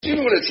You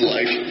know what it's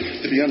like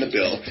to be on the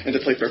bill and to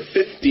play for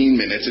 15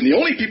 minutes, and the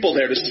only people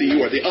there to see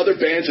you are the other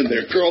bands and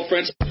their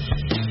girlfriends.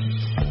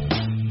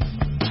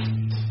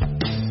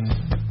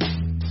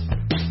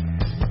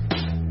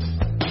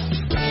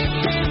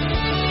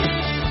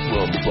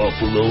 From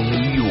Buffalo,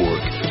 New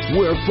York,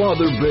 where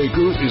Father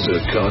Baker is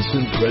a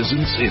constant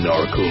presence in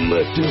our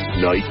collective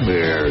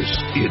nightmares,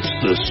 it's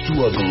the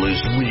Struggle is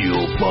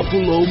Real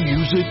Buffalo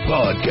Music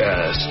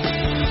Podcast.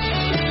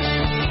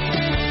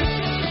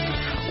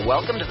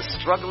 Welcome to the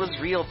Struggle is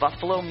Real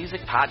Buffalo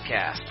Music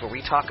Podcast, where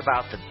we talk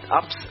about the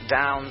ups,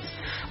 downs,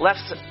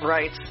 lefts,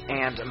 rights,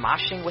 and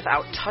moshing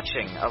without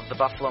touching of the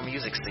Buffalo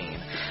music scene.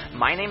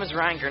 My name is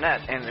Ryan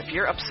Gurnett, and if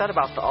you're upset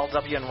about the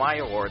All-WNY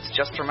Awards,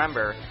 just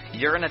remember,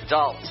 you're an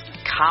adult.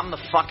 Calm the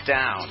fuck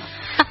down.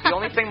 The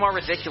only thing more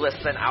ridiculous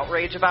than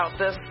outrage about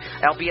this,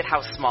 albeit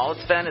how small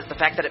it's been, is the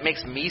fact that it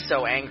makes me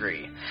so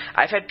angry.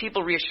 I've had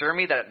people reassure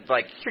me that,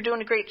 like, you're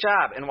doing a great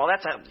job, and while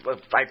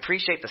I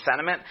appreciate the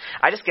sentiment,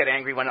 I just get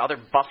angry when other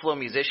Buffalo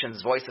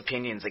musicians voice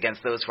opinions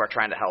against those who are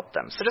trying to help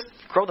them. So just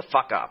grow the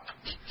fuck up.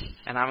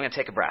 And I'm going to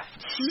take a breath.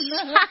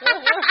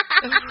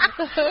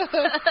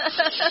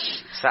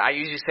 So I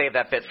usually save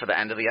that bit for the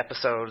end of the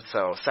episode,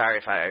 so sorry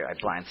if I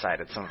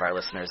blindsided some of our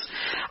listeners.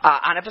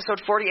 On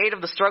episode 48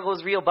 of the Struggle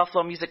is Real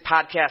Buffalo Music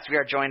Podcast, we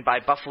are joined by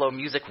Buffalo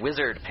music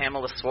wizard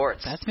Pamela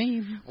Swartz. That's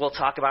me. We'll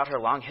talk about her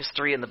long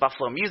history in the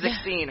Buffalo music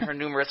scene, her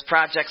numerous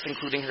projects,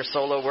 including her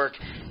solo work,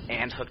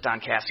 and Hooked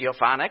on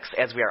Casiophonics,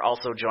 as we are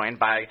also joined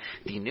by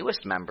the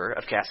newest member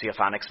of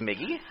Casiophonics,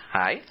 Miggy.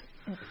 Hi.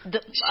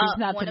 She's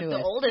not one the of newest.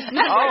 the oldest. Oh,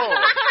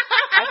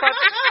 I thought,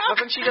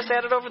 wasn't she just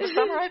added over the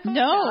summer? I thought?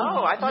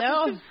 No. I thought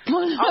no.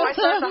 I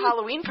saw the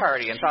Halloween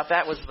party and thought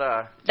that was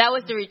the... That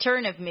was the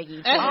return of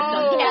Miggy.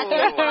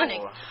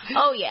 Oh.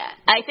 Oh, yeah.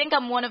 I think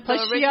I'm one of the But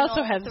she original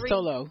also has three.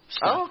 solo.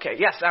 Oh, okay.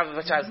 Yes,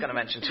 which I was going to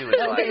mention, too.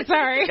 Okay,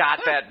 sorry. Got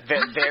that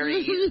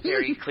very,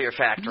 very clear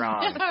fact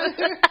wrong.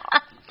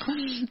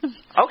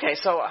 Okay,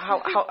 so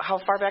how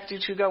far back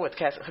did you go with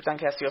Hooked on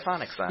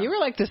Casiophonics, then? You were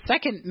like the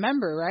second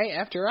member, right?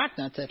 After Rock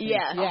Nuts, I think.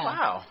 Yeah. Oh,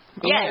 wow.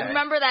 Yeah, Okay.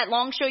 remember that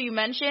long show you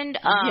mentioned?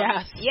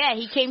 Yes. Yeah,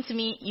 he came to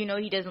me. You know,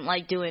 he doesn't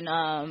like doing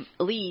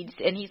leads,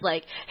 and he's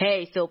like,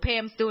 "Hey, so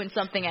Pam's doing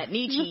something at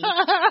Nietzsche."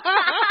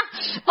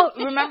 Oh,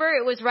 remember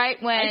it was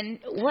right when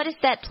what is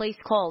that place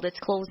called? It's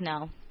closed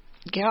now.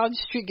 Gallagher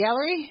Street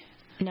Gallery?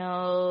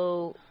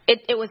 No,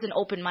 it was an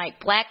open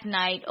mic, Black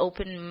Night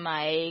open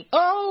mic.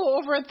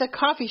 Oh, over at the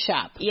coffee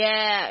shop.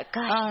 Yeah,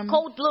 gosh,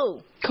 Cold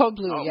Blue. Cold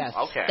Blue, Oh, yes.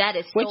 okay. That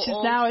is so Which is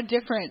old. now a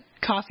different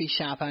coffee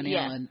shop on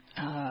Yeah.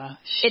 Allen.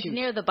 It's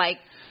near the bike.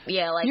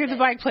 Yeah, like near that. the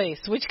bike place.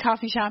 Which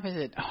coffee shop is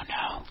it? Oh,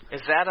 no.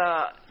 Is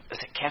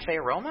it Cafe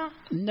Aroma?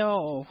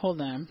 No,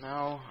 hold on.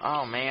 No.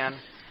 Oh, man.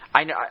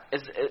 I know.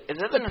 Is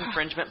it an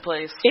infringement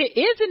place? It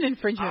is an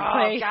infringement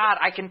place. Oh, God,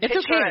 I can It's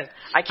picture okay. it.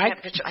 I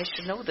can't picture. I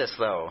should know this,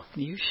 though.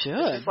 You This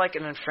should. is like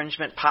an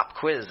infringement pop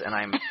quiz, and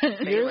I'm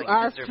failing You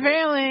are miserably.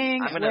 failing.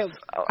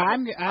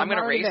 I'm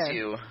gonna already race there.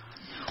 you.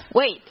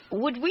 Wait,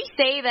 would we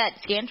say that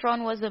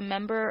Scantron was a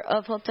member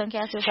of Hooked on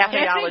Casiophonics?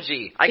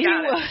 Cafeology. I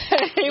got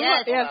it.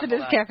 Yes, it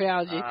is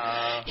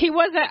Cafeology. He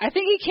was at, I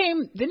think he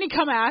came, didn't he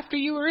come after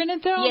you were in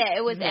it, though? Yeah,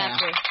 it was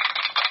after.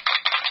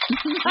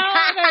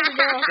 Oh, there you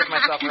go. Give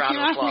myself a round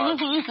of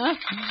applause.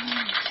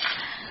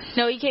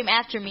 No, he came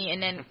after me,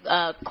 and then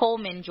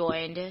Coleman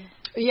joined.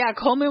 Yeah,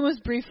 Coleman was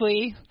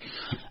briefly.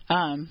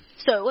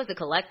 So it was a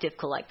collective.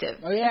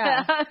 Oh,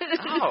 yeah.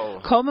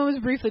 Oh. Coleman was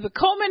briefly, but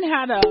Coleman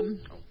had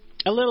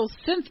a little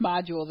synth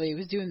module that he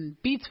was doing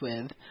beats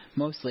with,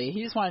 mostly.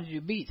 He just wanted to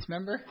do beats,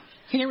 remember?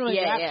 He didn't really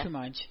rap too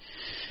much.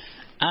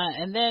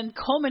 And then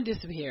Coleman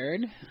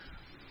disappeared.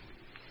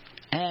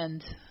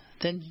 And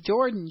then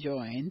Jordan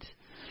joined.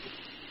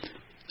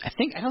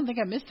 I don't think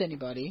I missed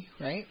anybody,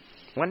 right?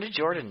 When did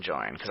Jordan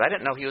join? Because I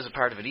didn't know he was a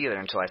part of it either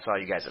until I saw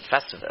you guys at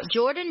Festivus.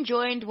 Jordan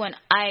joined when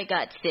I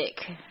got sick.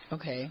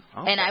 Okay.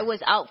 And I was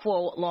out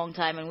for a long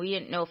time, and we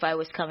didn't know if I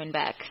was coming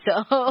back.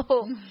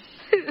 So...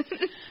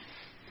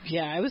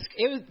 Yeah, it was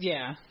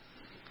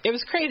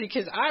crazy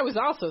because I was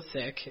also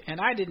sick and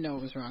I didn't know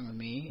what was wrong with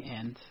me.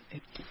 And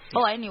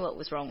Oh, I knew what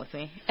was wrong with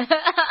me,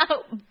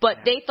 but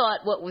they thought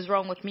what was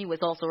wrong with me was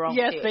also wrong.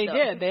 Yes, with you. they so.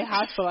 did. They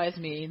hospitalized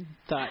me and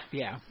thought,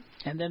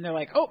 and then they're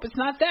like, "Oh, it's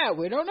not that.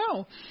 We don't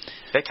know."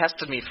 They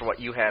tested me for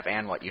what you have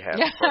and what you have.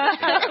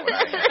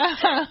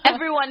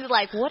 Everyone's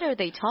like, "What are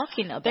they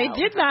talking about?" They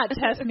did not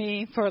test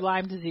me for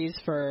Lyme disease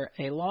for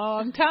a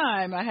long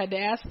time. I had to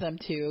ask them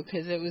to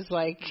because it was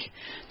like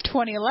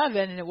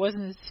 2011 and it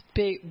wasn't as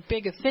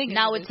big a thing.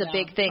 Now as it's it a is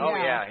big now. thing. Oh,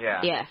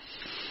 yeah. Yeah.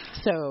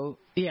 So,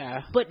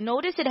 yeah. But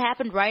notice it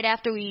happened right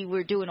after we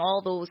were doing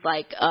all those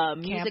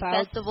music Camp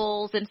outs.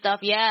 festivals and stuff.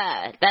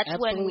 Yeah, that's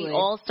when we Absolutely.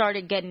 all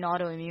started getting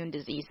autoimmune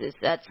diseases.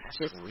 That's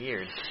just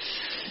weird.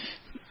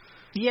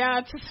 Yeah,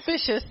 it's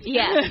suspicious.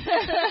 Yeah.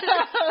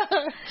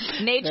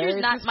 Nature's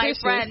Very not my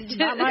suspicious. friend.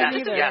 Not mine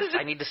Yes, either. yes,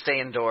 I need to stay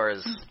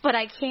indoors. But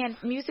I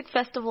can't. Music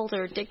festivals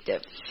are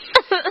addictive.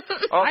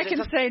 Oh, I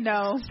can say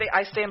no.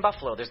 I stay in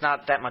Buffalo. There's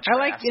not that much I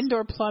grass. like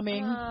indoor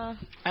plumbing. I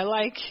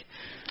like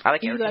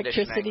air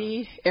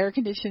electricity, air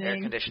conditioning. Air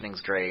conditioning's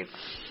great.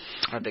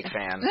 I'm a big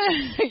fan.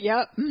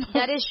 Yep.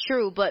 That is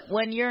true, but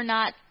when you're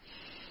not,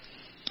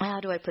 how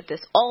do I put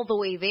this, all the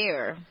way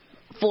there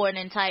for an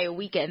entire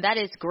weekend, that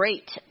is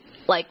great.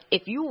 Like,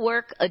 if you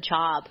work a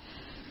job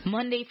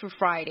Monday through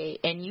Friday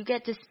and you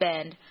get to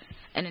spend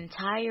an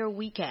entire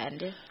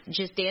weekend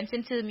just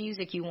dancing to the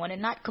music you want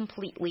and not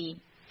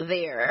completely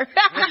there.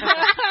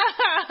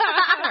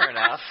 Fair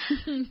enough.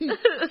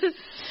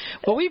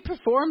 Well, we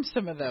performed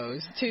some of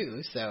those,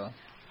 too, so.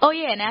 Oh,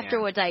 yeah, and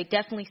afterwards I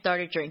definitely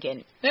started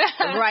drinking.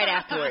 Right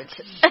afterwards.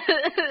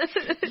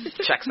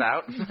 Checks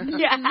out.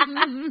 Yeah.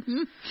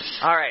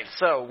 All right,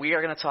 so we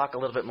are going to talk a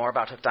little bit more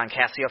about Hooked on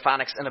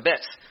Casiophonics in a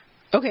bit.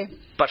 Okay.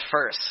 But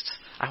first,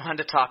 I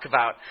wanted to talk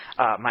about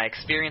my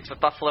experience with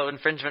Buffalo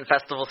Infringement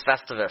Festival's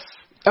Festivus.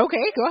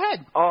 Okay, go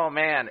ahead. Oh,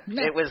 man,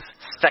 it was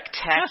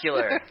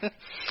spectacular.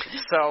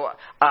 So,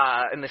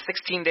 in the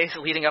 16 days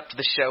leading up to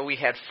the show, we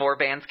had 4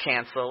 bands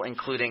cancel,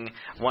 including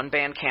one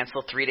band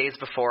canceled 3 days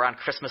before on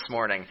Christmas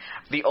morning.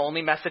 The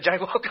only message I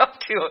woke up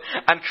to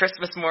on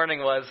Christmas morning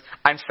was,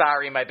 I'm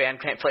sorry, my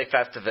band can't play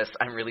Festivus.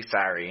 I'm really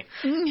sorry.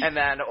 And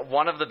then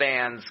one of the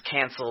bands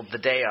canceled the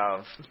day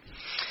of.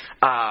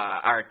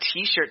 Our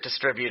T-shirt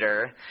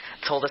distributor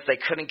told us they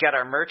couldn't get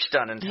our merch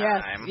done in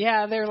time. Yes,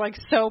 yeah, they're like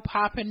so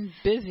poppin'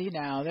 busy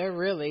now. They're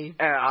really.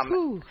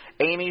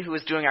 Amy, who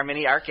was doing our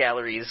mini art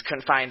galleries,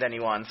 couldn't find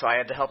anyone, so I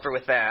had to help her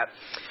with that.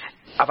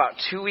 About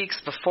 2 weeks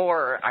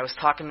before, I was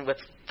talking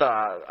with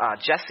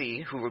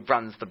Jessie, who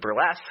runs the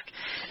burlesque,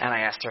 and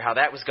I asked her how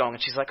that was going,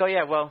 and she's like, "Oh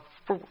yeah, well,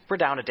 we're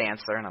down a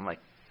dancer," and I'm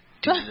like,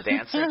 "Do you need a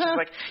dancer?" And she's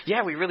like,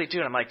 "Yeah, we really do,"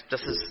 and I'm like,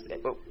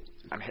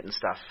 I'm hitting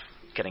stuff.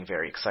 Getting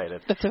very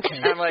excited. That's okay.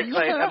 And I'm like,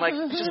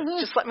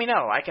 just let me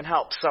know. I can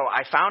help. So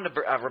I found a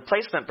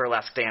replacement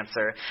burlesque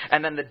dancer,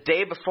 and then the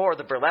day before,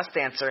 the burlesque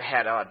dancer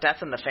had a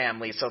death in the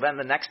family. So then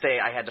the next day,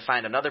 I had to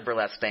find another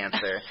burlesque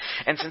dancer.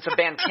 And since a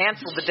band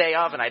canceled the day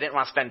of, and I didn't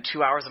want to spend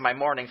 2 hours of my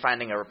morning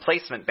finding a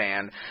replacement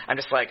band, I'm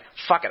just like,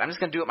 fuck it. I'm just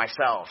gonna do it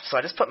myself. So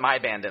I just put my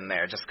band in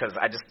there, just because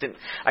I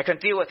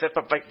couldn't deal with it.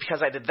 But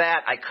because I did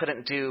that, I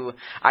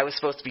was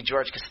supposed to be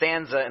George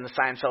Costanza in the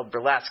Seinfeld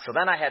burlesque. So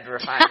then I had to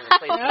find a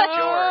replacement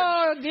George.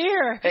 Oh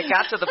dear! It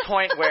got to the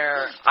point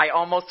where I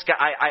almost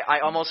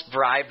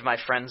bribed my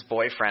friend's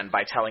boyfriend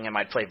by telling him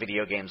I'd play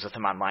video games with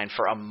him online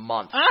for a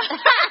month.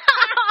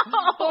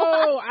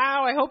 Oh,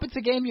 ow! I hope it's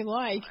a game you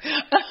like.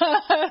 Wait,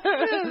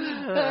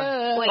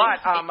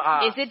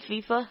 is it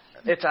FIFA?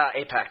 It's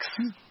Apex.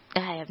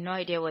 I have no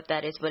idea what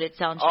that is, but it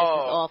sounds just as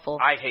awful.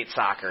 I hate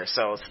soccer,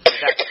 so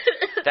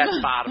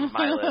that's bottom of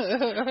my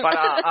list.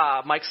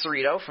 But Mike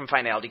Cerrito from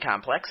Finality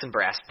Complex and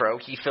Brass Pro,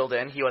 he filled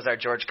in. He was our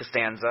George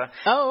Costanza.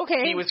 Oh,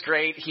 okay. He was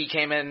great. He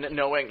came in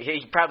knowing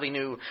he probably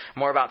knew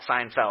more about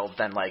Seinfeld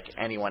than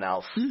anyone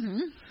else. Mm-hmm.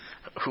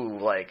 Who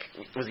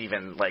was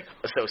even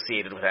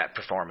associated with that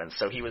performance.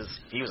 So he was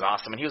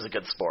awesome, and he was a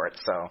good sport.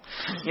 So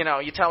you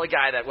tell a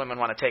guy that women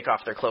want to take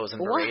off their clothes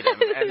and berate him,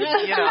 and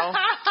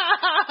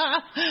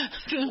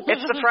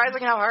it's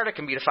surprising how hard it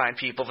can be to find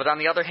people. But on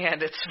the other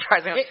hand, it's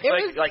surprising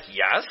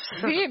yes.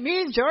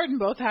 Me and Jordan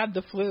both had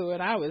the flu,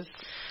 and I was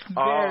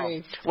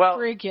very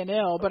freaking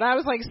ill. But I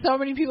was like, so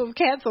many people have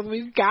canceled.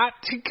 We've got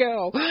to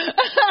go.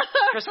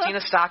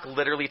 Christina Stock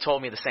literally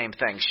told me the same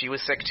thing. She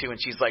was sick too,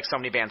 and she's like, so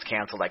many bands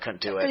canceled, I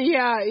couldn't do it.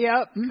 Yeah,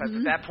 yep. Because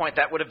at that point,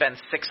 that would have been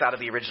 6 out of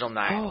the original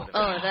 9.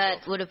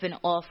 That would have been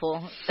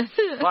awful.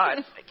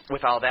 But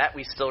with all that,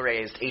 we still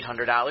raised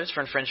 $800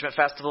 for Infringement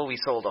Festival. We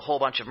sold a whole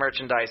bunch of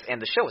merchandise,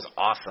 and the show was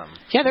awesome.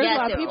 Yeah, there was a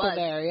lot of people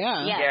there,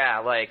 yeah. Yeah,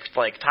 like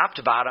top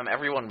to bottom,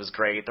 everyone was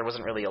great. There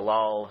wasn't really a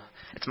lull.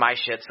 It's my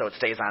shit, so it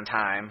stays on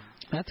time.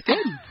 That's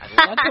good.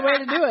 That's the way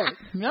to do it.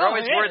 They're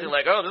always worried,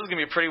 like, this is going to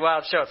be a pretty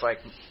wild show. It's like,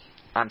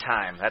 on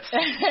time. That's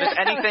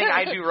anything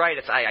I do right.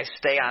 I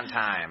stay on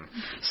time.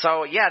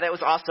 So yeah, that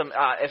was awesome.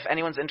 If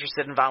anyone's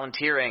interested in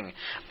volunteering,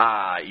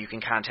 you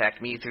can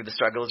contact me through the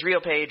Struggle Is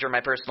Real page or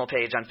my personal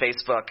page on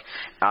Facebook.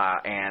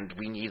 And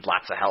we need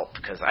lots of help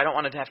because I don't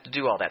want to have to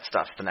do all that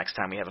stuff the next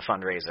time we have a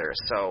fundraiser.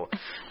 So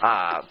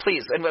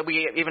please, and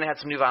we even had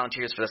some new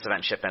volunteers for this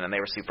event ship in, and they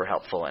were super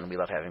helpful, and we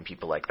love having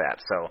people like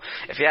that. So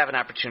if you have an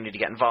opportunity to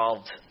get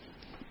involved,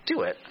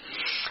 do it.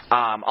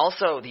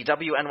 Also, the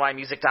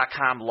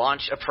WNYmusic.com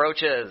launch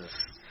approaches.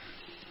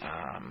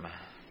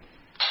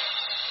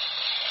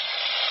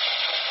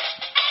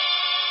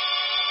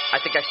 I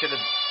think I should have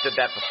did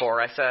that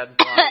before I said.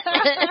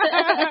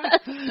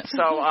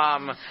 So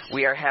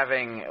we are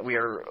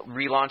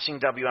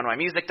relaunching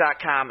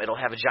WNYmusic.com. It'll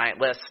have a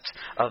giant list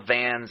of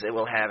bands. It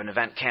will have an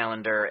event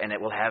calendar, and it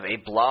will have a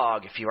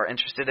blog if you are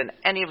interested in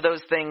any of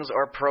those things,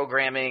 or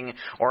programming,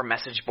 or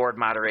message board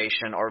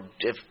moderation, or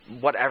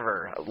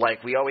whatever.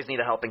 Like, we always need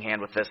a helping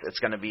hand with this. It's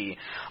going to be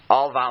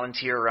all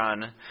volunteer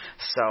run.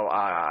 So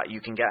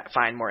you can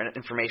find more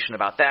information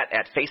about that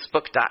at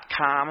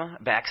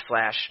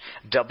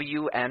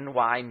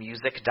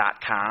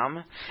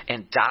facebook.com/WNYmusic.com,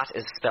 and dot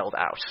is spelled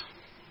out.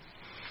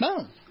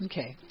 Oh,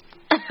 okay.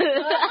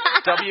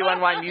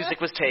 WNY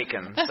Music was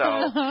taken, so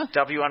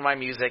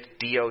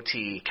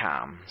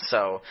WNYmusic.com.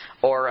 So,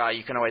 or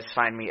you can always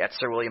find me at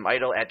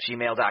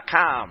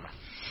SirWilliamIdol@gmail.com.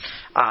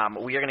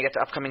 We are going to get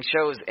to upcoming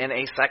shows in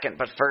a second,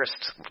 but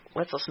first,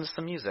 let's listen to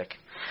some music.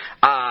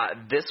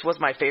 This was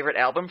my favorite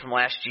album from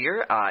last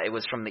year. It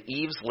was from the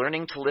Eves,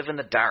 Learning to Live in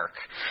the Dark.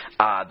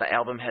 The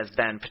album has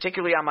been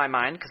particularly on my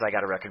mind because I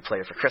got a record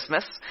player for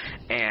Christmas,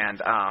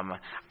 and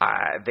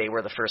they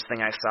were the first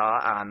thing I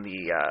saw on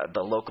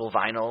the local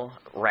vinyl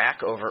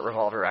rack over at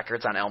Revolver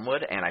Records on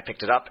Elmwood, and I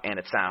picked it up, and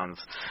it sounds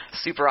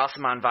super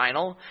awesome on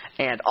vinyl.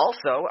 And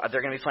also,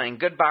 they're going to be playing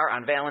Good Bar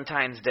on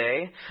Valentine's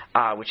Day,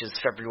 which is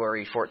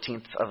February 14th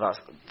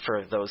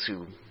for those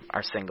who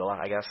are single,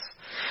 I guess,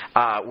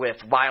 with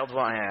Wild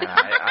One.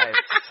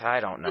 I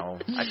don't know.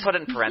 I put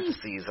it in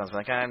parentheses. I was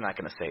like, I'm not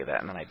going to say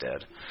that, and then I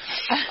did.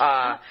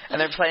 And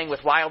they're playing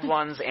with Wild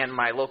Ones and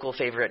my local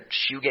favorite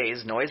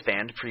shoegaze noise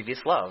band,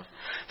 Previous Love.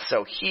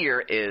 So here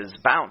is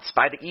Bounce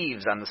by the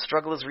Eves on the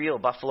Struggle is Real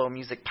Buffalo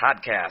Music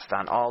Podcast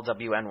on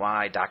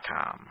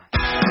allwny.com.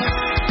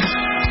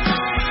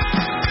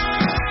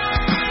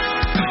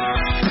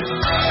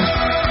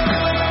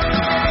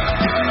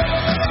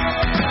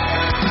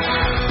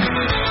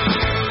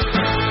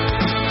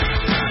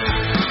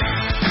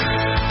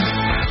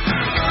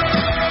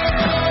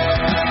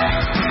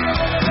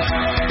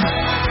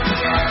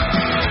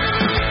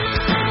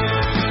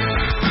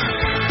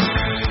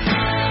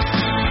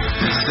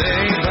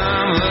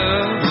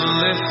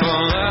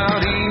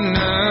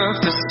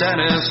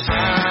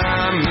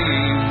 Satisfy me.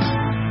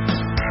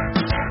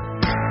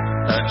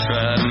 I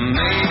try to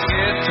make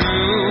it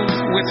through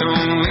with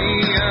only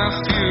a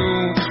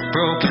few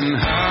broken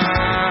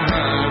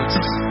hearts,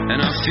 and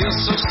I feel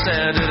so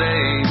sad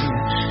today,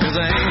 'cause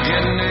I ain't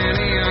getting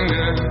any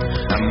younger.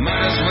 I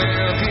might as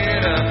well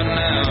get up and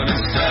out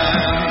it's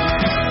time.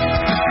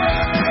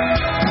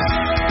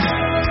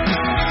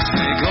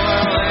 Take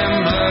oil and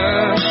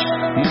blush,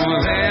 more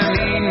than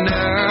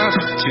enough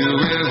to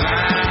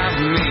revive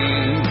me.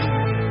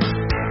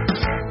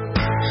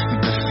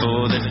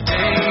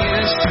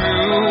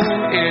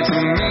 It's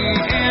me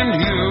and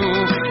you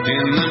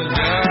in the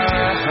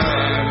dark.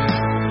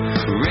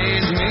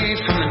 Raise me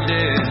from the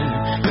dead,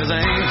 'cause I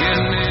ain't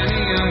getting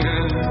any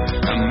younger.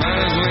 I might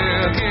as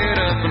well get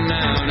up and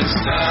out and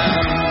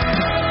start.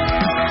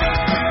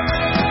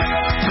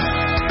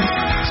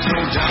 So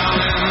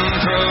darling,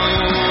 throw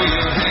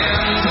your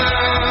hands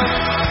up,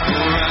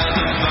 or rise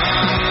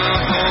above the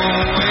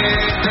whole way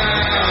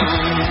down.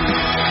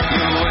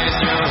 You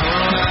waste your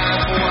whole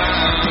life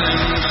wild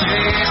and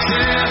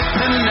chasing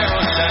the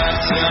narrow side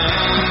sun.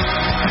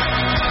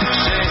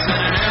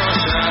 Chasing an arrow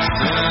shot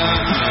sun.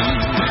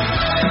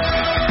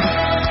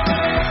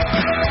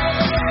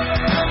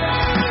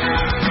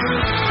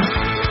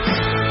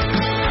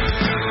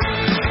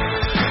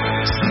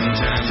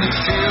 Sometimes it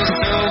feels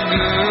so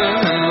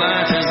good, and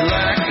life is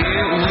like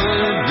it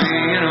would be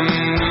in a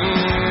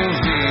movie.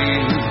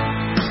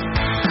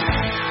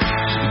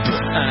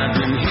 But I've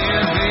been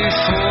here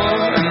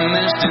before, and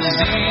this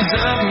disease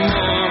of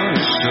more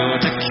is sure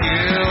to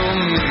kill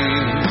me.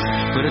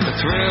 But it's a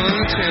thrill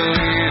until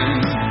the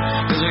end,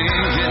 'cause we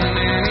ain't getting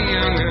any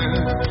younger.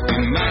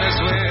 We might as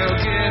well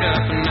get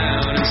up and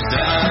out and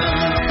start.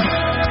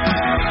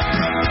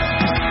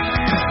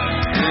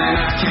 And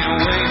I can't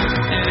wait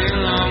any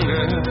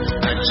longer.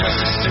 I just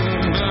as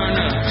soon burn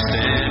up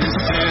standing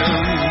still.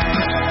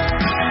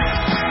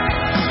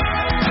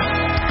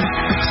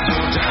 So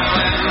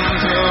darling,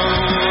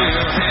 throw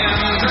your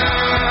hands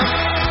up,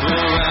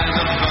 or rise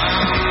above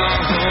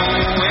the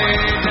whole way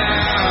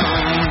down.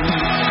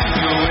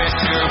 You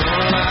waste your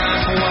whole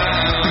life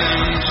wild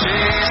and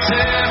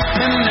chasing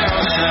an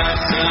arrow shot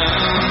sun.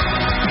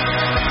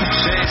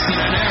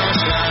 Chasing an arrow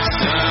shot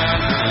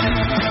sun.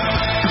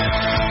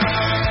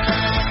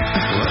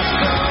 Well, I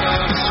thought I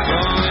was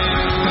falling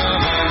in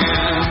love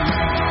again,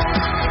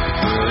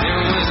 but it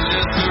was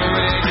just a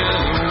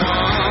regular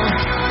one.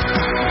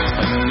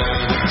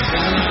 Another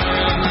prisoner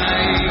of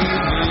naive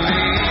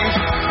belief,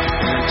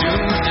 a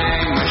doomsday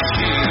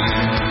machine,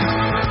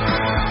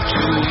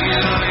 too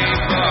easily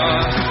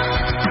bought.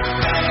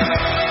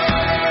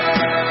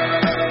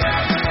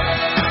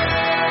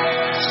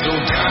 So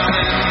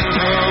darling,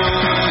 throw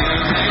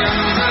your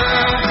hands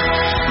up,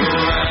 or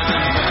rise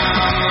above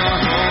the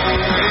whole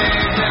way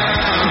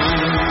down.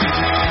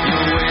 You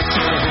waste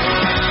your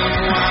whole life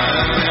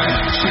wild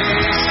and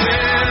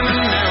chasing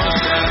an arrow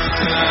shot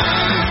sun.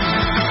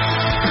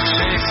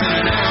 Chasing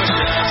an arrow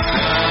shot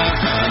sun.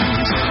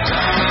 So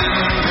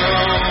darling,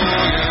 throw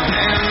your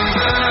hands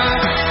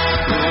up,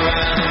 or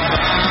rise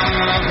above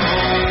the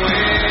whole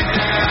way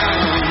down.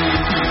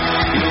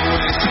 You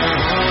waste your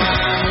whole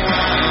life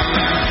wild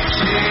and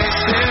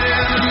chasing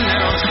an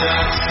arrow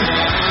shot sun.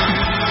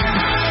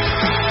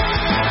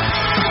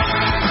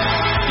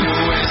 You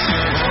waste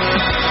your whole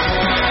life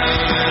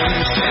wild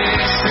and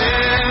chasing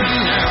an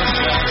arrow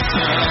shot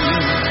sun.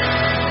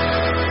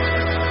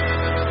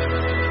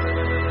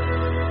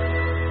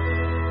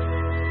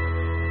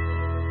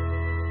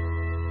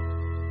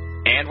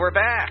 And we're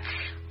back.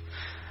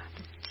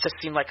 just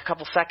seemed like a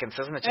couple seconds,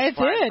 doesn't it? Just It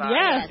flies did, by.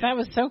 yes. That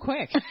was so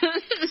quick.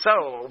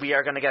 So we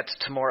are going to get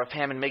to more of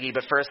Pam and Miggy,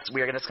 but first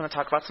we are just going to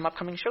talk about some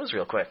upcoming shows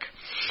real quick.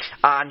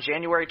 On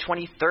January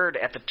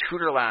 23rd at the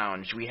Tudor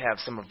Lounge, we have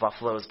some of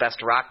Buffalo's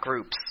best rock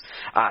groups.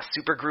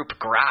 Supergroup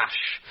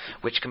Grash,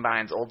 which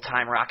combines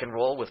old-time rock and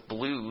roll with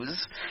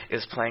blues,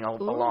 is playing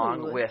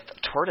along with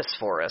Tortoise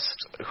Forest,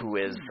 who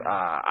is,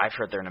 I've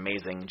heard they're an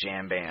amazing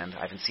jam band.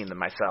 I haven't seen them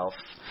myself.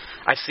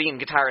 I've seen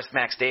guitarist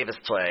Max Davis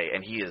play,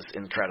 and he is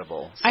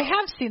incredible. So. I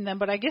have seen them,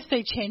 but I guess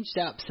they changed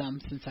up some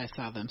since I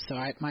saw them, so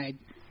my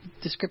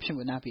description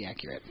would not be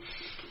accurate.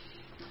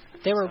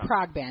 They were a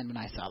prog band when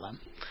I saw them.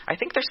 I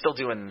think they're still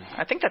doing,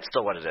 I think that's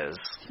still what it is.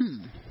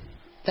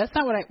 That's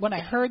not when I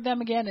heard them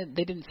again,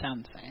 they didn't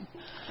sound the same.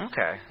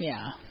 Okay.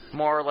 Yeah.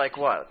 More like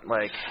what?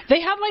 Like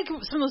they had like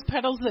some of those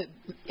pedals that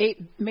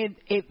made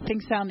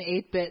things sound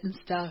 8-bit and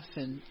stuff,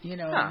 and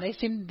and they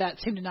seemed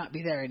to not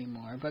be there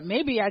anymore. But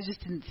maybe I just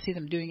didn't see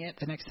them doing it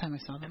the next time I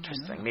saw them.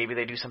 Interesting. Maybe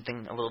they do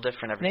something a little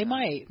different every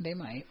time. They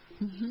might.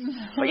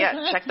 But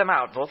yeah, check them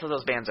out. Both of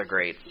those bands are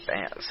great.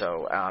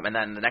 So, and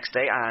then the next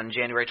day on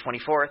January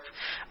 24th,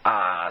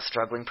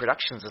 Struggling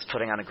Productions is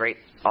putting on a great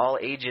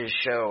all-ages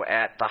show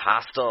at the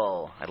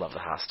Hostel. I love the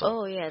Hostel.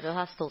 Oh yeah, the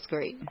Hostel's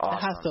great. Awesome.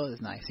 The Hostel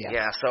is nice. Yeah.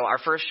 Yeah. So our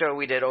first show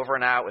we did Over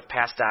and Out with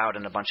Passed Out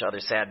and a bunch of other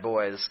sad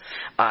boys.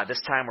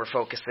 This time we're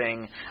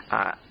focusing.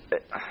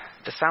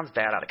 This sounds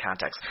bad out of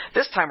context.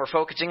 This time we're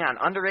focusing on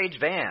underage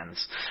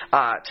bands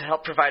to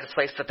help provide a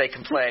place that they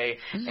can play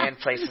and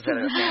places that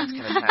bands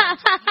can attend.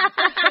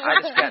 I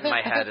just got in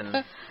my head.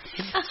 And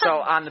so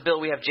on the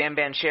bill we have Jam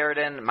Band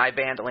Sheridan, my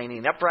band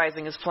Laney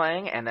Uprising is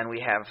playing, and then we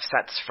have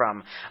sets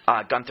from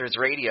Gunther's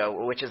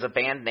Radio, which is a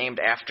band named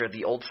after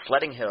the old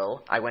sledding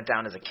hill I went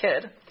down as a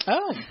kid.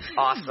 Oh.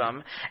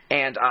 Awesome.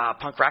 And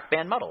punk rock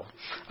band Muddle.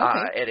 Okay.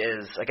 It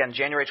is, again,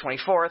 January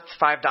 24th,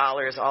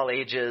 $5, all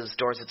ages,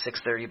 doors at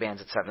 6:30,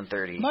 bands at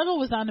 7:30. Muddle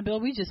was on the bill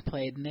we just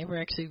played, and they were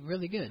actually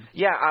really good.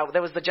 Yeah,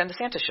 that was the Jen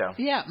DeSantis show.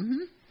 Yeah,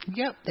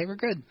 Yep, they were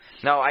good.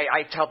 No,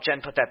 I helped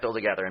Jen put that bill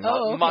together, and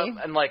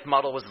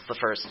Muddle was the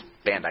first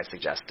band I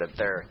suggested.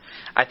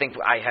 I think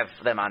I have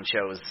them on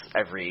shows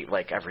every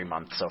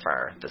month so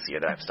far this year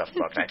that I have stuff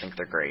booked. I think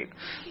they're great.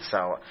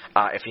 So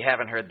if you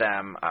haven't heard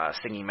them,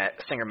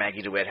 singer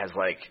Maggie DeWitt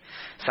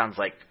sounds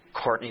like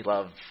Courtney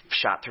Love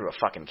shot through a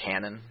fucking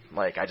cannon.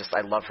 I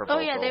love her vocal. Oh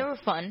yeah, they were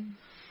fun.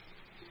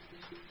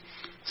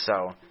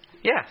 So.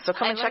 Yeah, so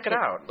come and check it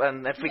out.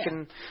 And if we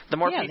can, the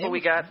more people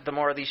we get, the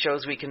more of these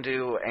shows we can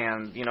do.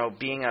 And,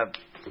 being a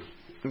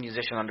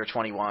musician under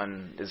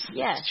 21 is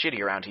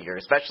shitty around here,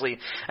 especially,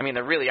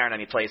 there really aren't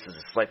any places.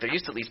 There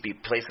used to at least be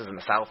places in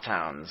the south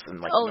towns and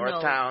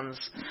north towns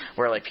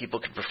where people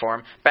could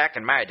perform back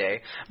in my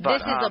day. But,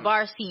 this is a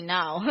bar scene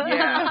now.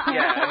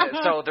 yeah.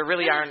 So there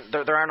really aren't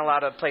a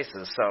lot of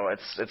places. So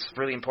it's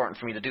really important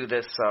for me to do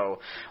this.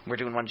 So we're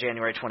doing one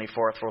January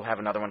 24th. We'll have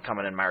another one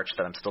coming in March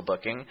that I'm still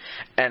booking.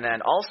 And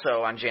then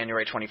also on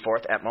January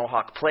 24th at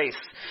Mohawk Place,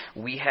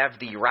 we have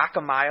the Rock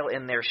a Mile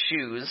in Their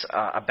Shoes,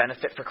 a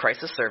benefit for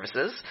crisis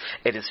services.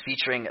 It is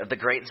featuring the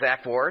great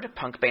Zach Ward,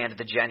 punk band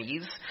The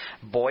Jennies,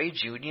 Boy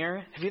Jr.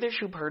 Have either of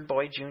you heard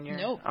Boy Jr.?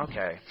 Nope.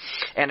 Okay.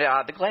 And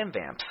the Glam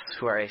Vamps,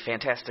 who are a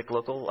fantastic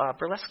local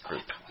burlesque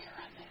group.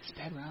 Is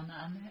Bad Ronald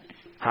on that?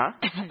 Huh?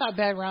 I thought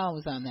Bad Ronald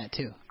was on that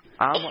too.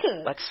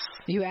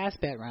 You asked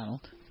Bad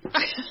Ronald.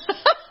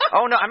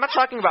 Oh, no, I'm not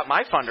talking about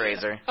my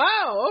fundraiser.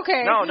 Oh,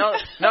 okay.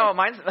 No,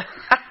 mine's...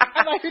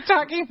 I thought you were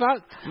talking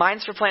about...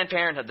 Mine's for Planned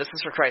Parenthood. This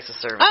is for crisis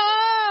service.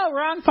 Oh,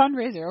 wrong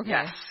fundraiser. Okay.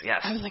 Yes.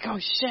 I was like, oh,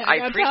 shit. I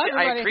appreciate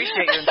your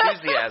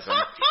enthusiasm.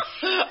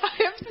 I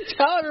have to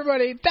tell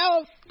everybody.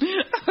 Tell them.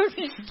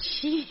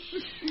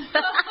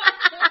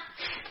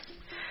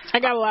 I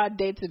got a lot of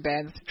dates and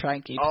bands to try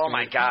and keep Oh, straight.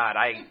 my God.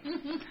 I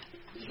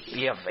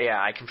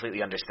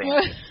completely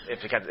understand. It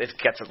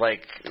gets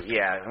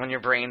when your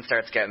brain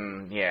starts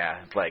getting,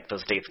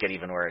 those dates get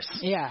even worse.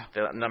 Yeah.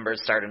 The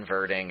numbers start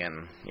inverting,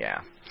 and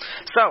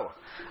So,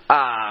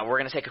 we're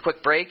going to take a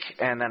quick break,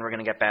 and then we're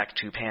going to get back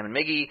to Pam and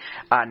Miggy.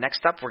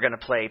 Next up, we're going to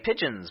play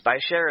Pigeons by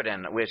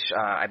Sheridan, which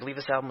I believe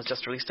this album was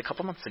just released a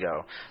couple months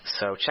ago.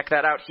 So check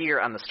that out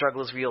here on the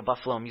Struggle is Real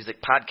Buffalo Music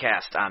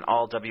Podcast on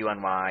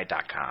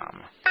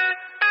allwny.com.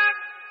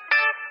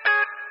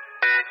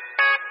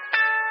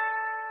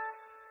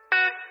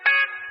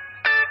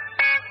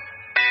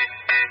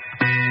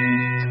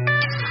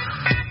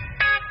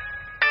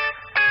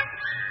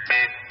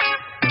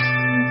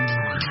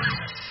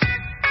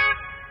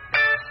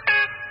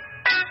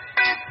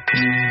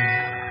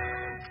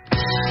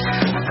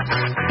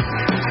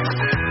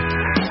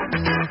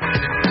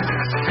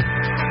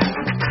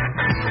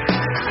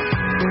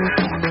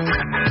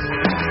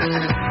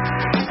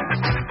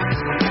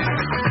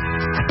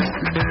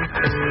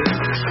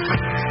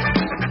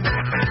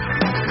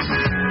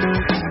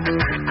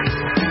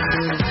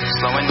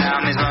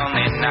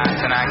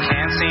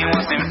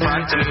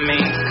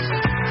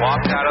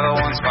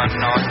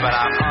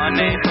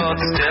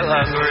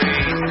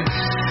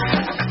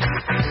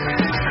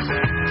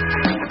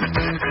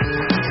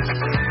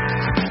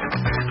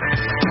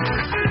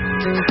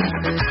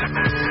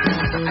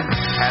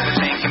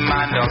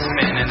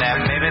 spinning that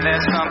maybe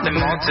there's something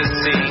more to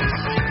see.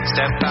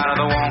 Step out of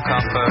the warm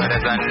comfort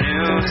as a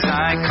new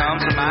sight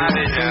comes to my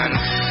vision.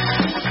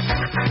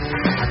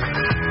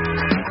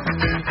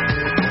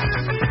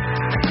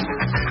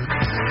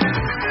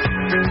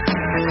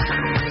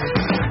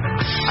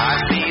 I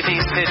see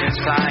these pigeons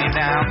flying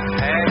down,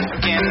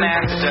 pecking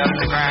at the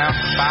dusty ground,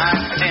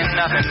 finding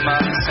nothing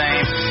but the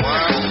same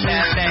world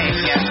that they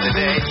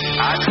yesterday.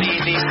 I see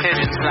these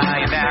pigeons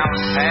flying down,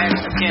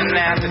 pecking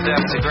at the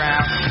dusty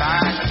ground,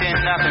 finding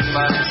nothing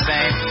but the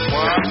same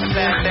world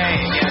that they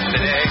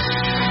yesterday.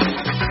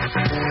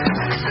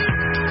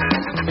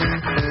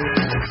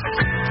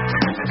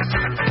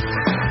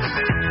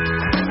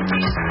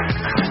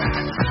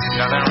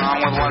 Nothing wrong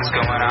with what's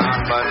going on,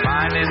 but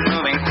mind is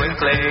moving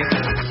quickly.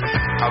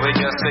 Are we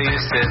just so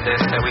used to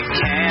this that we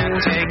can't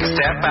take a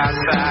step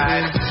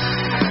outside?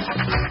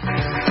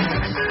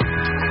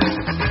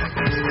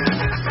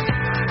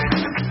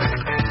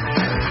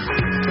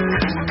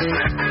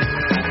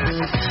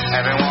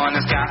 Everyone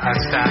has got a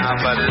style,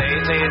 but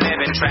lately they've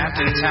been trapped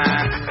in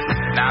time.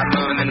 Not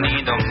moving the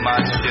needle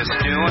much, just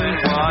doing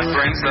what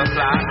brings the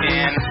flock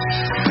in.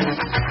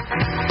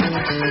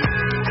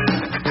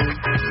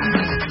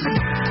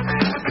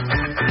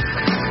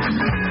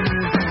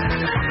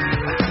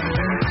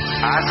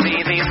 I see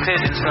these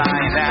pigeons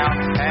flying down,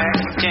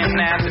 pecking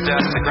at the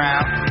dusty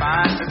ground,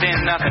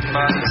 finding nothing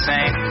but the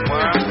same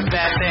world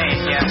that they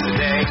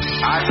yesterday.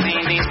 I see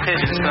these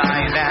pigeons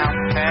flying down,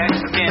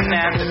 pecking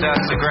at the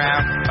dusty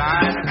ground,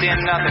 finding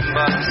nothing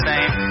but the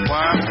same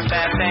world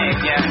that they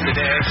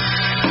yesterday.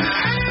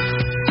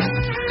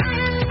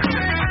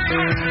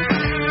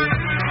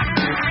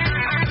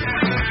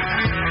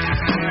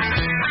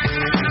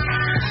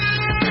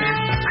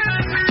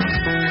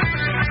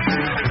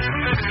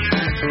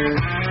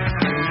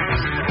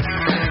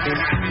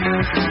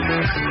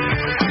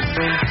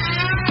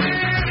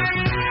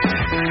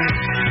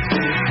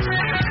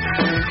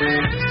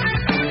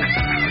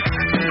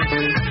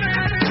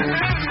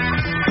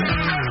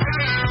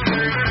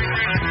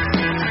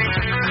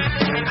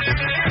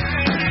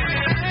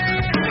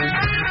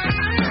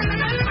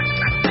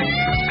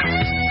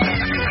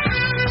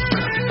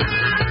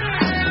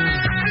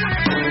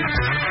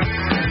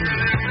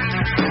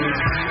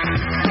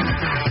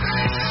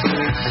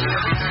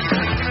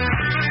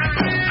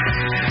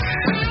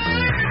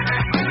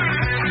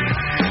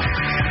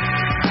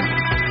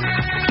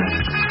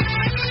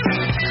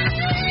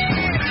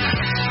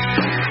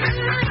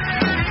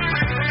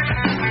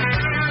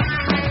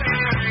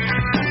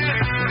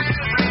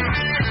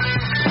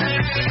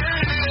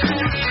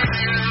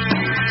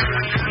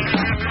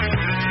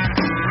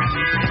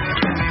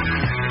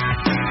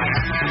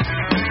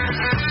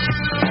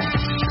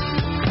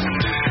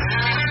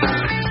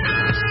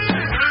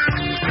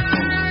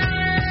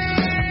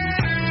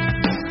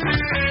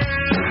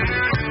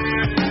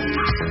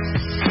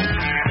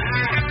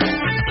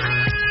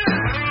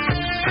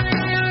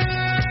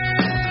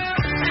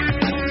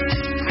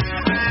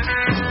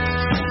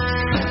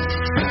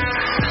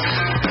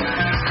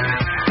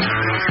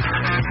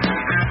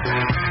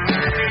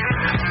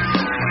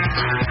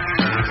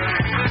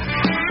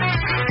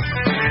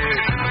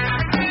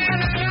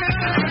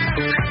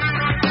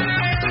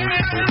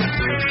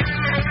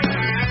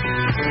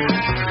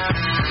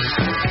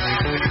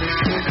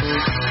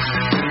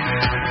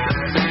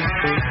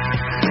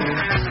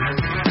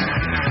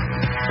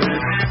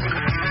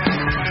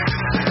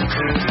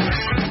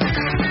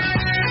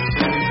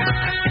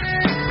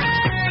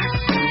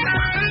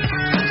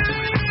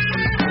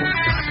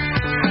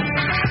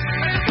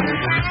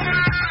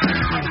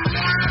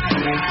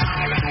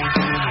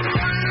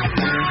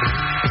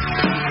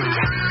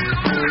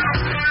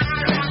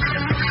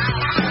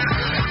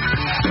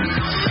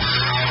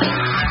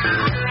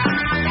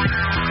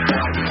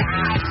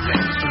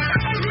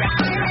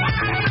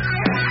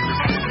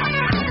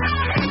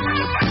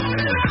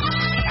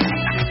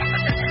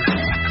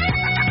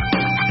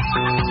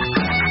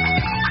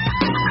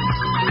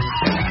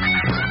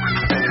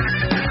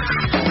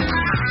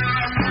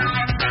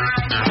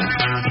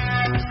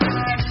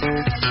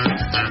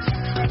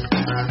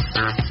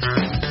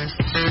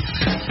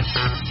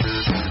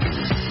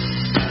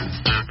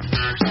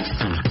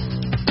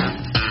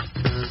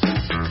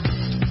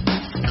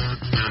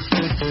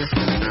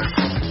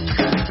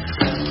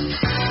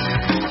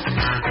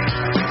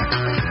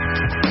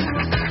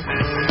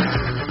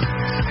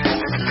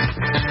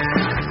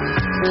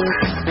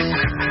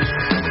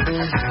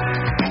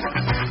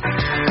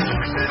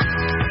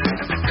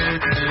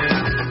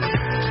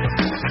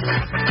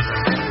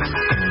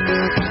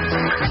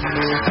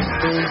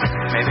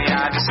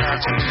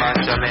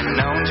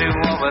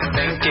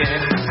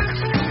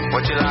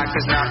 What you like,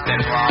 there's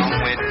nothing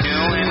wrong with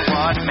doing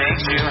what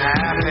makes you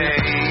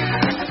happy.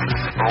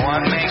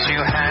 What makes you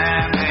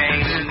happy.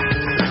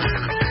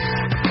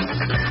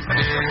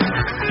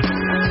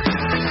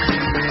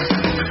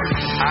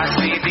 I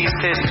see these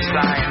pigeons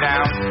flying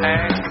down,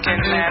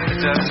 pecking at the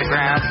dusty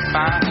ground,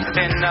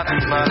 finding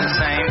nothing but the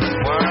same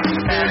world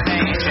that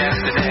ain't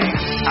yesterday.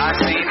 I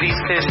see these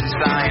suspicions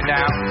dying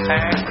down.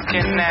 Hey,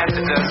 getting at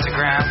the dusty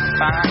ground.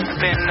 Fine,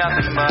 been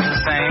nothing but the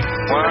same.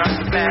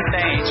 World that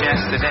ain't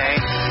yesterday.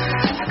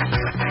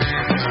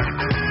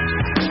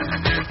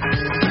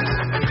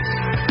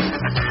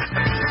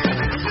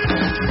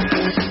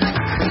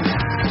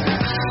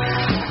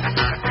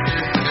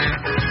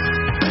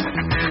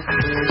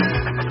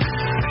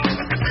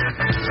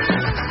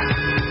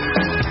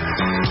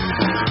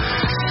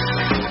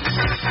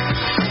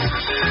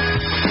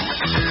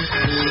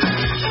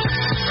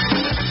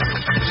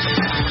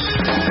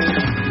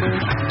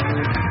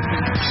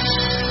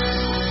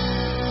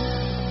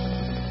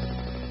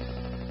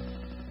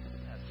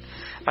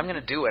 If I'm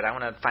gonna do it, I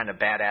want to find a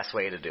badass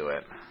way to do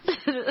it.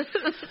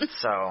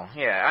 So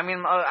yeah, I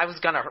mean, I was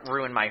gonna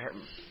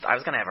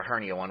have a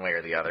hernia one way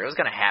or the other. It was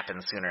gonna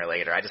happen sooner or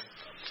later. I just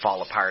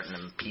fall apart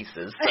in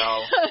pieces.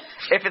 So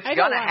if it's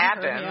gonna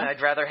happen,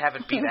 I'd rather have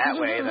it be that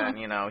way than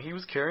he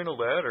was carrying a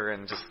ladder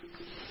and just.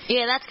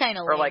 Yeah, that's kind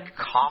of. Or like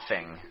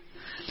coughing.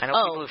 I know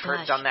people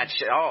who've done that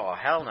shit. Oh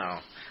hell no,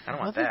 I don't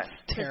want that.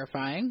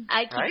 Terrifying.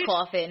 I keep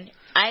coughing.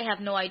 I have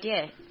no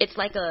idea. It's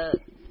like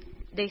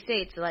They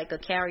say it's like a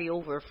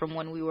carryover from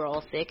when we were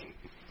all sick.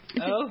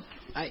 Oh,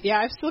 yeah,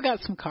 I've still got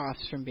some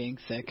coughs from being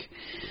sick.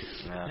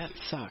 Yeah. That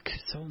sucked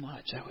so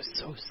much. I was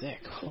so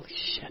sick. Holy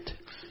shit.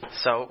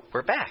 So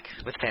we're back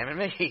with Pam and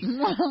me.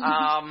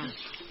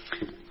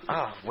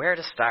 Where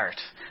to start?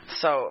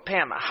 So,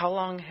 Pam, how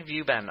long have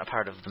you been a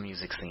part of the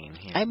music scene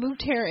here? I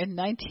moved here in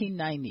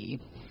 1990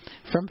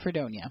 from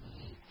Fredonia.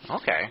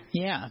 Okay.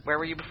 Yeah. Where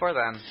were you before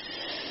then?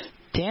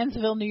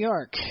 Dansville, New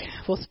York.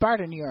 Well,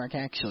 Sparta, New York,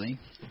 actually.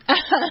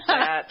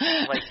 That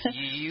like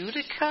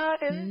Utica?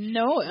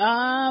 No,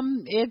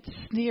 it's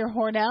near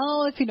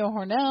Hornell, if you know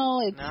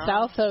Hornell. It's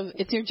south of,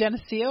 it's near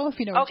Geneseo, if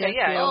you know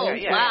Geneseo Oh,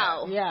 yeah.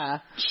 wow. Yeah.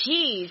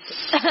 Jeez.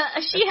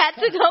 She had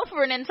to go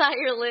for an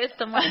entire list.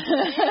 I'm like,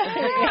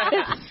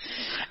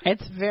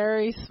 it's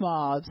very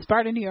small.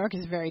 Sparta, New York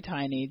is very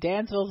tiny.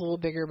 Dansville's a little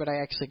bigger, but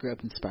I actually grew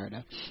up in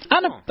Sparta.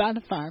 On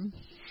a farm.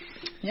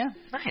 Yeah.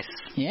 Nice.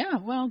 Yeah,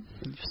 well,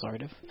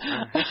 sort of.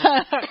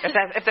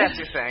 if that's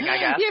your thing, I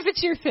guess. Yeah, if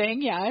it's your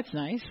thing, yeah, it's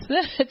nice.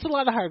 It's a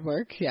lot of hard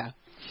work, yeah.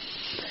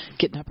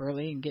 Getting up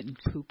early and getting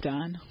pooped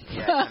on.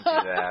 Yeah, I can't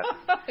do that.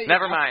 Yeah.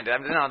 Never mind.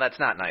 No, that's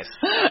not nice.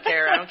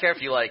 I don't care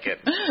if you like it.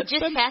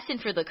 Just passing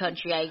for the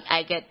country,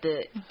 I get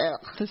the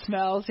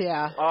smells,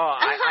 yeah. Oh,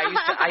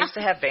 I used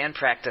to have band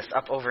practice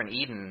up over in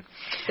Eden,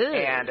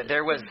 and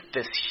there was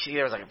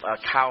like a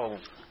cow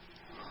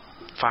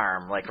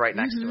farm like right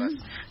next to us.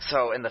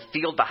 So in the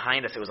field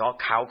behind us, it was all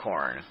cow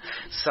corn.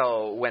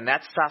 So when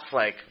that stuff,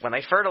 like when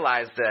they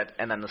fertilized it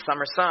and then the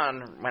summer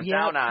sun went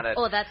down on it,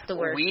 that's the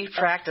worst. We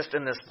practiced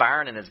in this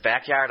barn in his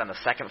backyard on the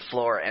second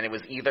floor, and it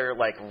was either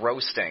like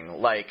roasting,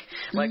 like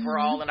we're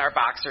all in our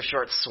boxer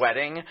shorts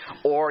sweating,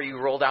 or you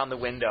roll down the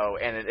window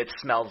and it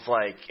smells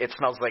like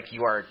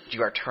you are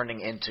turning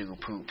into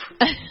poop.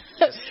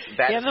 That's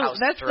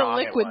the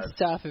liquid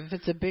stuff. If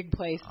it's a big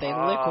place, they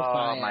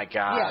liquefy it. Oh my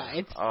god. Yeah,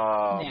 it's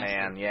nasty.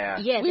 Man,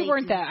 yeah. We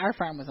weren't that. Our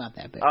farm was not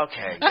that big.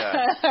 Okay,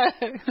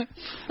 good.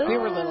 We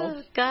were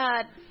little.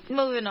 God,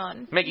 moving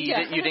on. Maggie,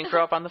 you didn't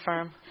grow up on the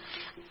farm?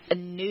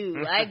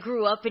 No, I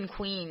grew up in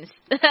Queens.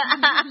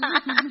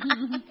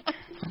 I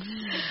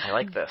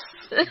like this.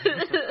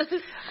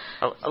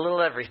 A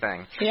little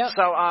everything. Yep.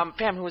 So,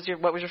 Pam,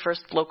 what was your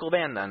first local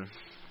band then?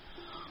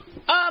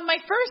 My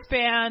first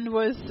band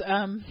was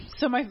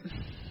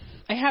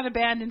I had a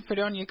band in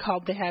Fredonia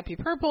called the Happy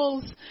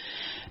Purples.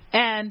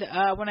 And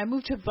when I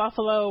moved to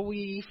Buffalo,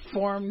 we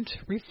reformed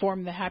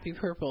the Happy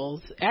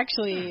Purples.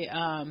 Actually,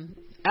 Al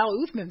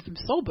Uthman from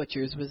Soul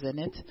Butchers was in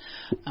it.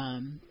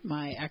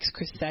 My ex,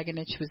 Chris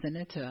Saganich, was in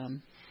it.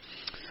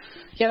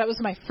 Yeah, that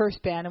was my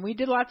first band. And we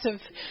did lots of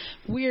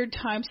weird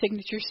time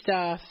signature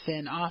stuff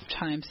and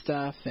off-time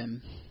stuff.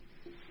 And,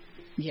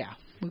 yeah,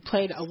 we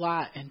played a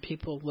lot, and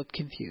people looked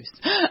confused.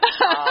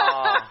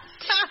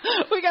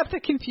 We got the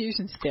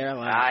confusion stare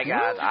line.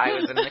 I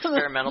was in an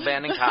experimental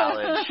band in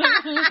college.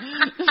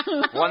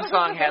 One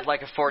song had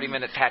like a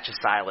 40-minute patch of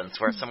silence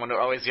where someone would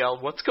always yell,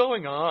 "What's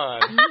going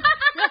on?" Sorry.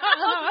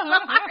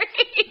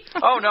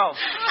 Oh no.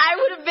 I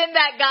would have been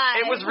that guy.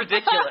 It was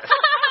ridiculous.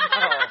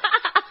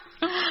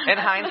 In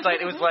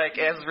hindsight, it was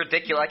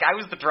ridiculous. Like, I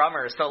was the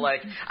drummer, so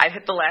like I'd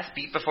hit the last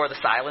beat before the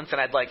silence,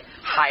 and I'd like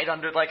hide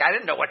under, like, I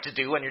didn't know what to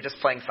do when you're just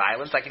playing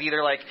silence. I could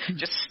either like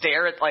just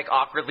stare at like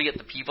awkwardly at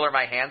the people or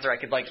my hands, or I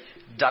could like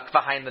duck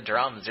behind the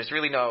drums. There's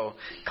really no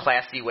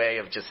classy way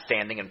of just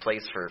standing in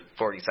place for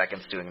 40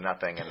 seconds doing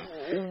nothing.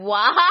 And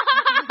wow.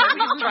 At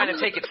least trying to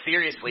take it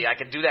seriously. I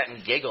could do that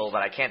and giggle,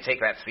 but I can't take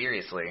that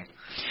seriously.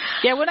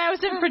 Yeah, when I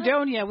was in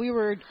Fredonia, we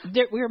were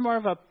more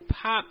of a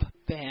pop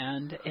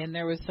band, and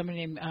there was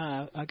somebody named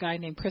a guy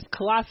named Chris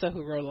Kalasa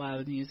who wrote a lot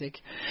of the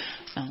music.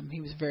 He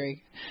was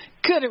very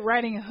good at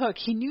writing a hook.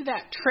 He knew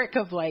that trick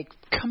of like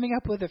coming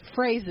up with a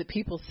phrase that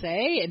people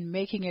say and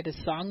making it a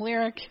song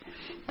lyric.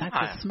 That's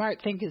a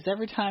smart thing, because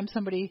every time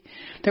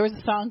there was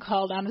a song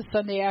called On a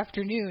Sunday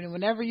Afternoon, and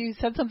whenever you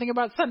said something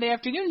about Sunday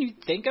afternoon, you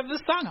think of the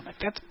song. I'm like,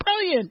 that's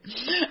brilliant.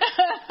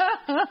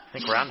 I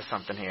think we're onto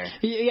something here.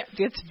 Yeah,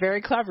 it's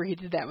very clever. He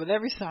did that with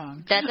every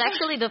song. That's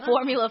actually the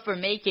formula for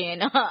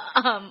making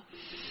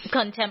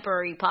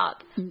contemporary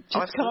pop.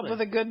 Just come up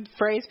with a good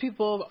phrase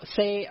people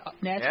say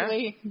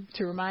naturally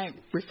to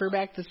refer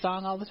back to the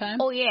song all the time.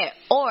 Oh yeah,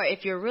 or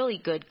if you're really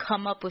good,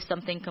 come up with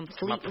something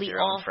completely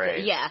off.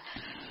 Yeah,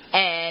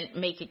 and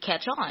make it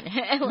catch on.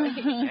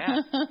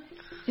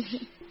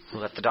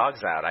 Let the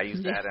dogs out. I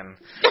use that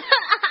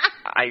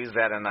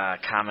in a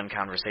common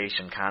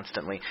conversation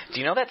constantly. Do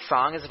you know that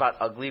song is about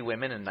ugly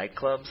women in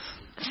nightclubs?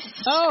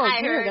 Oh,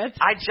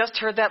 I just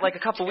heard that like a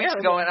couple weeks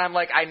ago, and I'm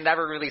like, I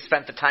never really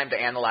spent the time to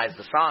analyze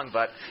the song,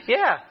 but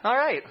yeah, all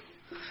right.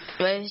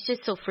 But it's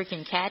just so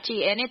freaking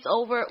catchy, and it's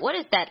over. What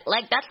is that?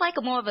 Like, that's like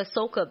more of a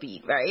soca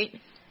beat, right?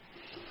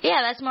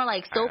 Yeah, that's more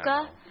like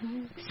soca.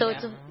 So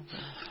it's.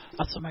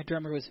 Also, my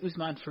drummer was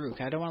Usman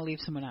Farouk. I don't want to leave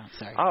someone out.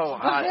 Sorry. Oh,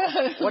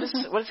 what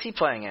is he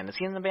playing in? Is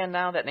he in the band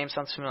now? That name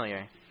sounds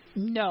familiar.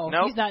 No,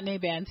 he's not in any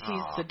bands.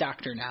 He's a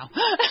doctor now.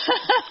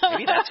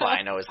 Maybe that's why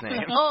I know his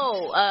name.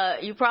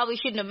 You probably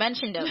shouldn't have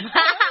mentioned him.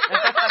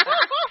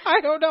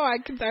 I don't know. I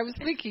was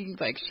thinking,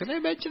 like, should I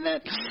mention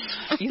that?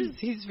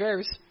 He's very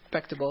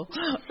respectable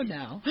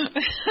now.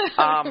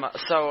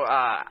 So,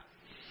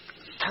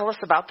 tell us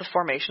about the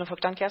formation of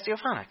Hooked on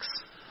Casiophonics.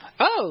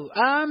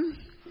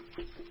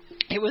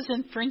 It was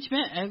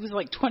infringement. It was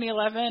like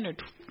 2011 or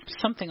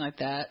something like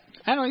that.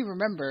 I don't even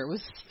remember. It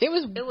was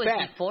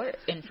bad. Before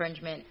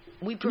infringement.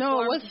 We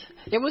performed. No,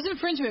 it was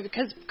infringement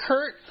because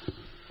Kurt.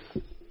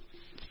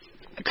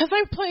 Because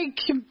I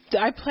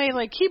play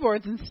like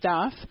keyboards and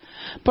stuff,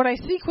 but I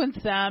sequence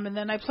them and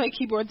then I play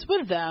keyboards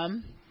with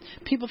them.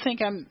 People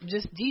think I'm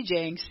just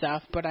DJing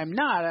stuff, but I'm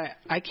not.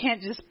 I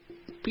can't just,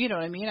 you know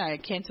what I mean? I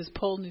can't just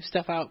pull new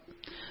stuff out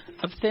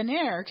of thin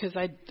air because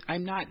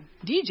I'm not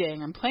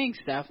DJing. I'm playing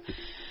stuff.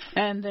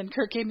 And then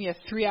Kurt gave me a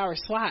 3-hour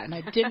slot, and I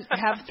didn't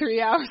have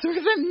 3 hours worth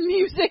of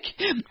music,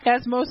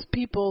 as most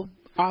people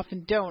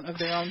often don't, of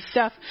their own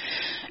stuff.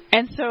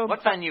 And so,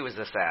 what venue was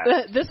this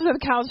at? This was at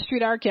the College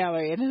Street Art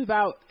Gallery, and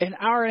about an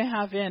hour and a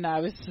half in, I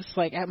was just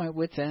like at my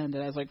wit's end,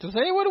 and I was like, does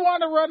anyone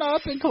want to run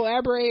up and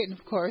collaborate? And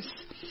of course,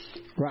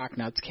 Rock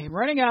Nuts came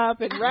running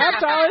up and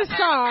rapped all his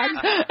songs.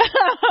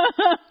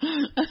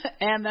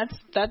 And that's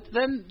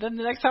then the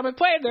next time I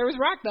played, there was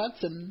Rock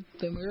Nuts, and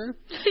then we were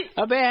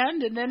a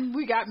band, and then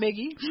we got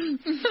Miggy.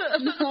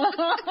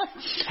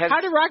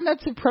 How did Rock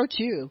Nuts approach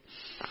you?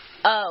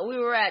 We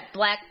were at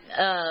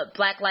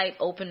Blacklight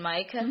open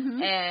mic,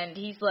 and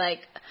he's like,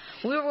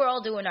 we were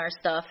all doing our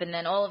stuff, and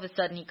then all of a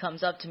sudden he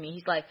comes up to me.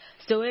 He's like,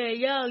 so hey,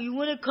 yeah, you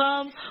want to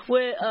come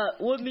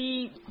with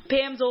me?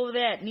 Pam's over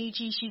there at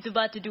Nietzsche. She's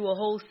about to do a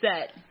whole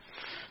set.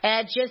 And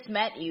I just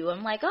met you.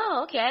 I'm like,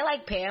 oh, okay, I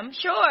like Pam.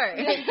 Sure.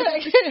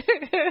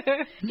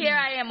 Here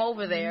I am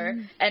over there,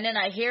 and then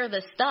I hear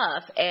the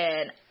stuff,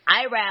 and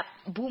I rap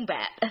boom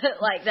bap.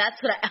 Like,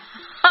 that's what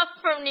I'm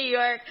from New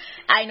York.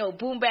 I know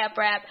boom bap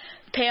rap.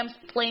 Pam's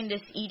playing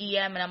this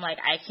EDM, and I'm like,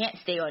 I can't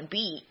stay on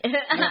beat. So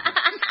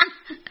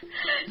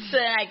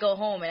then I go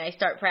home, and I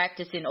start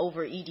practicing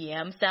over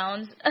EDM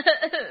sounds.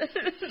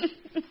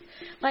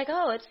 Like,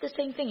 oh, it's the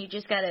same thing. You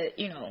just got to,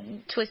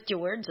 twist your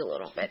words a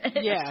little bit.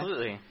 Yeah.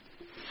 Absolutely.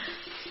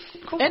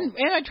 Cool. And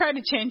I tried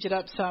to change it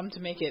up some to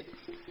make it,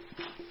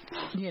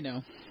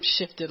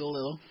 shift it a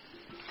little.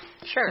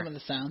 Sure. Some of the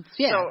sounds.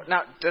 Yeah. So,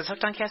 now, does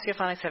Hooked on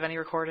Casiophonics have any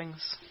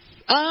recordings?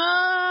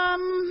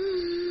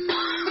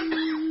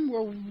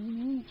 Well,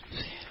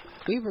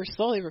 we were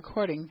slowly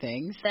recording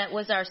things. That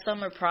was our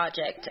summer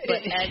project.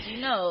 But as you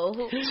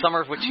know...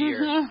 Summer of which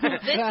year?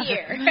 This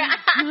year.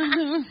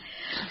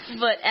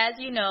 But as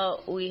you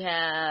know, we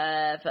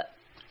have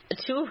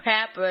 2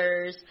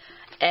 rappers,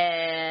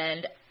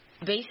 and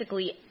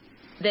basically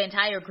the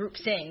entire group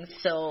sings,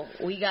 so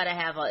we got to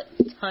have a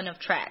ton of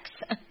tracks.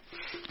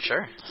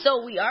 Sure.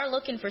 So we are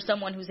looking for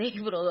someone who's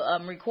able to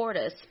record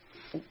us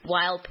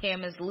while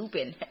Pam is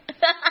looping.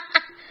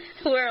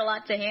 We're a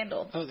lot to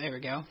handle. Oh, there we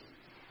go.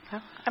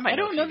 I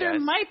don't know. There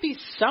might be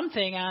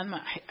something on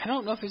I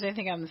don't know if there's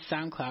anything on the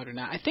SoundCloud or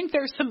not. I think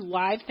there's some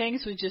live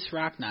things with just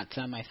Rock Nuts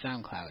on my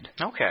SoundCloud.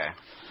 Okay.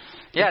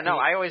 Yeah, no,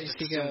 I always just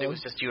assumed it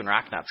was just you and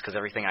Rock Nuts because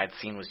everything I'd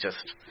seen was just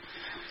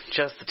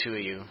the 2 of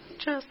you.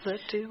 Just the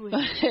 2 of you.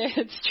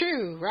 It's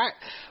true. Rock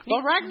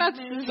Nuts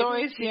is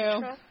always,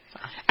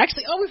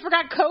 Actually, we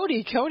forgot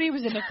Cody. Cody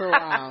was in it for a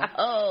while.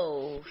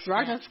 Oh.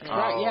 Rock Nuts,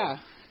 yeah.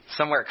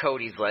 Somewhere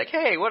Cody's like,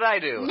 hey, what'd I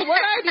do?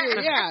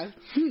 Yeah.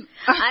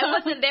 I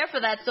wasn't there for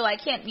that, so I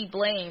can't be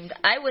blamed.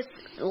 I was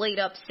laid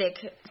up sick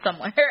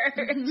somewhere.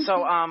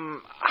 So,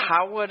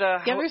 how would...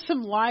 there's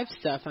some live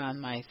stuff on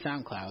my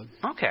SoundCloud.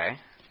 Okay.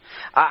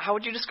 How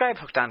would you describe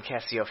Hooked on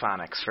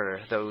Casiophonics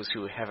for those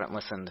who haven't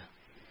listened?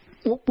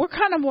 we're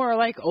kind of more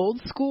like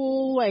old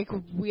school. Like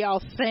we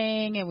all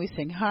sing and we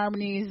sing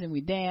harmonies and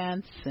we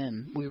dance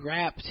and we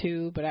rap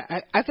too. But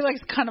I feel like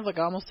it's kind of like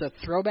almost a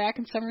throwback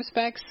in some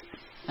respects.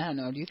 I don't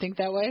know. Do you think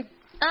that way?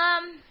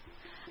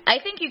 I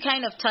think you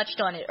kind of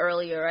touched on it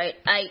earlier, right?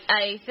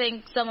 I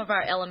think some of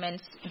our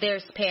elements,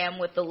 there's Pam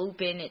with the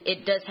loop-in.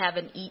 It does have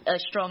a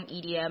strong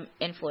EDM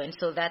influence,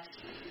 so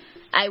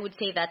I would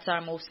say that's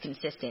our most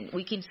consistent.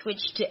 We can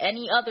switch to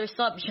any other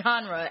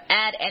subgenre,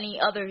 add any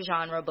other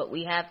genre, but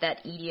we have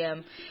that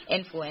EDM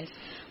influence.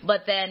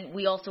 But then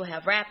we also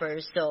have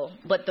rappers,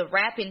 but the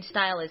rapping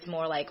style is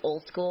more like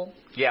old school.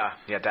 Yeah,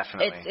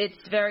 definitely.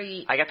 It's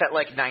very... I got that,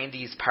 like,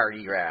 90s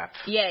party rap.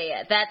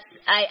 Yeah.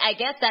 I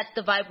guess that's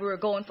the vibe we were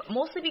going for,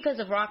 mostly because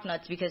of Rock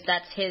Nuts, because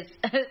that's his...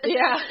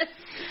 Yeah.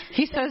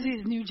 He says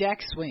he's New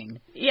Jack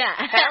Swing. Yeah.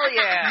 Hell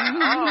yeah.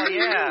 Oh,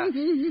 yeah.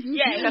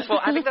 Yeah.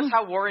 Well, I think that's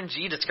how Warren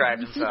G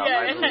described himself,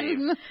 I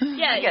believe.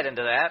 Yeah. I get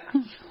into that.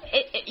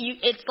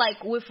 It's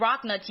like with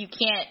Rock Nuts, you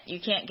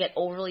can't get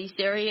overly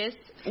serious.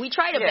 We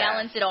try to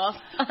balance it off,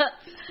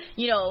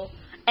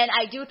 And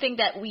I do think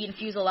that we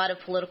infuse a lot of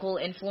political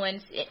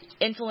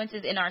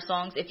influences in our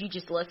songs. If you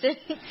just listen,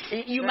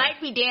 you might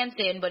be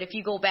dancing, but if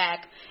you go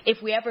back,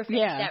 if we ever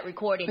finish that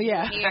recording,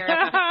 you'll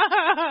hear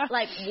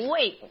like,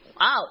 wait,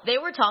 wow, they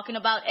were talking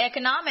about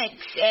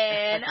economics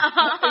and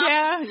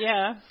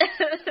yeah.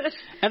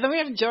 And then we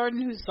have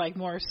Jordan, who's like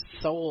more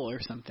soul or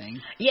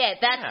something. Yeah,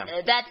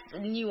 that's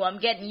new. I'm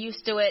getting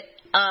used to it.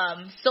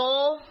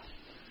 Soul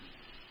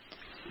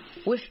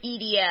with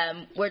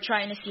EDM, we're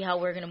trying to see how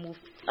we're gonna move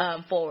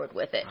forward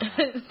with it.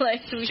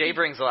 Jay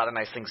brings a lot of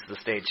nice things to the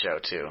stage show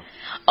too.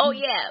 Oh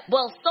yeah,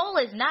 well, soul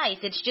is nice.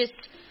 It's just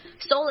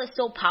soul is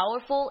so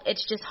powerful.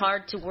 It's just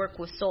hard to work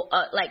with soul,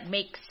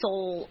 make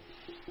soul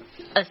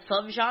a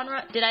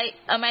subgenre.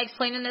 Am I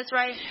explaining this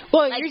right?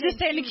 Well, you're just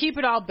saying to keep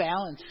it all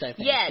balanced, I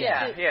think.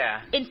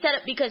 Yeah.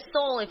 Because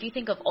soul, if you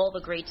think of all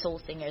the great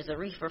soul singers,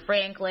 Aretha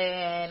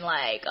Franklin,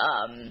 I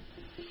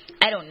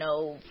don't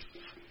know,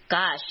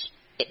 gosh.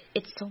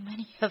 It's so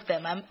many of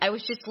them. I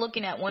was just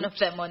looking at one of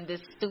them on this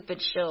stupid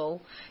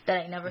show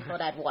that I never thought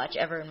I'd watch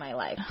ever in my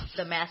life,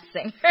 The Masked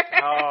Singer.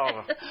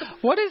 Oh.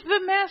 What is The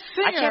Masked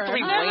Singer? I can't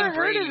believe Wayne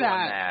Brady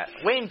won that.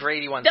 Wayne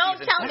Brady won season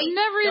 2.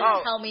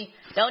 Don't tell me.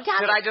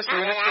 Did I just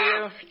ruin it for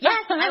you?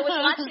 Yes, I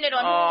was watching it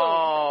on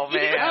Hulu. Oh,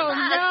 man.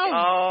 No.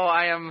 Oh,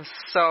 I am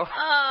so... Oh,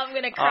 I'm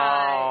going to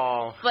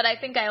cry. Oh. But I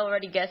think I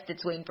already guessed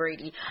it's Wayne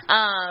Brady.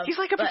 He's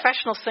like a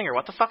professional singer.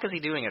 What the fuck is he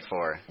doing it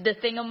for? The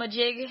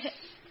thingamajig.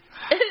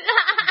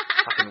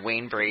 Fucking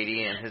Wayne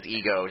Brady and his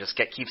ego just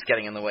keeps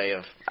getting in the way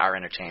of our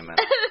entertainment.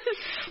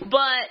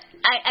 But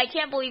I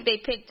can't believe they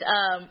picked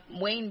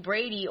Wayne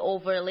Brady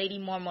over Lady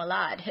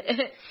Marmalade.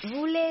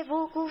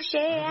 Voulez-vous coucher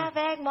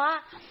avec moi?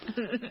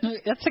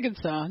 That's a good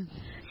song.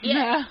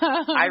 Yeah.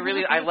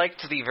 I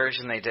liked the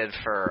version they did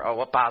for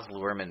what Baz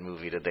Luhrmann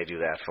movie did they do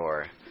that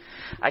for?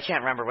 I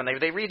can't remember when they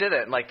redid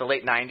it in the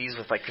late 90s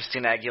with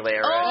Christina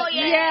Aguilera. Oh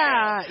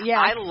yeah.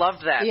 I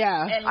loved that.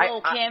 Yeah. And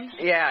Lil Kim.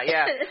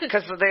 Yeah.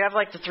 Because they have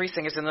the three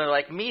singers and they're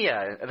like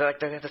Mia.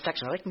 They have the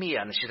section they're like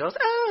Mia and she goes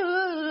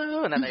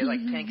oh, and then they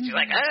Pink and she's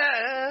like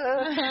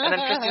oh, and then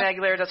Christina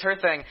Aguilera does her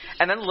thing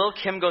and then Lil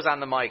Kim goes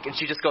on the mic and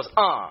she just goes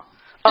and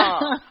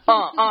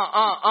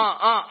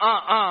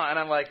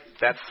I'm like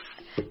that's.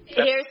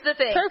 Here's the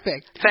thing.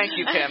 Perfect. Thank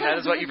you, Kim. That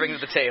is what you bring to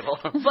the table.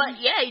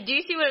 But yeah, do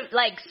you see what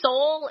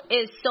soul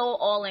is so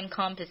all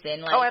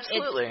encompassing? Oh,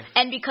 absolutely.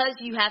 And because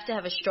you have to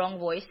have a strong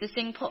voice to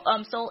sing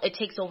soul, it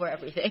takes over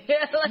everything.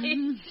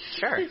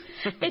 Sure.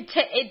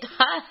 It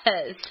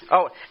does.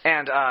 Oh,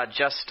 and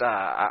just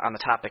on the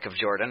topic of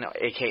Jordan,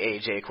 aka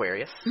Jay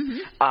Aquarius.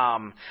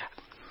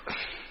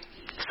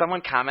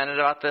 Someone commented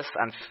about this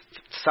on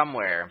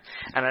somewhere,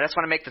 and I just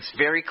want to make this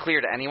very clear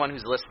to anyone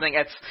who's listening.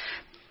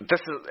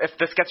 If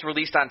this gets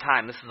released on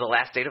time, this is the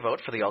last day to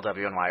vote for the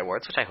LWNY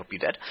Awards, which I hope you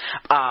did.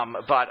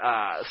 But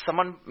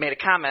someone made a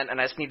comment,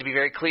 and I just need to be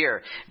very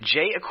clear.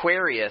 Jay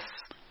Aquarius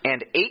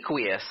and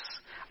Aqueous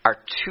are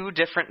two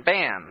different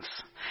bands.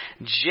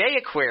 Jay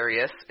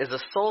Aquarius is a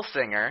soul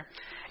singer.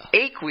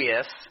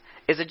 Aqueous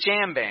is a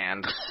jam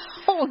band.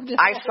 Oh, no.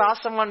 I saw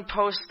someone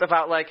post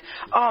about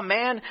oh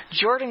man,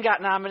 Jordan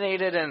got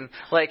nominated in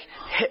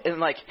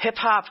hip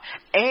hop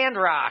and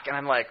rock, and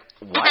I'm like,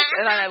 what?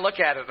 And then I look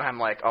at it and I'm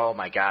like, oh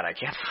my god, I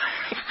can't.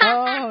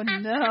 Oh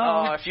no.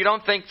 Oh, if you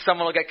don't think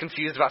someone will get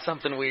confused about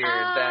something weird,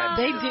 then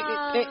they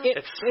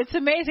do. It's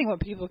amazing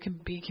what people can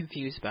be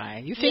confused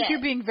by. You think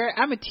you're being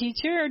I'm a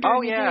teacher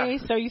during the day,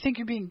 so you think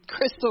you're being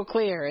crystal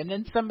clear, and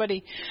then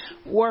somebody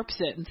warps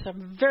it in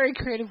some very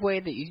creative way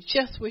that you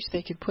just wish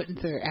they could put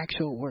into their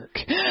actual work.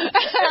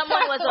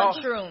 Someone was on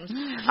shrooms.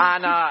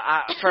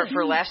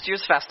 For last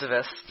year's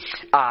Festivus,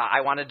 I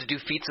wanted to do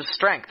feats of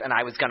strength, and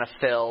I was going to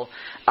fill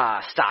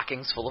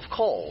stockings full of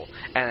coal,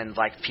 and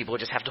people would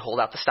just have to hold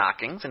out the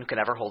stockings, and who could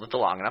ever hold it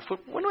long enough would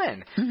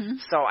win. Mm-hmm.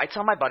 So I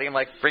tell my buddy, I'm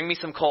like, bring me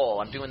some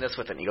coal. I'm doing this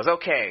with it. And he goes,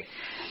 okay.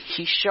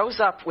 He shows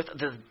up with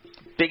the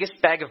biggest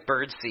bag of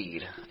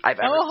birdseed I've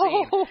ever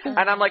seen.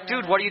 And I'm like,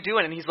 dude, what are you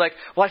doing? And he's like,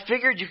 well, I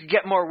figured you could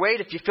get more weight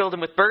if you filled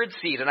them with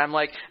birdseed. And I'm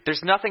like,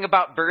 there's nothing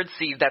about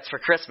birdseed that's for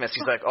Christmas.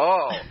 He's like,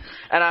 oh.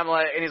 And I'm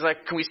like, and he's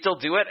like, can we still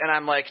do it? And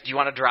I'm like, do you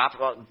want to drop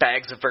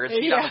bags of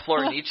birdseed on the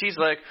floor in Nietzsche's? He's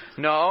like,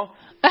 no.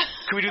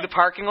 Can we do the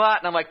parking lot?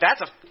 And I'm like,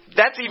 that's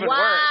even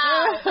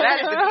worse.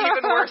 That is an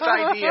even worse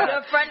idea.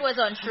 Your friend was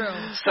on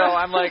shrooms. So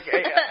I'm like,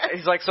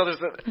 he's like, so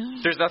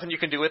there's nothing you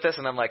can do with this?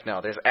 And I'm like,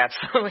 no, there's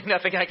absolutely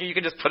nothing you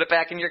can just put it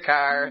back in your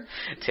car,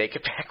 take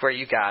it back where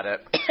you got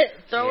it.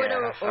 Throw it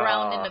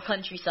around in the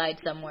countryside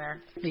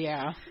somewhere.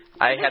 Yeah.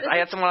 I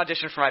had someone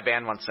audition for my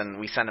band once, and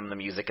we sent him the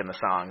music and the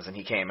songs, and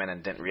he came in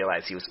and didn't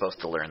realize he was supposed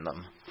to learn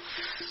them.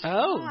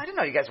 Oh. I didn't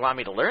know you guys wanted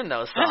me to learn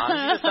those songs.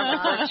 You just sent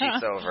the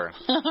sheets over.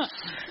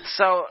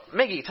 So,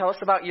 Miggy, tell us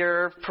about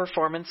your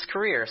performance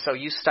career. So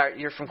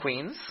you're from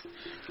Queens?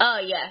 Oh,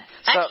 yeah.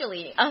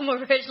 Actually, I'm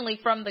originally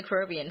from the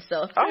Caribbean,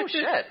 so. Oh,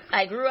 shit.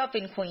 I grew up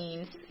in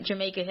Queens,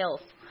 Jamaica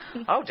Hills.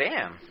 Oh,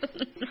 damn.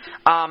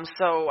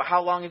 So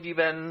how long have you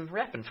been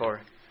rapping for?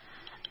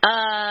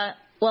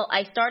 Well,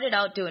 I started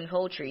out doing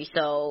poetry,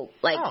 so,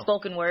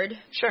 spoken word.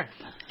 Sure.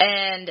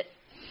 And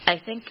I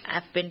think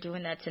I've been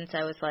doing that since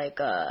I was,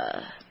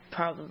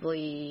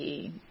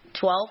 probably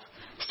 12.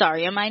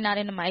 Sorry, am I not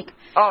in the mic?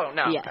 Oh,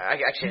 no. Yeah. I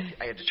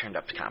had to turn it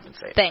up to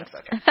compensate. Thanks.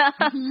 That's okay.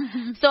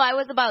 So I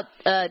was about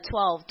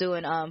 12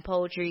 doing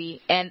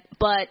poetry,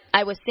 but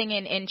I was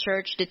singing in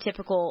church the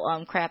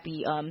typical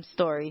crappy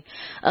story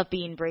of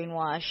being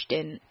brainwashed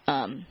in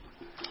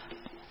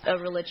a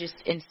religious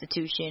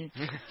institution.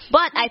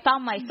 But I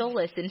found my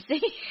solace in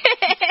singing.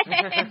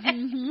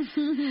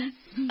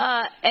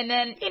 And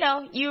then,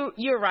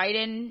 you're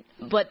writing,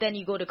 but then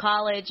you go to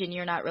college and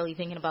you're not really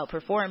thinking about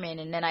performing.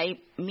 And then I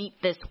meet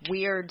this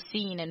weird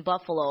scene in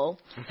Buffalo,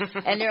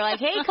 and they're like,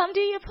 hey, come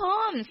do your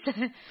poems.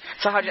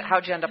 So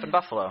how'd you end up in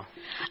Buffalo?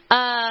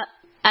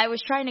 I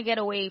was trying to get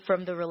away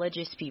from the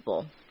religious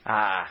people.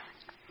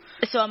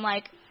 So I'm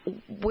like,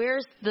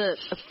 where's the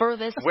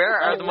furthest Where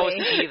are away? the most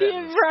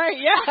heathens? Right,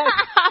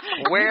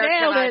 yeah. Where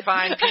can I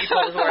find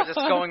people who are just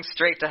going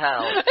straight to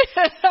hell?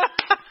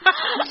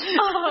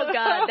 Oh,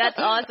 God, that's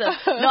awesome.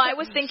 No, I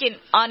was thinking,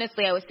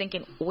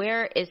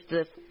 where is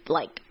the,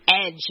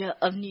 edge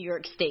of New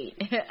York State?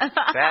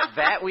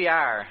 that we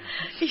are.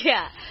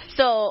 Yeah.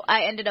 So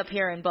I ended up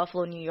here in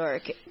Buffalo, New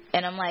York,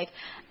 and I'm like,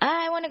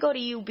 I want to go to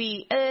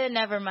UB.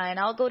 Never mind,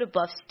 I'll go to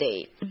Buff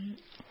State.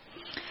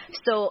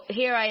 So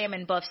here I am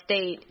in Buff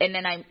State, and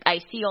then I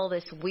see all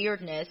this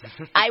weirdness.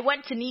 I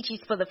went to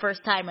Nietzsche's for the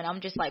first time, and I'm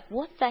just like,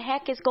 what the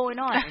heck is going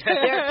on?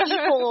 There are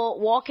people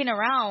walking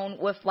around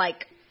with,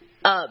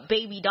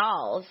 baby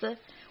dolls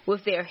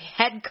with their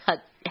head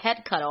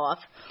cut off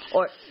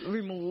or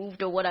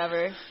removed or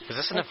whatever. Is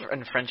this an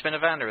infringement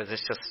event, or is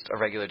this just a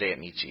regular day at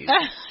Nietzsche's?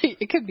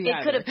 It could be.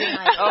 It could have been.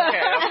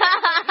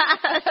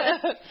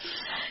 Okay.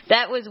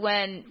 That was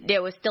when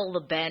there was still the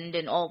Bend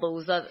and all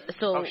those other.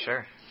 So, oh,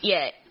 sure.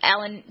 Yeah,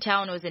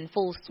 Allentown was in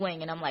full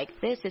swing, and I'm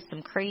like, this is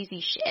some crazy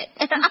shit.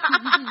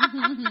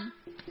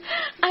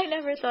 I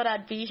never thought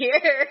I'd be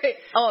here.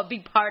 Be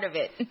part of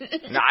it.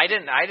 No, I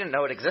didn't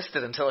know it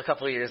existed until a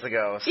couple of years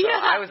ago. So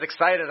yeah. I was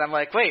excited. I'm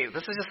like, wait,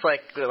 this is just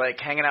like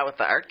hanging out with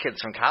the art kids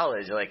from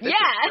college. Like, this is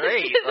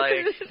great.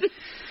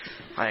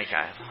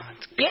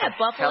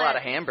 Buffalo. Hell out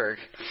of Hamburg.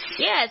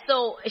 Yeah,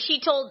 so she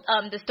told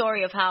the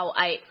story of how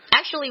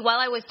while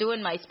I was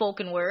doing my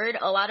spoken word,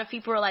 a lot of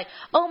people were like,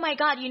 oh my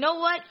God, you know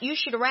what? You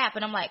should rap.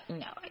 And I'm like,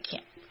 no, I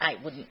can't. I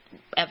wouldn't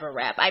ever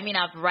rap. I mean,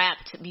 I've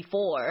rapped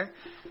before.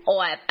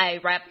 I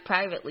rap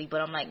privately,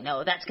 but I'm like,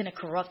 no, that's going to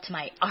corrupt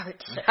my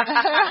art.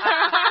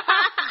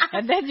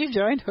 And then you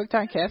joined Hooked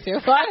on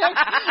Casiophonics.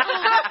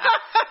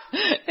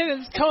 It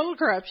was total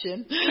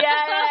corruption.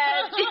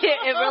 Yeah,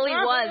 it really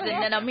was.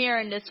 And then I'm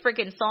hearing this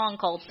freaking song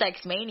called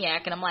Sex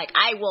Maniac, and I'm like,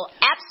 I will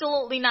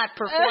absolutely not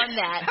perform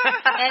that.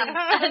 And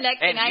the next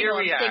thing I know,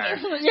 I'm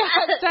singing. Yeah,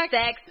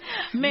 Sex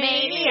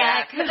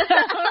Maniac.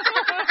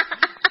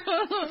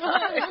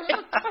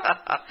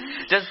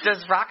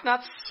 Does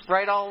Rocknuts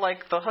write all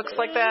the hooks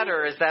like that,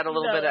 or is that a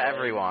little bit of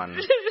everyone?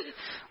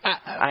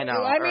 I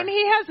know. I mean,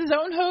 he has his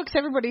own hooks.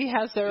 Everybody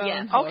has their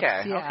own hooks.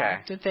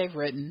 Okay. That they've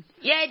written.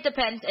 Yeah, it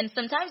depends, and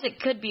sometimes it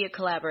could be a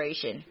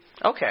collaboration.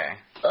 Okay.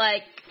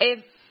 I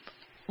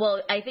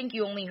think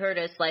you only heard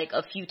us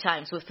a few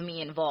times with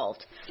me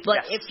involved.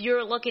 But if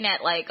you're looking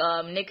at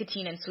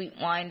Nicotine and Sweet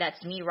Wine,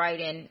 that's me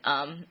writing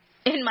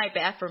in my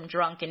bathroom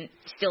drunk and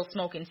still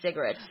smoking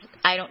cigarettes.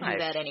 I don't do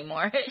that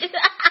anymore.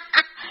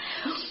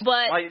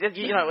 But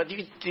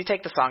you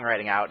take the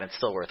songwriting out and it's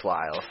still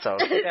worthwhile. So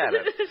get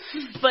it.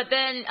 But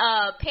then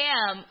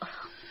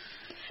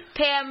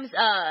Pam's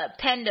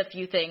penned a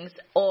few things,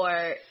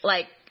 or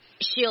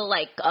she'll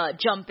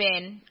jump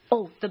in.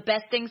 Oh, the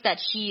best things that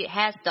she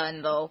has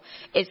done though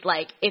is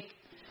if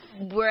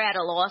we're at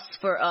a loss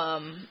for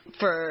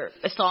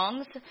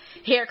songs,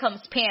 here comes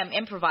Pam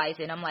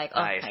improvising. I'm like,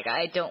 oh my God,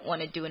 I don't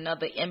want to do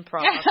another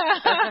improv.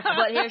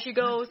 But here she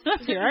goes.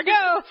 Here I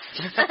go.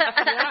 That's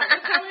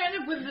how we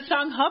ended up with of the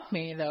song "Hump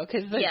Me" though,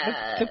 because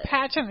the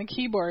patch on the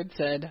keyboard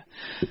said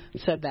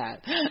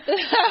that.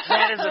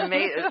 That is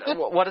amazing.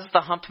 What is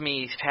the "Hump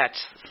Me" patch?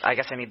 I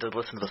guess I need to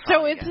listen to the song.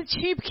 So it's a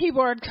cheap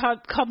keyboard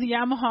called the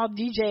Yamaha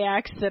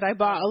DJX that I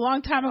bought a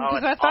long time ago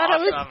because I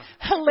thought it was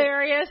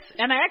hilarious,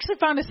 and I actually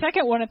found a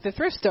second one at the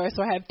thrift store,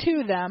 so I have two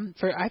of them.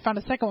 I found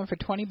a second one for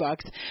 $20,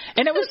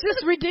 and it was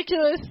just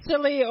ridiculous,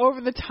 silly,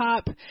 over the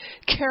top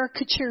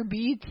caricature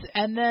beats.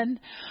 And then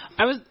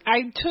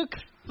I took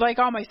like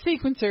all my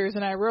sequencers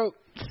and I wrote,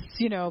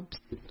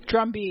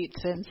 drum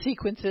beats and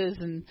sequences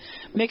and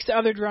mixed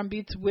other drum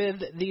beats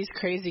with these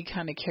crazy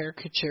kind of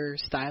caricature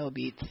style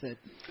beats that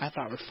I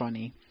thought were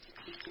funny.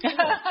 And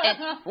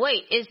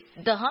wait,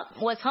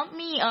 was Hump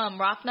Me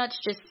Rocknuts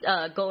just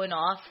going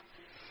off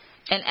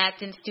and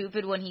acting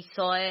stupid when he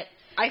saw it?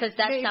 Because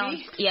that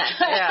sounds,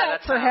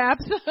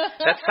 perhaps.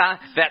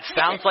 That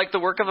sounds like the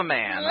work of a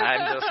man.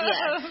 I'm just,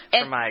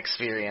 from my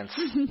experience.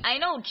 I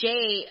know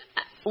Jay.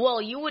 Well,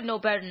 you would know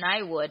better than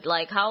I would.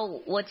 Like,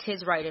 what's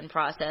his writing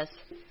process?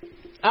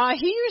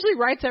 He usually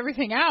writes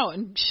everything out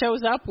and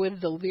shows up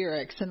with the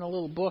lyrics in a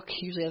little book.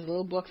 He usually has a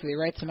little book that he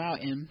writes them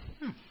out in.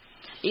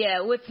 Yeah,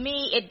 with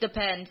me, it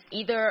depends.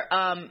 Either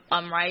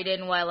I'm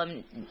writing while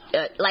I'm,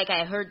 like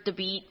I heard the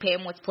beat,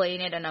 Pam was playing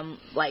it, and I'm,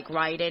 like,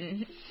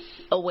 writing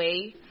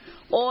away.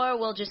 Or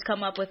we'll just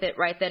come up with it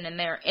right then and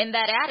there in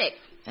that attic.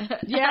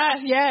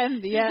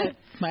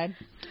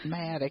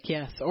 My attic,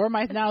 yes. Or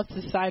now it's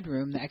the side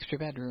room, the extra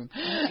bedroom.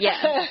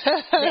 Yeah,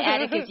 the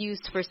attic is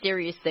used for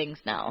serious things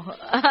now.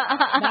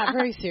 Not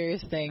very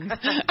serious things.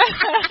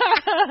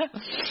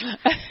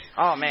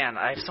 Oh, man,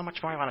 I have so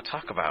much more I want to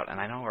talk about, and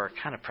I know we're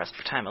kind of pressed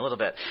for time a little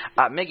bit.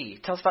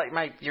 Miggy, tell us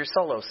about your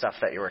solo stuff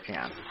that you're working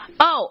on.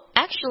 Oh,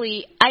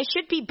 actually, I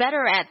should be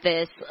better at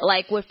this,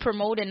 like with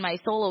promoting my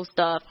solo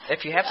stuff.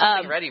 If you have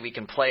something ready, we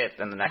can play it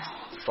in the next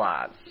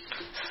slot.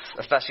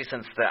 Especially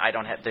since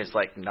there's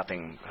like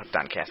nothing hooked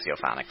on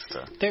Casiophonics.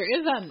 There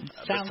is on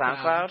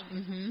SoundCloud.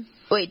 Mm-hmm.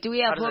 Wait, do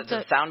we have?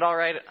 Does it sound all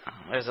right?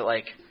 Or is it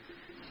like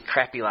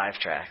crappy live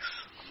tracks?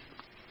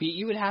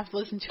 You would have to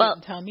listen to it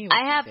and tell me what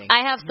you think.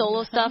 I have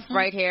solo stuff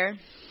right here,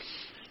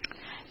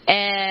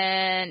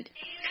 and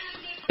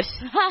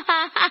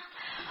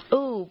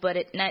but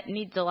it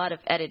needs a lot of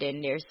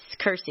editing. There's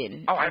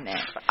cursing. Oh,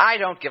 I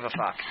don't give a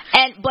fuck.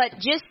 But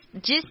just.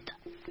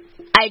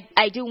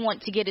 I do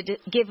want to give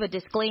a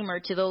disclaimer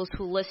to those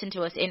who listen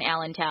to us in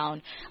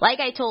Allentown. Like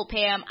I told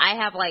Pam, I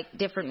have like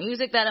different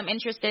music that I'm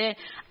interested in.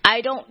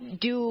 I don't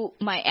do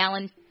my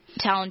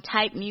Allentown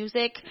type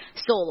music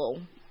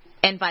solo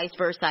and vice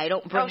versa. I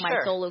don't bring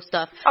my solo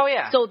stuff. Oh,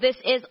 yeah. So this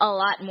is a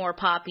lot more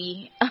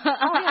poppy. Oh,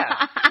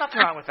 yeah. Nothing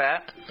wrong with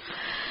that.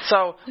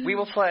 So we're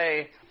going to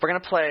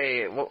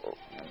play,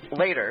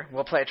 later,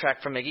 we'll play a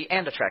track from Miggy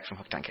and a track from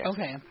Hooked on Casiophonics.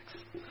 Okay.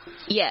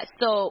 Yeah,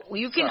 so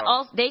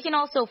they can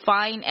also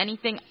find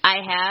anything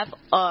I have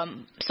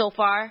so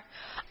far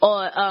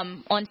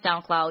on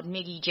SoundCloud,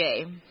 Miggy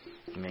J.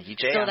 Miggy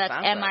J. So that's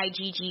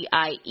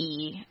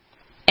MIGGIE.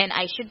 And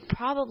I should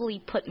probably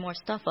put more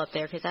stuff up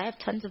there because I have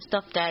tons of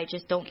stuff that I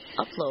just don't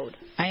upload.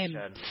 I am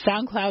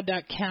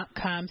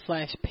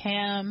soundcloud.com/Pam-SWARTS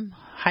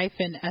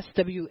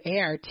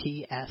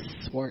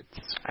Swartz.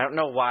 I don't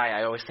know why.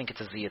 I always think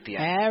it's a Z at the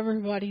end.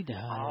 Everybody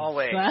does.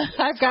 Always.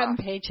 I've gotten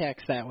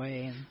paychecks that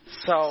way.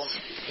 So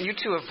you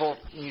two are both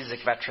music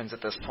veterans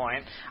at this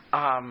point.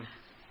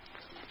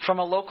 From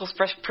a local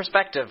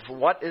perspective,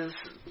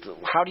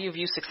 how do you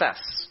view success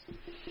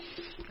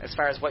as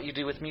far as what you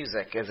do with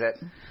music?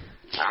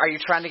 Are you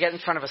trying to get in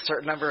front of a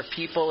certain number of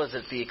people? Is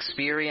it the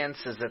experience?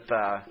 Is it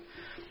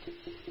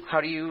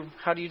how do you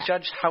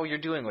judge how you're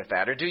doing with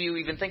that? Or do you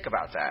even think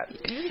about that?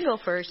 You can go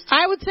first.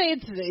 I would say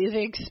it's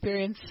the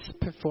experience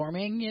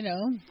performing,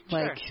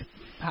 like sure.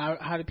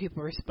 How do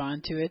people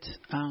respond to it?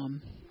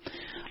 I'm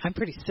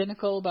pretty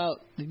cynical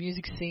about the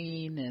music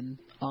scene and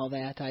all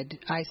that.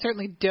 I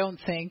certainly don't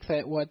think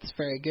that what's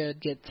very good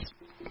gets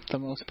the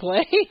most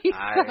play.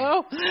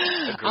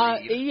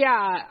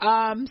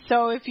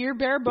 So if you're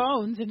bare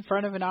bones in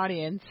front of an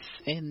audience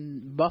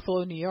in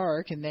Buffalo, New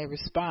York, and they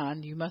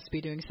respond, you must be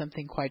doing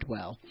something quite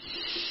well.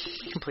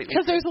 Completely.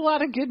 Because there's a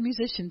lot of good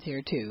musicians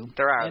here too.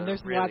 There are. And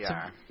there's really lots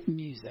of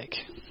music.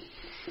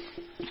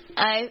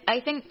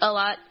 I think a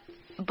lot.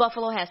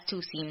 Buffalo has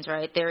two scenes,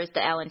 right? There is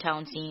the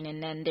Allentown scene,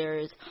 and then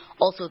there's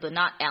also the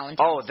not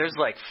Allentown. Oh, there's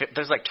like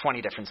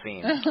 20 different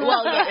scenes.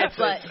 Well, yeah,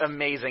 it's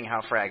amazing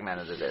how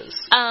fragmented it is.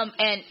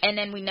 And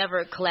then we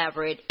never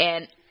collaborate,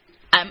 and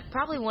I'm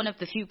probably one of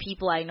the few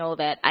people I know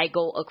that I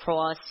go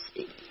across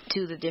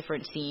to the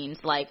different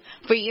scenes. Like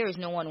for years,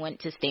 no one went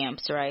to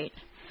Stamps, right?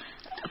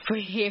 For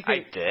years.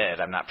 I did.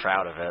 I'm not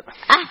proud of it.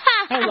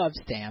 I love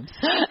Stamps.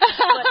 But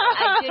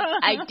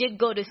I did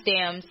go to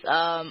Stamps.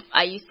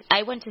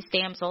 I went to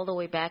Stamps all the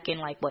way back in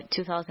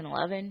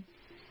 2011.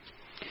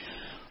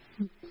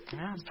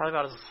 Yeah, it's probably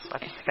about as I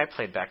think I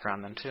played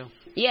background then too.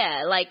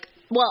 Yeah, I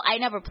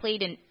never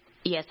played in.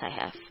 Yes, I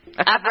have.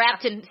 I've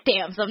rapped in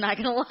Stamps. I'm not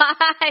gonna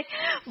lie,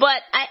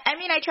 but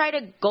I try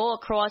to go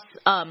across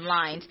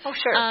lines. Oh,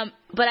 sure.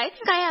 But I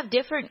think I have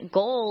different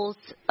goals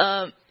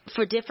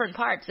for different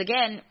parts.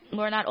 Again,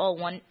 we're not all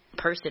one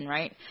person,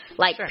 right?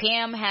 Like Sure.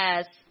 Pam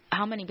has.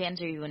 How many bands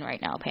are you in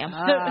right now, Pam?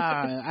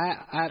 I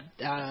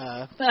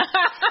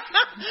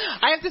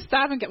have to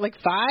stop and get like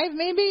 5,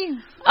 maybe.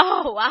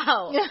 Oh,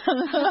 wow.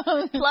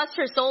 Plus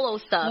her solo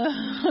stuff.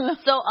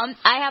 So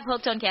I have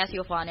Hooked on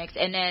Casiophonics,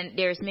 and then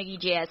there's Miggy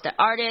J as the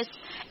artist,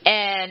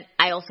 and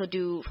I also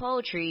do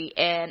poetry.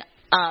 And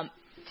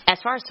as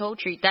far as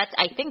poetry,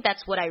 I think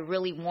that's what I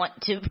really want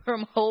to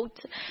promote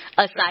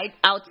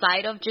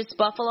outside of just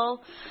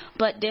Buffalo.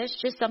 But there's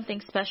just something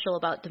special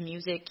about the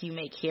music you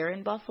make here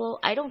in Buffalo.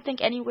 I don't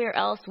think anywhere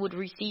else would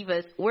receive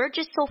us. We're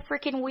just so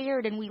freaking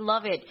weird, and we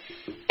love it.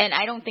 And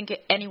I don't think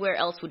anywhere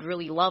else would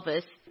really love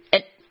us.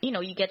 And, you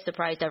know, you get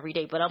surprised every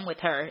day, but I'm with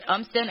her.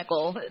 I'm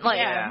cynical. Like,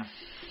 yeah.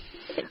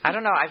 I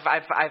don't know.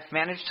 I've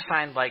managed to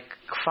find like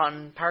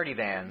fun party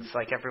bands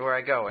like everywhere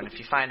I go, and if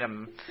you find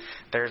them,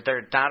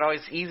 they're not always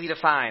easy to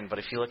find, but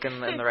if you look in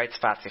the right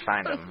spots, you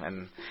find them,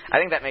 and I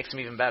think that makes them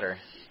even better.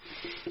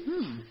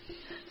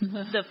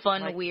 The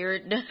fun,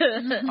 weird.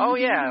 Oh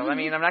yeah, I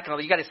mean, I'm not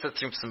gonna. You got to sit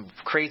through some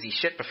crazy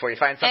shit before you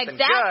find something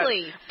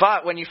exactly. good.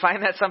 But when you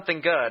find that something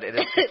good, it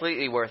is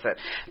completely worth it.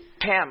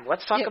 Pam,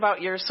 let's talk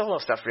about your solo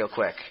stuff real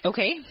quick.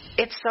 Okay.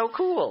 It's so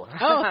cool.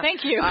 Oh,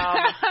 thank you.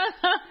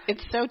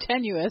 It's so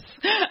tenuous.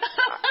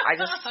 I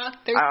just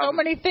there's so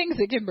many things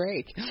it can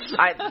break.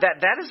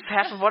 That is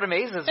half of what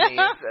amazes me.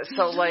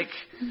 So like,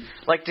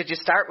 did you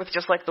start with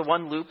just like the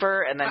one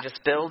looper and then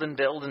just build and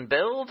build and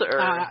build, or?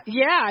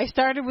 Yeah, I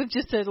started with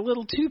just a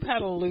little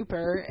 2-pedal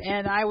looper,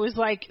 and I was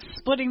like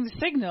splitting the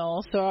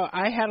signal, so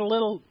I had a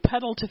little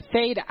pedal to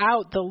fade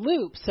out the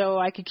loop, so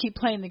I could keep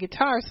playing the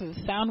guitar, so the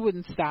sound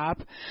wouldn't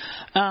stop.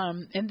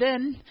 And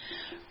then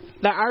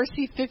the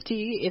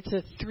RC50,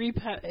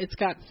 it's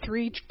got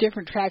 3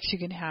 different tracks you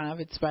can have.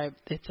 It's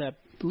a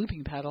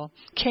looping pedal.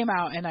 Came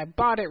out, and I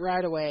bought it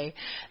right away.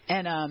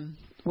 And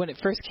when it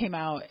first came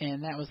out,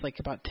 and that was like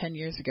about 10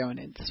 years ago, and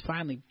it just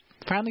finally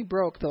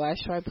broke the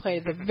last show I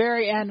played. At the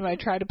very end, when I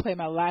tried to play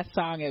my last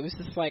song, it was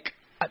just like,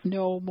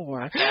 no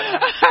more. I've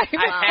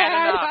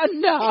had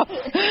enough.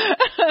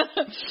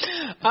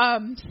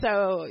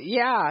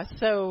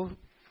 So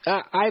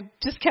I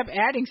just kept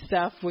adding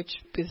stuff, which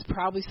is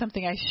probably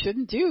something I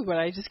shouldn't do, but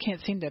I just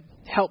can't seem to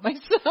help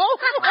myself.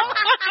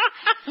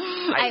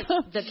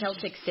 The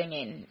Celtic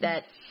singing,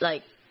 that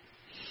like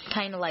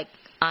kind of like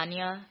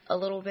Anya a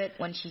little bit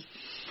when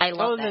I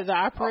love that. The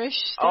opera-ish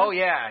stuff? Oh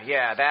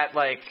yeah, that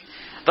like.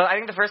 I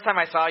think the first time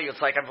I saw you,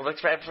 it's like I'm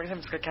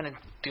kind of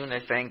doing their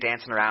thing,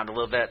 dancing around a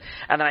little bit,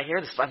 and then I hear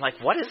this. I'm like,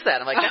 "What is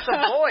that?" I'm like, "That's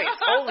a voice!"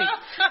 Holy,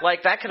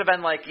 like that could have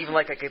been like even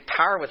like a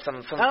guitar with some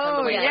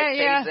the way it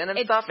fades in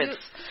and stuff. It's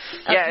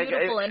a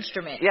beautiful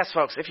instrument. Yes,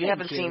 folks. If you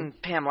haven't seen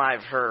Pam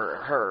live,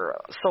 her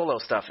solo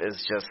stuff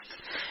is just.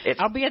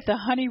 I'll be at the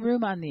Honey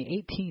Room on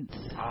the 18th.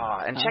 Oh,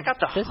 and check out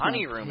the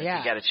Honey Room if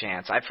you get a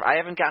chance. I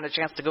haven't gotten a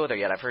chance to go there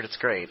yet. I've heard it's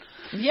great.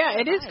 Yeah,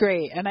 it is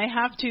great, and I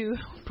have to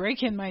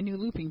break in my new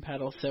looping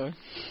pedal, so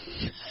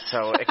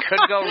it could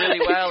go really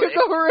well. It could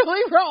go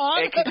really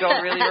wrong. It could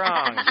go really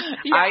wrong.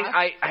 Yeah.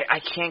 I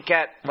can't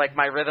get, like,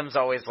 my rhythm's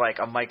always like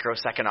a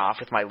microsecond off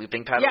with my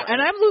looping pedal. Yeah,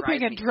 and I'm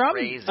looping a drum.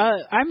 Crazy.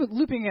 I'm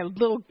looping a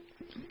little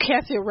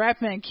Casio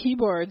Rapman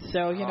keyboard,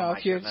 so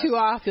if you're too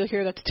off, you'll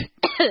hear that.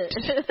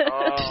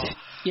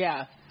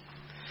 Yeah.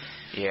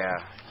 Yeah.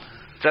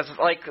 That's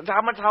like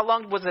how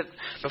long was it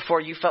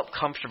before you felt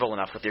comfortable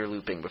enough with your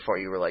looping before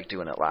you were like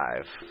doing it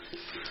live?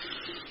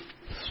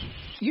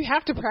 You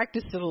have to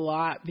practice it a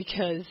lot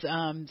because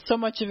so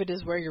much of it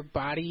is where your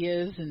body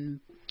is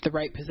in the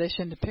right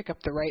position to pick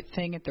up the right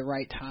thing at the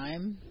right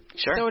time.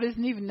 Sure. So it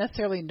isn't even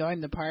necessarily knowing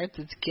the parts;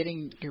 it's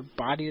getting your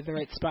body to the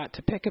right spot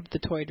to pick up the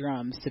toy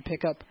drums, to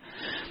pick up,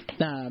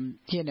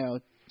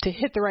 to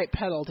hit the right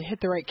pedal, to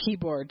hit the right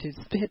keyboard, to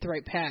hit the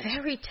right patch.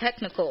 Very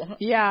technical.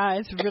 Yeah,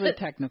 it's really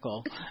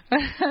technical.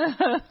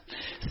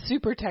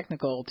 Super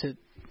technical to.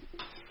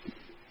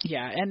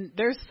 Yeah, and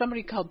there's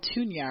somebody called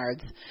Tune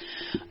Yards.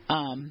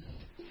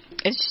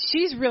 And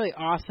she's really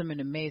awesome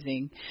and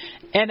amazing.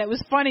 And it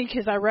was funny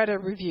because I read a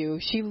review.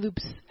 She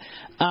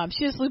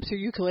just loops her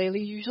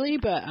ukulele usually,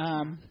 but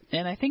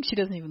and I think she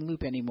doesn't even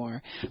loop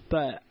anymore.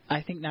 But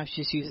I think now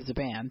she just uses a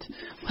band.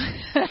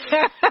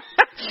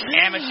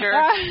 Amateur.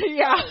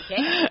 Yeah.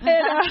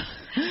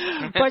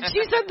 But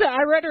she said that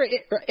I read her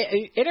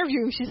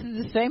interview. She said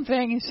the same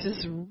thing. It's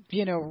just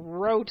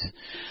rote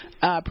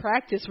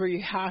practice where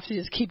you have to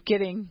just keep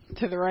getting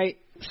to the right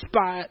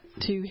spot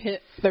to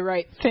hit the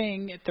right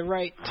thing at the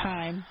right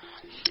time.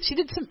 She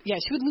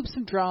would loop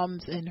some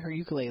drums in her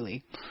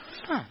ukulele.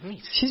 Oh,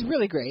 neat. She's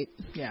really great.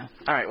 Yeah.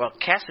 All right, well,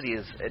 Cassidy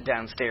is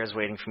downstairs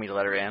waiting for me to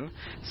let her in,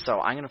 so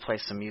I'm going to play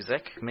some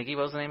music. Miggy,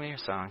 what was the name of your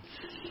song?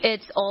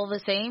 It's All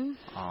the Same.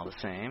 All the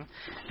Same.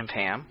 And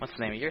Pam, what's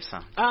the name of your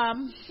song?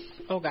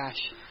 Oh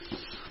gosh.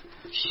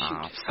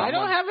 Shoot. I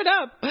don't have it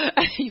up.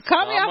 You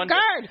caught me off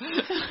guard.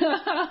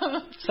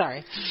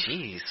 Sorry.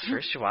 Jeez.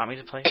 First you want me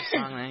to play a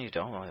song, then you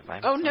don't. No,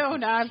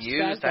 I'm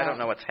confused. I don't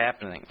know what's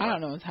happening. I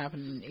don't know what's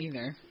happening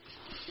either.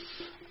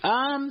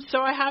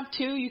 So I have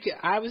two.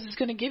 I was just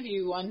going to give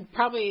you one.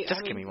 Probably.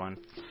 Give me one.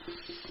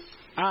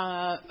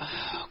 Oh,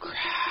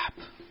 crap.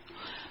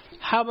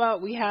 How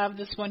about we have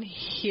this one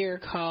here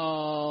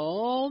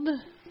called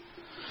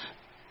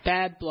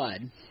Bad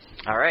Blood.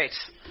 All right.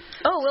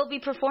 Oh, we'll be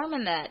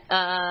performing that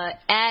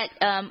at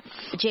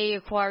Jay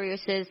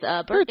Aquarius's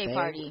birthday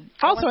party.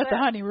 Also at the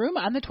Honey Room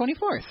on the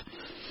 24th.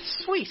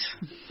 Sweet.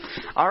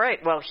 All right,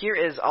 well, here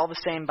is All the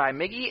Same by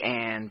Miggy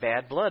and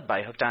Bad Blood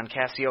by Hooked on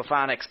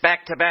Casiophonics,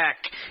 back to back,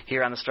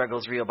 here on the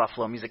Struggles Real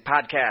Buffalo Music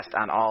Podcast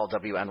on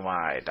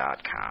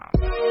allwny.com.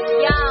 Yo,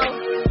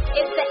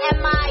 it's the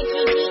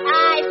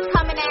MIGGIs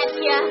coming at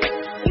ya.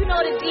 You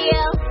know the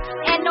deal,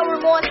 and no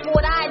remorse for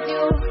what I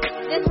do.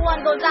 This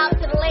one goes out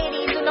to the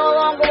ladies who no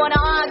longer want to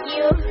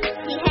argue.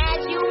 He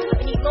had you,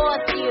 and he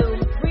lost you.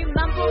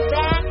 Remember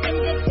back in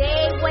the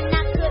day when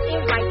I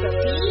couldn't write the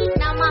beat?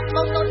 Now my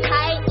flow so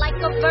tight like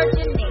a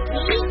virgin Navy.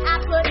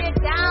 I put it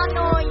down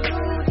on you,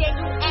 then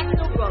you act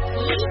a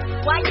rookie.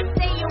 Why you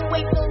say you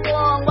wait so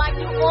long? Why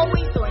you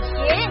always on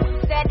shit?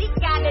 Said he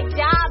got a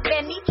job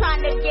and he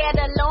trying to get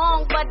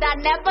along, but I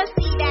never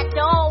see that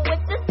dough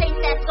with the same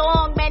that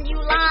song. Man, you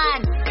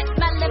lying.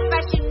 Smelling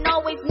fresh and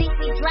always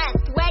neatly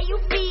dressed. Where you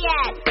be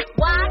at?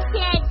 Why I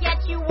can't get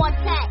you on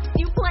text?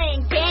 You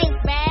playing games,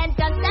 man.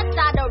 Done steps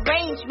out of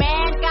range,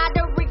 man.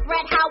 Gotta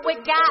regret how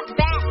it got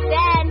back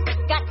then.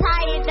 Got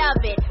tired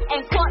of it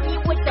and caught me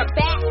with the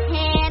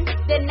backhand.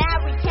 Then I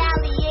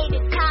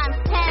retaliated times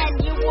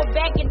 10. You were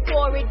begging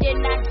for it,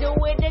 then I do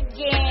it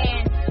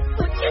again.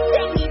 What you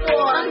take me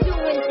for? I'm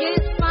doing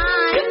just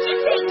fine. What you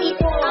take me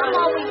for? I'm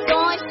always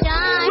gonna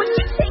shine. What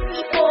you take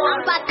me for?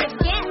 I'm about to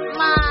get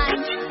mine.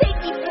 What you take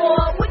me for?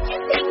 What you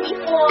take me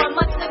for?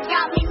 Must have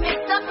got me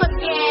mixed up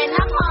again.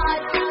 I'm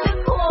hard to the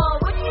core.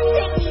 What you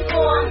take me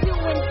for? I'm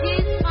doing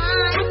just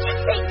fine. What you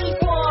take me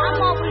for?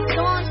 I'm always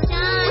gonna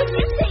shine. What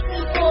you take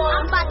me for?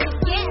 I'm about to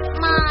get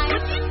mine.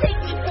 What you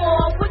take me for?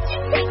 What you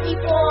take me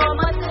for?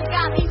 Must have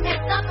got me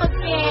mixed up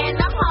again.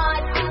 I'm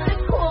hard to the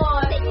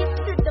core. Take it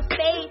to the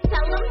face,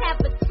 tell them have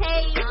a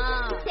taste.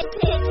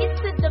 Take it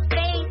to the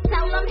face,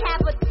 tell them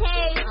have a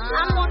taste.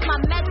 I'm on my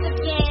mess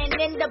again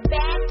in the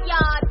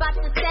backyard, about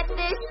to set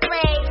this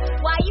straight.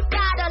 Why you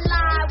gotta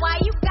lie? Why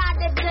you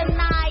gotta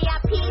deny? I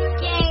peace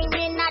game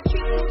and I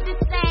treat you the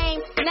same.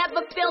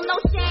 Never feel no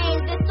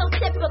shame, this so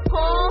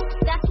typical.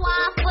 That's why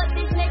I put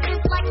these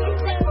niggas like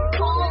it's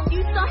typical.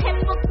 You so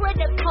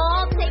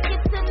hypocritical. Take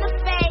it to the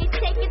face,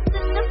 take it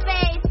to the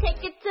face,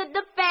 take it to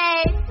the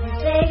face. You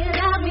say you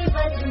love me,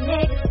 but you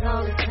niggas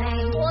all the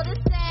same. All the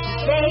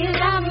same. You say you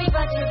love me,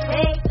 but you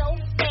fake, so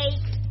fake.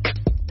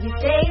 You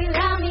say you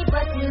love me,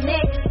 but you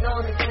niggas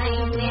all the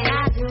same. And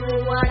I do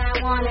what I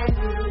wanna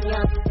do,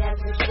 yup,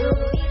 that's the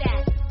truth.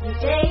 You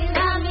say you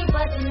love me,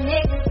 but you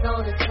niggas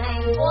all the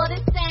same. All the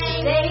same.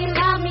 You say you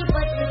love me,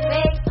 but you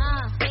fake,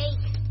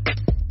 fake.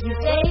 You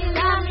say you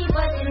love me,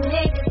 but you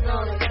niggas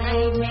all the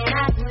same. And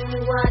I do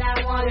what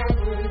I wanna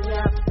do,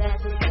 yup, that's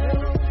the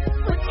truth.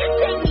 What you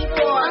take me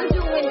for? I'm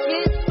doing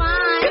just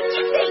fine. What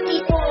you take me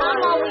for?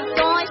 I'm always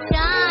gonna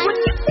shine. What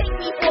you take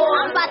me for?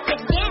 I'm about to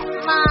get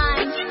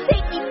mine. What you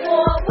take me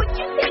for? What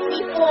you take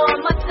me for?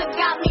 Must have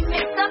got me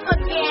mixed up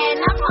again.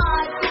 I'm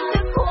hard to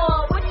the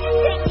core. What you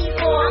take me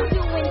for? I'm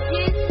doing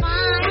just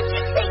fine. What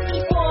you take me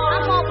for?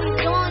 I'm always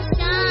gonna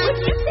shine. What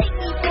you take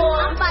me for?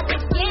 I'm about to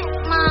get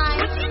mine.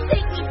 What you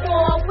take me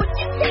for? What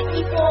you take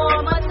me for?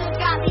 Must have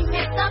got me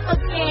mixed up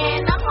again.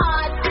 I'm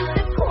hard to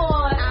the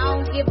core. I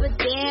don't give a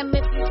damn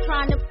if you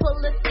trying to pull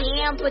a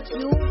scam, but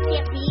you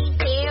can't be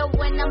here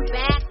when I'm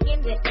back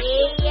in the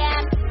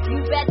AM. You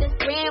better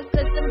scram,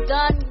 cause I'm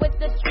done with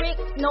the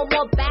tricks. No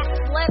more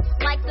backflips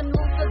like the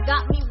loser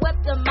got me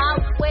whipped them out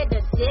with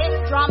a dick.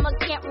 Drama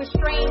can't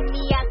restrain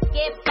me. I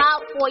skip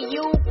out for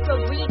you to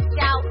reach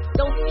out.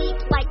 Don't speak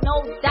like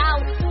no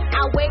doubt.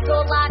 I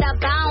wiggle out of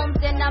bounds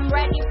and I'm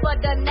ready for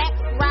the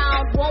next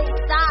round. Won't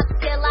stop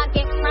till I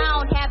get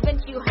crowned.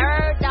 Haven't you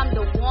heard? I'm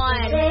the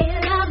one. You say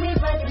you love me,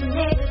 but you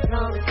niggas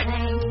all the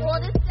same. All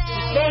the same.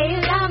 You say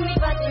you love me,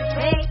 but you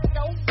fake,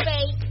 so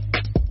fake.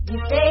 You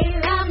say you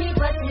love me,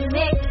 but you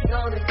niggas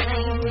all the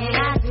same. And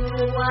I do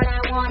what I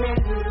wanna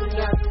do,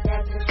 yup,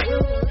 that's the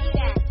truth.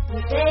 You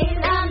say you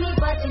love me,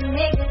 but you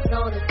niggas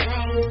all the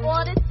same.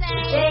 All the same.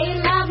 You say you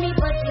love me,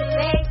 but you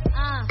fake,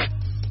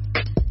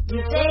 You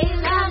say you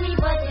love me,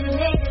 but you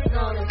niggas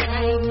all the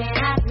same. And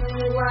I do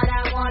what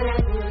I wanna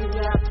do,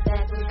 yup,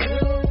 that's the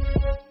truth.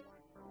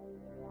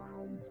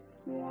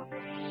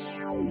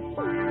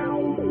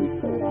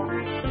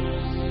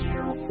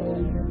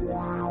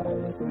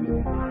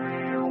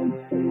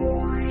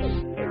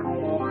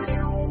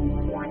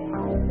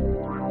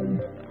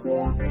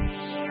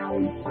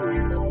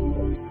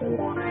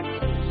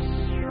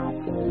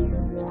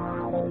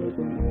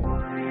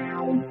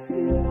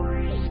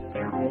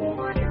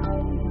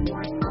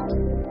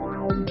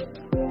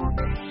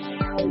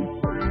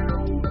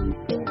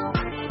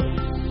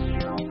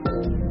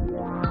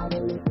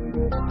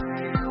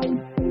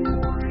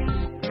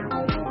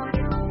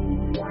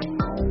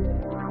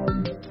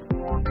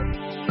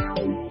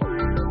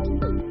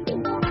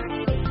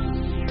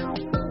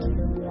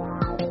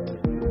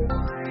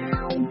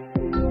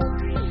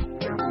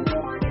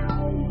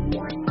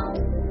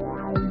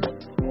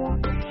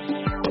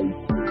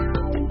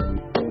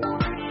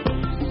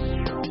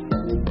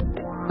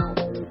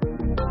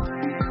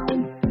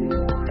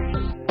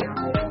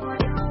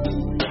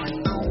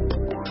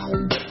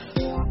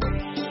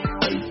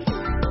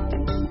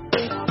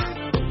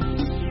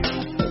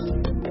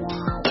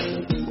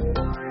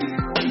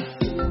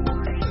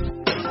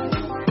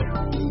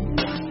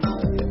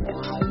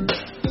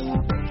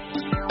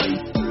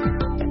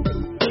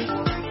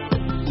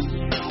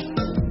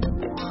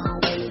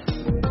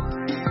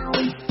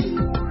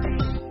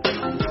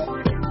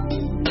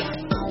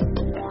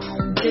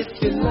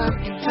 love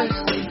can touch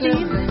the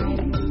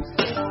feelings,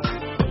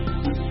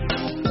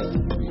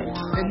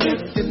 and if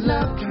your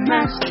love can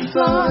match the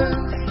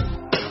floors,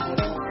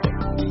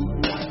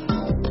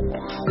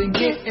 then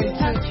get in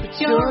touch with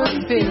your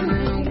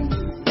feelings.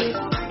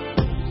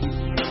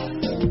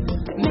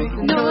 Make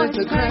the noise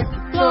to crack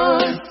the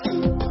floors.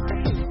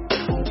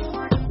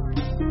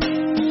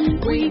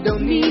 We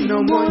don't need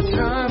no more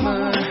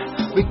drama.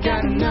 We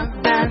got enough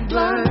bad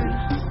blood.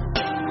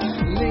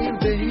 Leave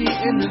the heat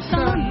in the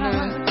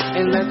sauna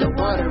and let the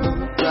water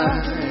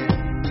overflow.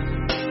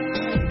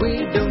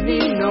 We don't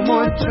need no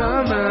more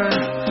drama.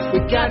 We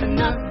got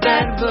enough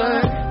bad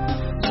blood.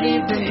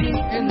 Leave the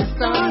heat in the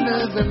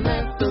saunas and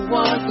let the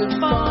water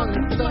fall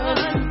in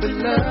flood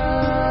with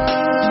love.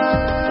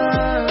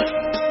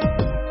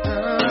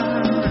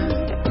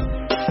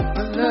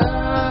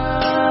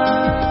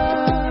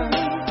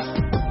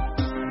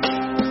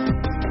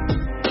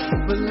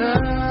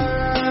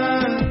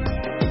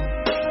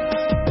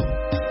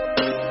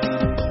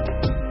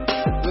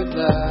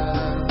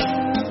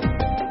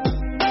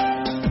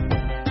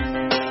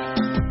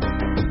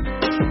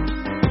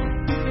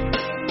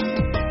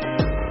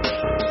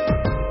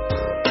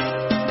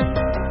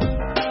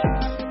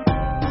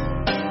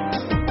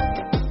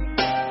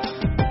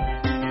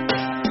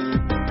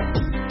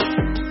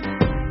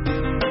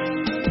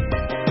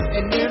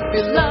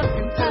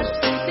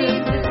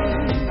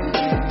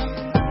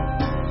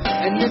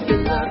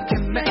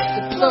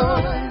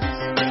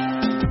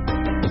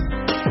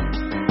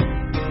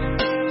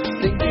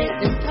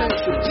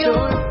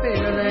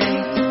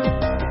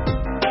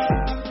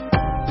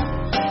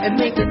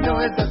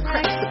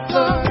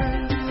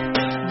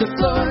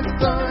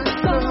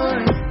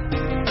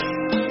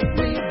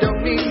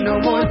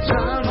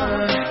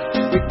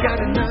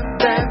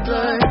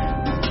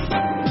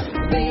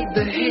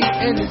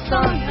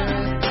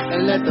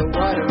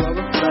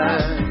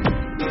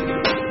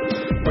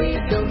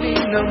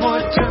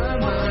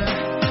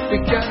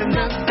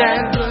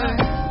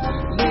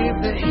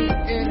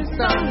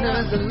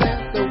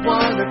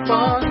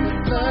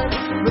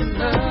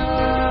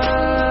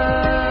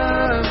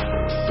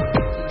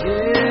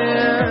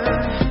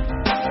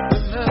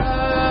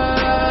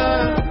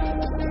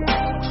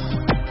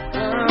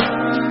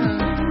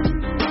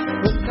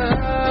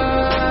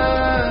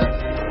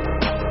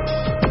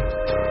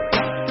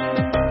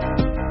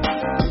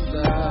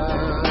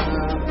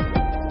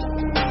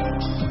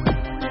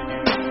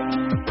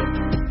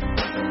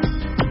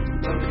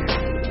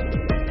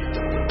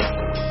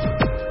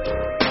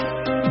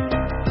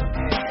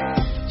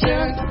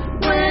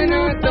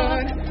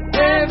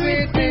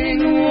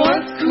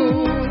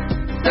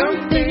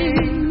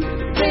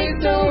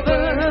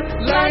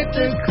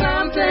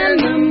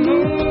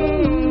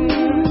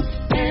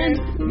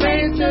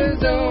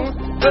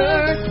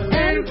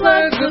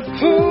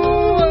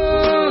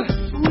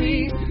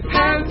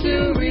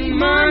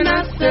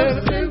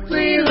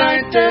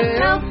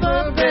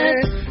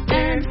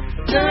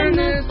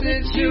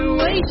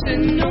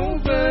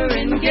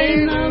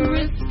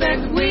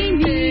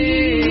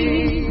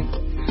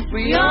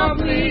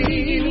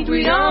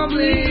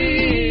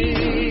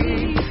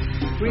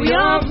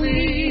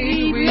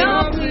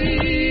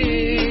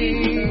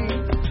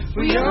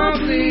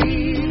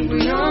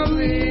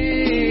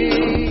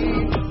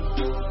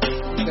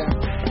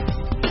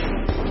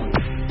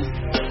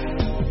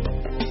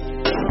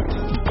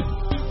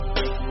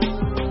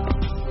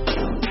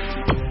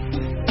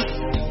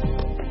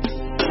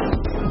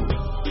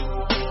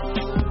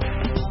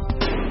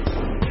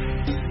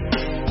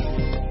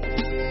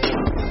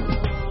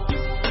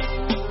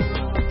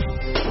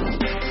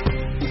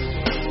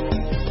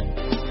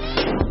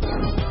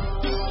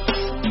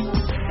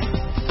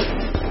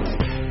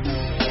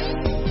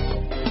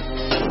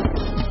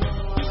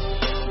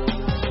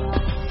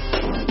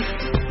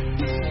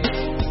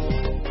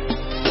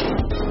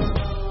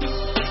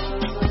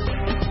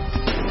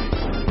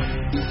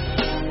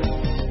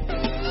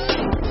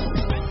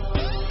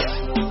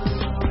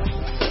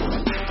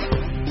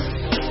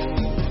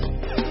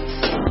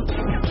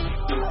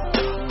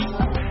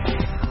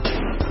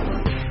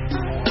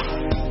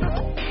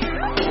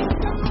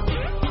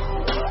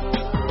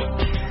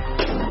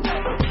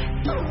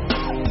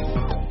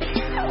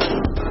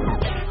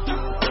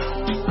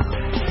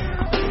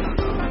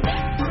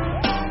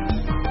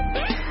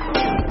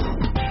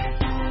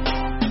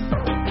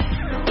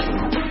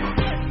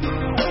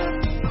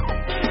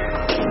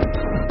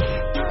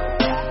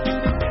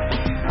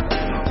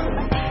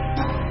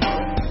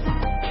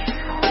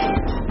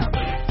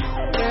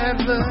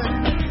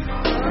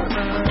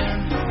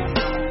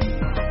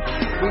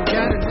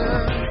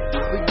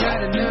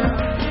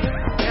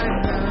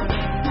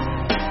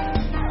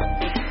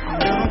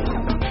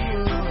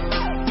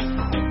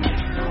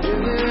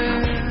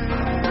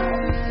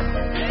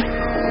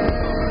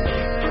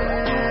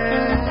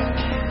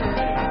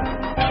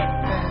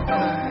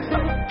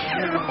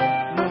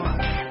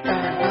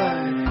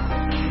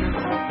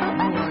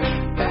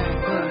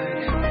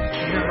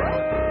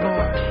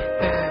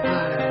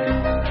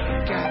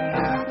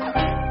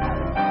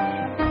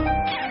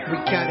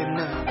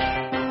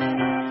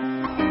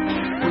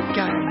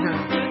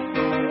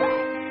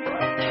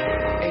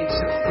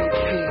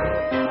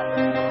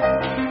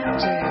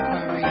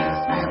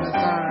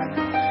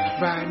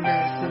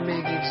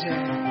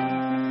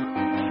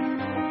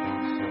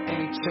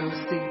 And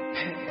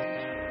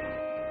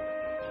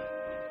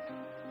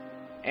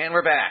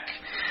we're back.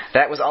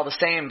 That was All the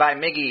Same by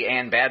Miggy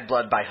and Bad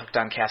Blood by Hooked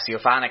on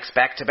Casiophonics,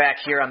 back to back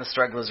here on the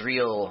Struggle is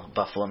Real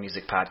Buffalo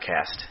Music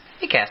Podcast.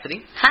 Hey,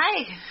 Cassidy.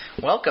 Hi.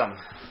 Welcome.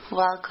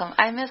 Welcome.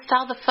 I missed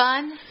all the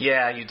fun.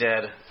 Yeah, you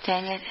did.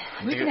 Dang it.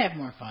 We can have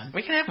more fun.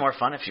 We can have more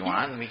fun if you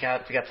want. We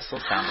got this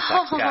little sound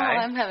effects guy.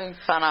 I'm having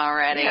fun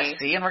already. Yeah,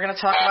 see, and we're going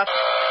to talk about...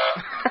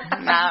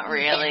 Not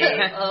really.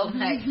 Oh,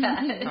 my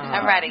God.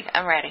 I'm ready.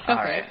 All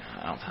right.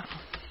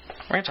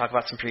 We're going to talk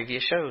about some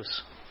previous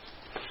shows.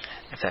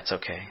 If that's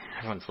okay.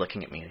 Everyone's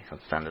looking at me at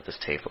the end of this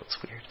table. It's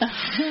weird.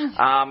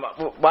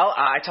 Well,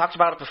 I talked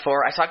about it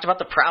before. I talked about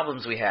the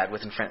problems we had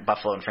with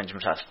Buffalo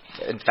Infringement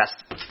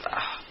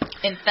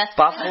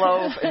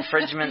Buffalo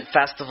Infringement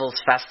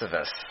Festivals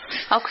Festivus.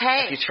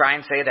 Okay. If you try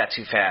and say that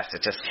too fast,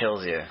 it just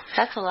kills you.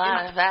 That's a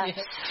lot of that.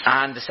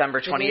 On December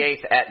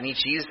 28th at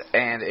Nietzsche's,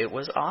 and it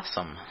was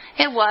awesome.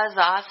 It was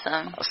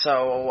awesome.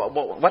 So,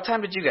 what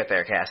time did you get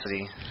there,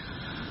 Cassidy?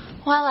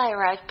 Well, I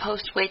arrived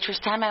post-waitress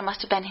time. I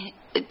must have been,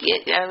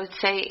 I would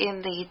say,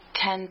 in the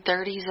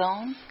 10:30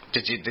 zone.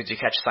 Did you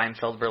catch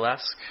Seinfeld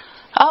Burlesque?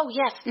 Oh,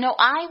 yes. No,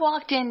 I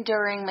walked in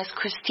during Miss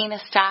Christina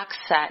Stock's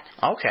set.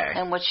 Okay.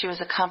 In which she was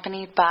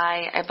accompanied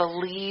by, I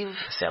believe...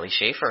 Sally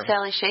Schaefer.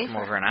 From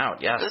Over and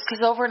Out, yes.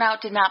 Because Over and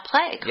Out did not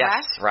play, correct?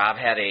 Yes, Rob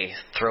had a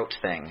throat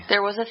thing.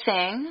 There was a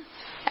thing,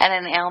 and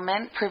an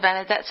ailment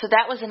prevented that. So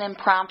that was an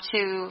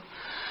impromptu...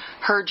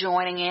 her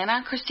joining in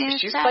on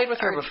Christina's She's set? played with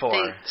her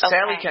before.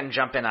 Sally can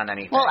jump in on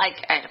anything. Well,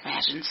 I'd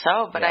imagine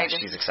so, but yeah,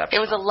 she's exceptional. it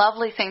was a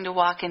lovely thing to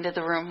walk into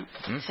the room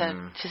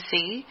to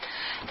see,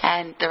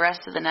 and the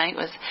rest of the night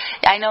was,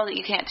 I know that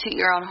you can't toot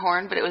your own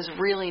horn, but it was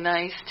really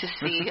nice to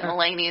see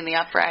Mulaney in the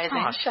Uprising.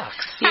 Oh,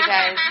 shucks. You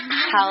guys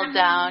held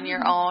down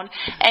your own,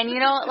 and you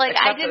know, like,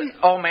 I didn't...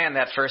 Oh, man,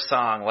 that first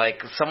song,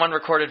 like, someone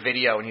recorded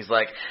video, and he's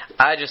like,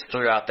 I just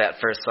threw out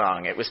that first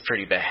song. It was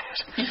pretty bad.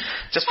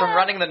 Just from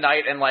running the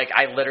night, and, like,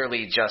 I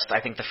literally just... I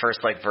think the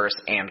first, like, verse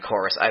and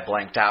chorus, I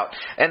blanked out.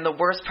 And the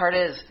worst part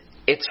is,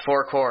 it's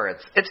 4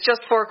 chords. It's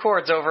just 4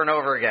 chords over and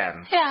over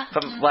again. Yeah.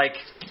 But, like,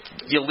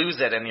 you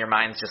lose it, and your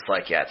mind's just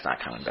like, yeah, it's not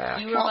coming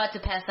back. You were about to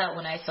pass out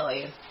when I saw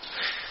you.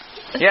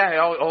 Yeah,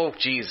 oh,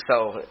 geez.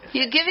 So,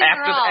 you give it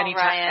your all,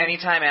 Ryan.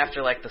 Anytime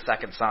after, like, the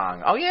second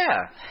song. Oh,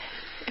 yeah.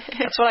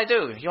 That's what I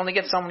do. You only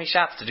get so many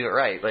shots to do it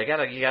right. Like,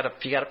 you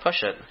gotta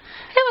push it. It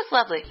was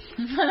lovely.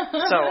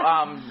 So,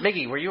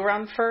 Miggy, were you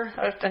around for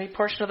any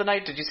portion of the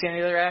night? Did you see any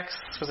other acts?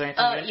 Was there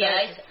anything?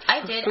 Yeah,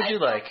 I did. Who'd you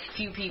like? A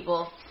few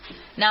people.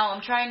 Now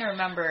I'm trying to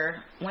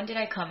remember, when did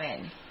I come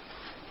in?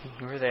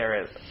 You were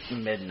there at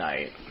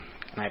midnight,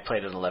 and I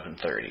played at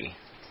 11:30,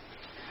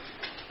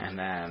 and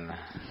then.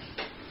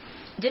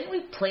 Didn't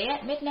we play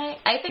at midnight?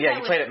 I think. Yeah,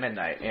 you played at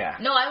midnight. Yeah.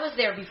 No, I was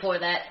there before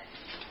that.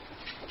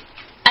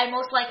 I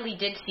most likely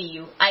did see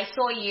you. I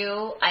saw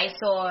you. I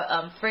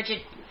saw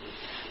Frigid.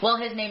 Well,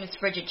 his name is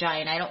Frigid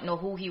Giant. I don't know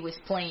who he was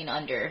playing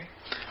under.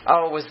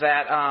 Oh, was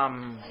that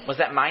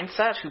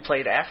Mindset who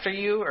played after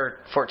you, or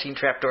 14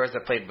 Trapdoors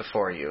that played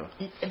before you?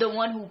 The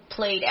one who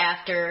played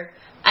after.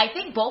 I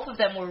think both of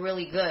them were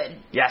really good.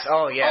 Yes.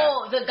 Oh, yeah.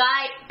 Oh, the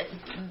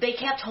guy. They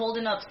kept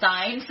holding up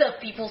signs of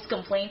people's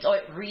complaints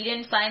or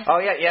reading signs. Oh,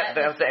 yeah.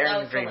 That was the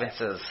Aaron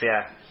grievances.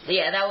 Yeah.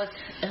 Yeah, that was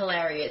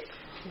hilarious.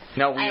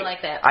 No, I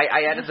like that.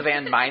 I added the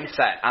band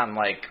Mindset on,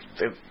 like,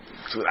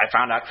 I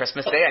found out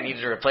Christmas Day I needed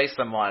to replace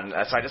them one,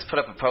 so I just put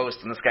up a post,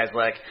 and this guy's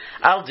like,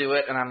 I'll do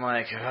it, and I'm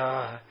like,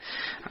 I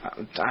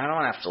don't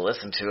want to have to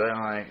listen to it.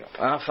 I'm like,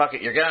 oh, fuck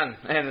it, you're gone.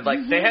 And, like,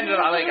 they ended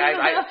up, like,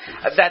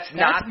 that's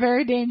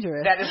very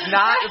dangerous. That is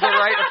not the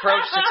right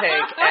approach to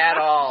take at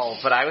all,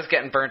 but I was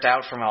getting burnt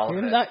out from all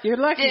of it. You're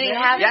lucky. Did he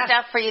have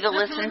stuff for you to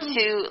listen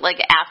to, like,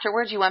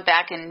 afterwards? You went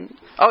back and...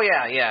 Oh,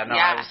 yeah. No,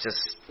 I was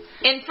just...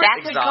 That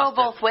could go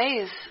both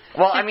ways.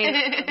 Well, I mean,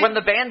 when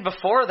the band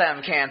before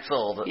them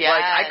canceled, like,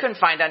 I couldn't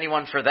find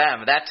anyone for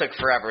them. That took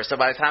forever. So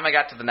by the time I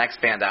got to the next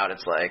band out,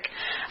 it's like,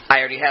 I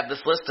already have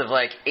this list of,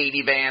 like,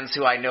 80 bands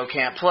who I know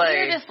can't play.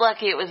 You're just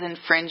lucky it was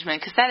infringement,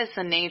 because that is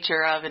the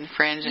nature of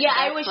infringement. Yeah,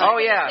 I was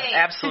say,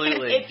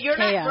 absolutely. If you're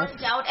not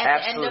burnt out at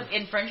the end of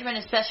infringement,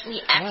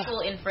 especially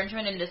actual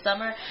infringement in the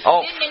summer,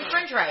 you didn't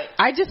infringe right.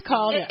 I just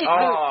called it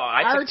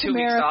I took 2 weeks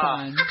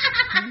marathon.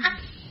 off.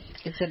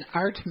 It's an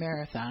art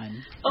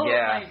marathon. Oh,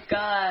 my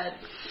God.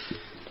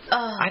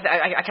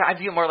 I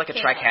view it more like a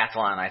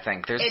tricathlon, I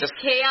think. There's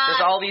chaos.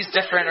 There's all these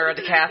different, or a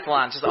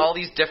decathlon, just all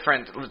these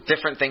different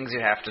things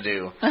you have to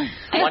do.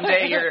 One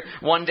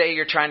day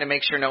you're trying to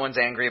make sure no one's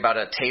angry about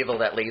a table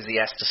that Lazy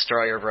Ass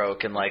Destroyer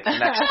broke, and, like, the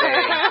next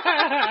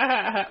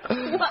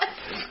day What?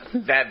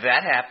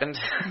 that happened.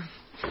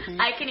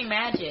 I can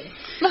imagine.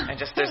 And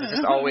there's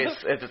just always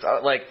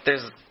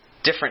there's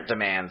different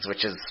demands,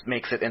 which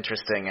makes it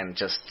interesting and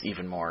just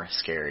even more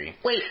scary.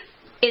 Wait,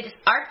 is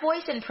Art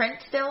Voice in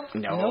print still?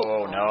 No.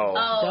 Oh.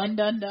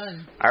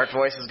 Done. Art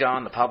Voice is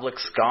gone. The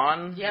Public's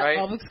gone. Yeah, right?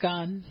 Public's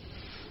gone.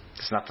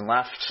 There's nothing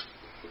left.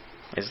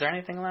 Is there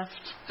anything left?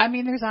 I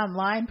mean, there's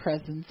online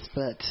presence,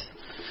 but...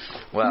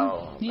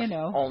 Well, you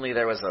know. Only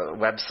there was a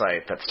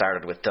website that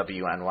started with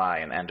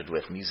WNY and ended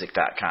with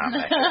music.com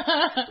that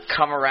could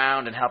come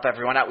around and help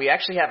everyone out. We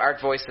actually have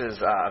Art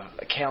Voice's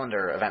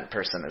calendar event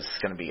person is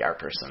going to be our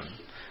person.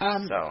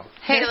 So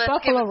hey, there's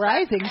Buffalo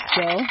Rising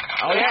still.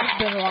 Oh, yeah. It's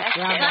been around a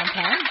long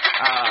time.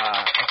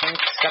 I think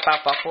Step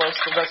Out Buffalo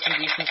still does some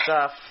decent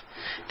stuff.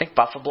 I think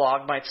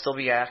Buffalo might still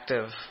be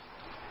active.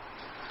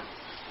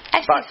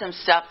 I see some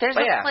stuff. There's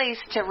a place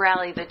to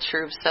rally the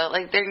troops, so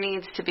like there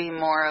needs to be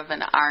more of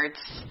an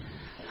arts,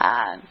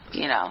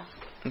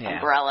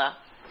 umbrella,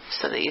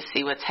 so that you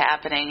see what's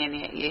happening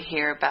and you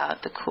hear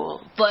about the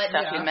cool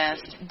stuff you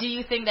missed. Do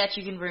you think that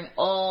you can bring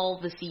all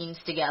the scenes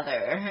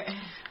together?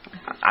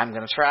 I'm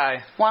gonna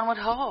try. One would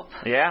hope.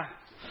 Yeah.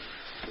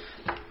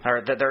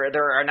 Or that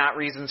there are not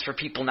reasons for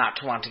people not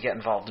to want to get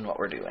involved in what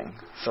we're doing.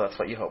 So that's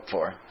what you hope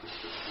for.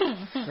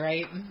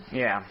 Right.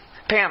 Yeah.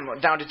 Pam,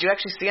 now did you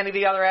actually see any of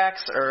the other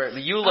acts, or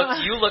you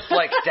looked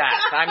like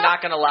death? I'm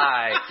not gonna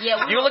lie.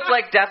 Yeah, you looked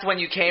like death when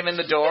you came in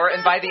the door,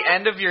 and by the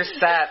end of your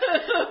set,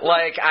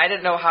 like I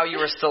didn't know how you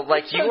were still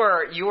like you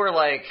were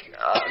like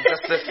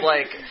just this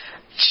like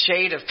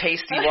shade of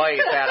pasty white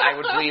that I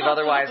would believe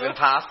otherwise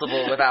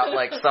impossible without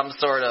like some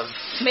sort of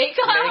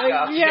makeup.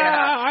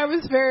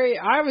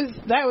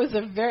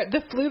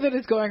 The flu that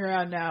is going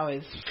around now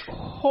is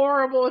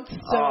horrible. It's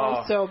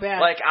so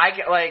bad.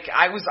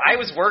 I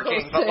was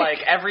working, but like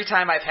every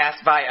time I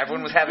passed by,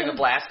 everyone was having a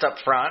blast up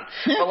front.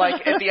 But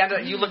like at the end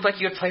of it, you looked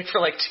like you had played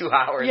for like 2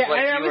 hours. Yeah,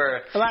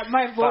 like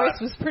my voice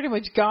was pretty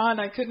much gone.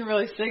 I couldn't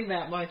really sing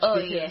that much. Oh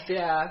because,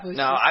 yeah.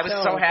 I was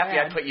so happy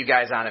bad. I put you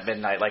guys on at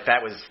midnight. Like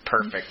that was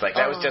perfect. Like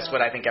that was just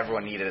what I think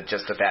everyone needed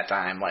just at that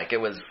time. Like it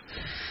was.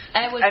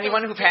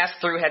 Anyone who passed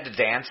through had to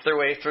dance their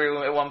way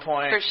through at one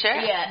point. For sure.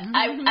 Yeah,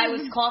 I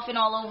was coughing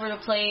all over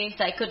the place.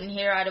 I couldn't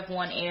hear out of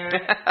one ear.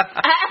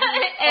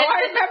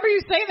 I remember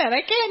you saying that. I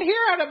can't hear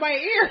out of my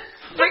ear.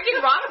 Freaking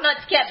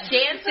Rocknuts kept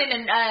dancing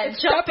and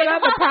jumping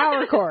on the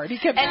power cord. He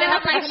kept. And then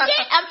I'm like,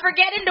 shit, I'm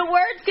forgetting the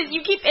words because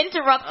you keep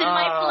interrupting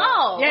my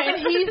flow. Yeah,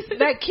 and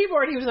that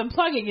keyboard he was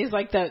unplugging is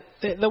like the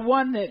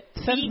one that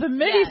sends the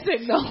MIDI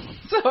signal.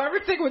 So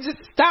everything would just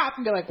stop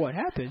and be like, what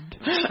happened?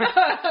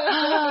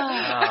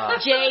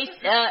 Jay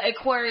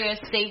Aquarius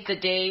saved the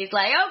day. He's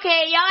like,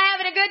 okay, y'all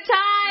having a good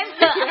time?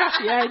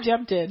 yeah, I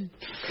jumped in.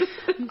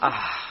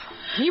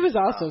 He was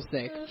also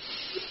sick.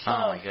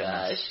 Oh my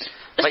goodness.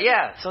 But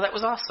yeah, so that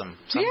was awesome.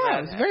 So it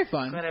was very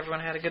fun. Glad everyone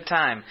had a good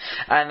time.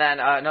 And then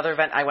another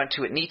event I went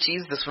to at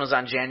Nietzsche's. This one was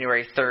on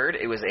January 3rd.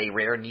 It was a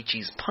rare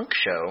Nietzsche's punk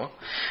show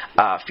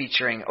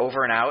featuring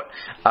Over and Out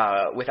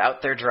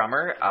without their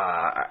drummer.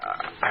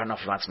 I don't know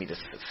if he wants me to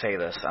say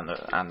this on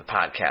the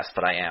podcast,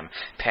 but I am.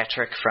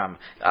 Patrick from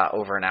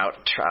Over and Out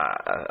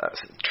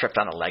tripped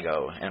on a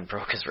Lego and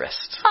broke his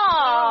wrist.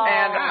 Aww.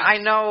 And I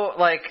know,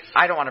 like,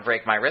 I don't want to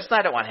break my wrist, and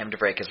I don't want him to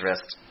break his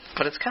wrist,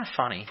 but it's kind of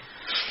funny.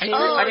 I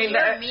mean,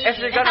 if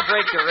you're gonna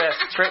break your wrist,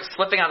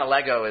 slipping on a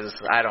Lego is,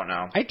 I don't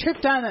know. I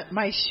tripped on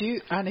a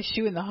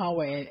shoe in the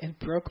hallway and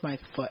broke my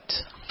foot.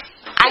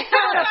 I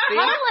thought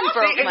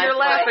and you're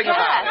laughing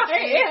about it. I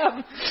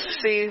am.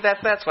 See,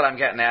 that's what I'm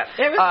getting at.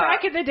 It was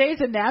back in the days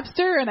of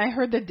Napster, and I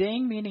heard the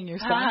ding, meaning your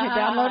song had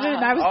downloaded,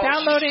 and I was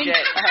downloading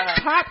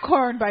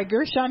Popcorn by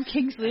Gershon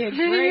Kingsley, a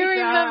great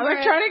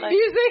electronic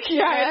music,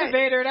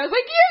 innovator, and I was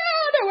like,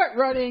 and I went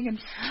running and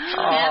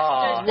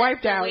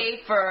wiped out.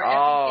 For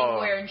everything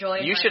we're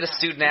enjoying. You should have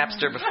sued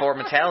Napster before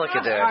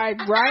Metallica did.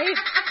 Right?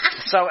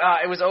 So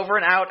it was Over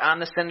and Out, On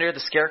the Cinder, The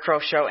Scarecrow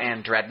Show,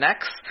 and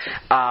Dreadnecks.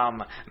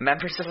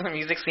 Members of the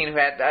music scene who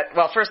had...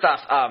 first off,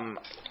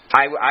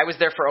 I was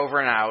there for Over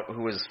and Out,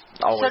 who was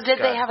always... So did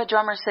they have a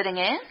drummer sitting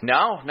in?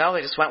 No,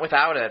 they just went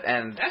without it.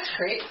 And that's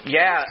great.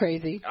 Yeah. That's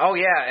crazy. Oh,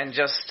 yeah, and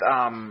just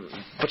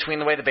between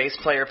the way the bass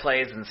player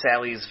plays and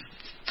Sally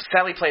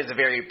plays a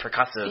very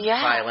percussive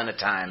violin at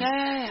times.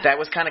 Yeah. That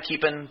was kind of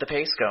keeping the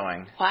pace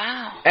going.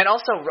 Wow. And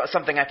also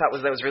something I thought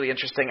was really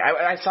interesting.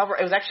 I saw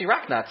it was actually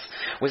Rocknuts.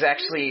 Was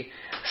actually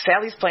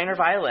Sally's playing her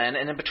violin,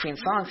 and in between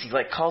songs he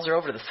like calls her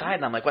over to the side,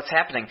 and I'm like, what's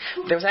happening?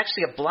 There was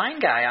actually a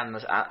blind guy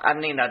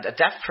a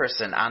deaf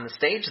person on the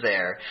stage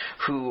there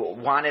who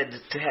wanted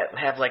to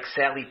have like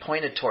Sally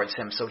pointed towards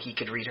him so he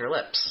could read her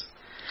lips.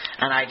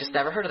 And I just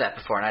never heard of that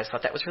before, and I just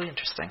thought that was really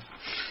interesting.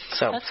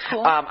 So, that's cool.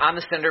 On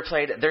the Cinder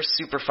played. They're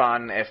super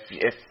fun.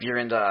 If you're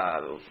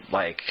into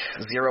like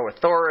Zero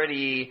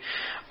Authority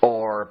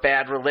or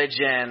Bad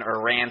Religion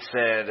or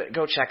Rancid,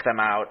 go check them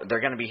out. They're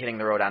going to be hitting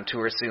the road on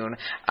tour soon.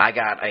 I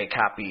got a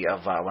copy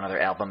of one of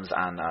their albums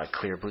on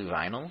clear blue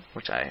vinyl,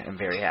 which I am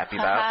very happy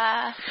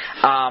about.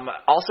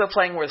 Also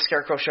playing were the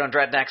Scarecrow Show and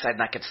Dreadnecks. I did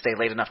not get to stay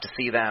late enough to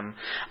see them.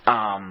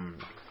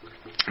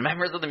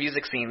 Members of the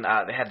music scene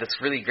they had this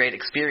really great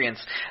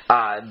experience.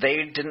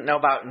 They didn't know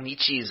about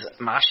Nietzsche's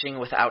moshing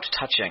without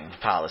touching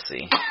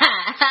policy.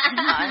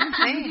 I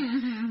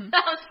see.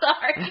 I'm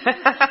sorry.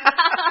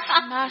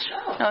 Mosh,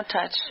 no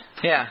touch.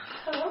 Yeah.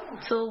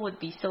 Phil would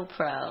be so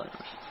proud.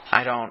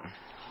 I don't.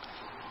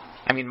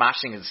 I mean,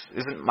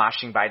 isn't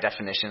moshing by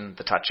definition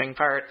the touching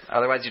part?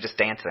 Otherwise, you're just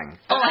dancing.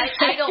 Oh,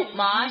 I don't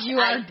mosh. You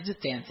are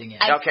just dancing,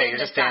 yeah. Okay, you're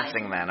just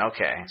dancing then.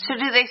 Okay. So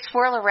do they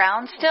swirl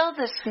around still?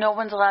 No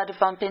one's allowed to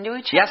bump into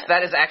each other? Yes,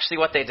 that is actually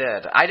what they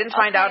did. I didn't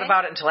find out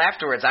about it until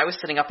afterwards. I was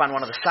sitting up on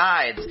one of the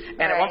sides,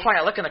 and at one point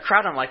I look in the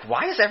crowd and I'm like,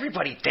 why is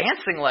everybody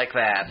dancing like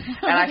that?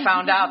 And I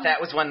found out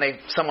that was when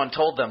someone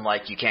told them,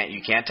 like, you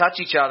can't touch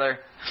each other.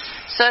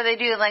 So they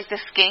do like the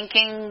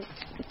skanking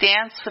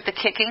dance with the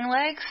kicking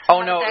legs?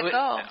 Oh, How no. did that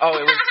go?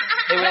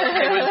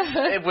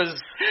 It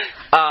was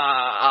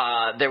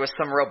there was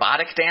some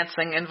robotic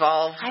dancing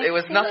involved. It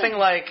was nothing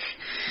like,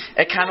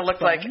 it kind of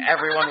looked like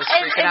everyone was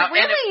freaking out.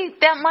 Really,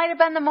 that might have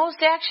been the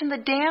most action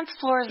the dance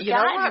floor has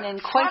gotten in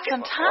quite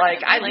some time.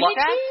 Like, I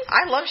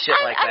love shit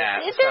like that.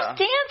 There's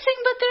dancing,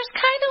 but there's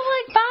kind of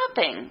like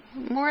bopping.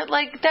 More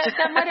like that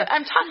might have,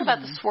 I'm talking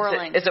about the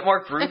swirling. Is it more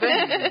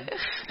grooving?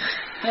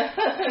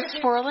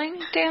 Swirling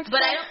dance?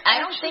 But I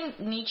don't think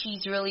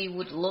Nietzsche's really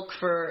would look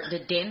for the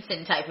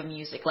dancing type of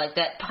music, like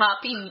that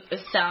poppy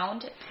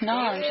sound. No,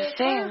 I'm just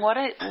saying, what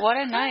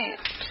a night.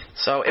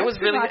 So it was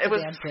really, it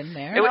was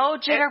no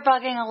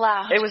jitterbugging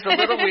allowed. It was a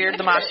little weird,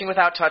 the moshing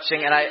without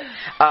touching, and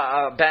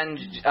Ben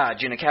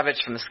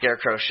Junikevich from the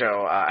Scarecrow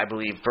Show, I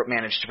believe,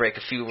 managed to break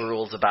a few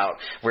rules about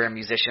where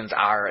musicians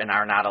are and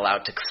are not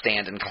allowed to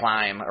stand and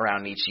climb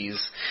around Nietzsche's.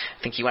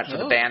 I think he went for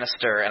the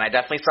banister, and I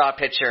definitely saw a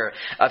picture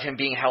of him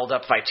being held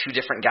up by two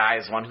different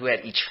guys, one who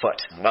had each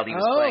foot while he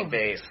was playing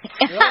bass.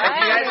 If you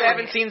guys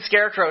haven't seen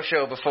Scarecrow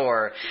Show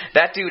before,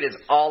 that dude is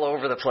all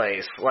over the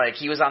place. Like,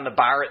 he was on the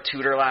bar at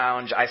Tudor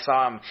Lounge. I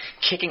saw him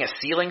kicking a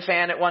ceiling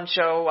fan at one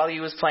show while he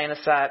was playing a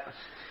set.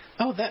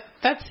 Oh,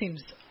 that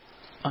seems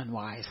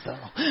unwise, though.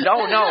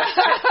 No.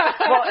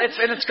 Well,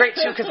 it's great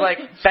too because like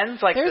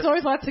Ben's like there's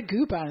always lots of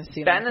goop on his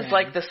ceiling. Ben is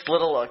like this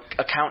little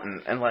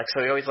accountant, and like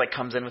so he always like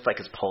comes in with like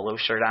his polo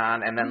shirt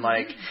on, and then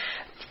like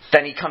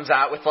then he comes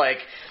out with like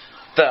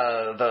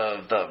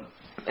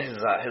his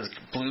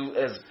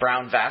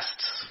brown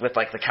vest with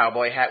like the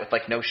cowboy hat with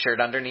like no shirt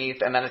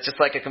underneath, and then it's just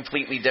like a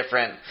completely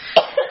different.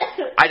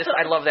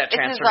 I love that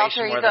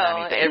transformation more than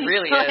anything. It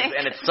really is,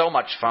 and it's so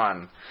much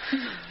fun.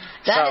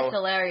 That is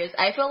hilarious.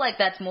 I feel like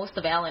that's most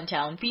of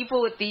Allentown.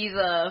 People with these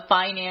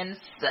finance,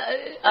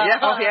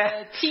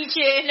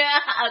 teaching,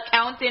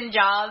 accounting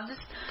jobs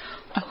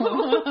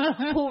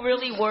who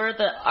really were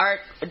the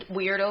art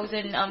weirdos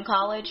in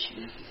college.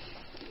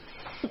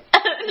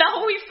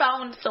 Now we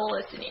found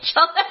solace in each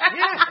other.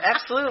 Yeah,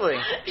 absolutely.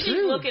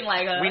 She's looking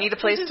like a... We need a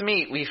place to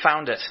meet. We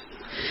found it.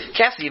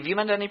 Cassie, have you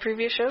been to any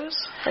previous shows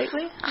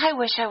lately? I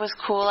wish I was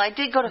cool. I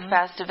did go to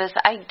Festivus.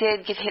 I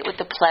did get hit with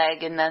the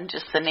plague and then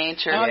just the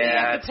nature of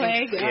the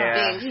plague.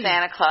 Being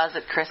Santa Claus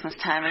at Christmas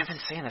time. I've been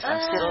seeing this.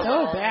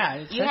 So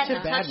bad. It's you such had a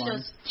to bad touch one.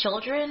 those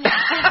children? No,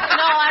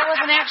 I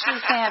wasn't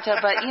actually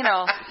Santa, but, you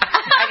know,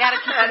 I got to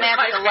keep the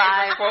magic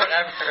alive.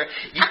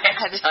 You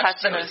had to touch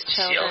those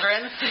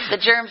children?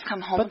 The germs come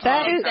home. But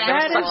that is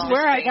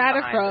where I got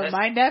it from.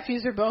 My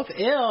nephews are both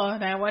ill,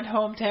 and I went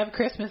home to have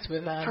Christmas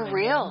with them. For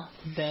real?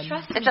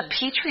 It's a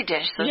petri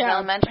dish. Those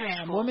elementary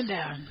schools. Woman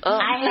down.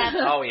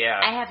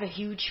 I have a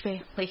huge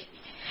family,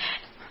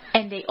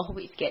 and they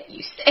always get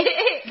you sick.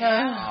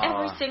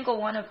 Every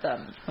single one of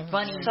them.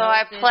 Funny. So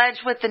I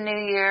pledge with the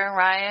new year,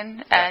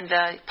 Ryan, and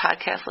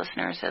podcast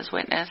listeners as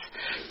witness,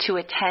 to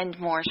attend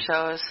more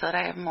shows so that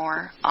I have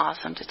more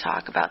awesome to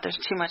talk about. There's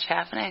too much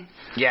happening.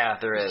 Yeah,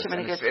 there is. Too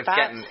many good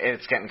spots.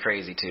 It's getting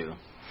crazy too.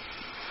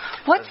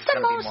 What's the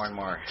most more and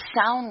more.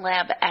 Sound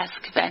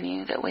Lab-esque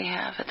venue that we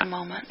have at the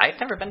moment? I've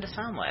never been to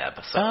Sound Lab.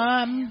 So.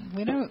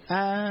 We don't.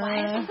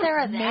 Why isn't there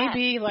a that?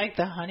 Maybe like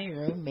the Honey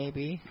Room,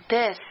 maybe.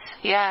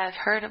 Yeah, I've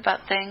heard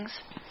about things.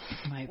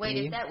 Wait,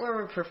 is that where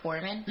we're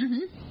performing?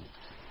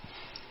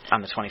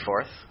 On the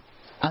 24th?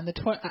 On the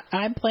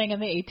I'm playing on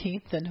the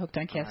 18th, and Hooked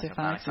on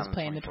Casiophonics is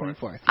playing the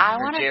 24th. I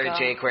want to go. Jerry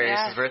J.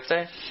 Aquarius'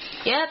 birthday?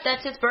 Yeah,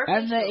 that's his birthday.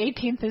 And the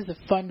 18th is a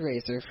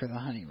fundraiser for the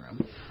Honey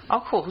Room.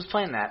 Oh, cool. Who's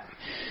playing that?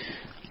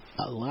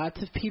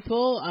 Lots of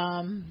people.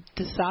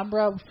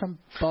 DeSambra from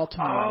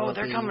Baltimore. Oh,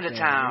 they're coming to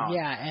town.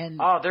 Yeah, and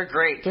they're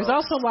great. There's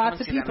also lots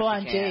of people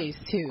on Jay's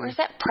too. Where's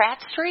that? Pratt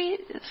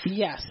Street?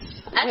 Yes.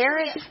 Where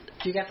is?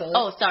 You got the list?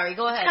 Oh, sorry.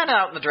 Go ahead. It's kind of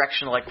out in the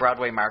direction of like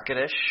Broadway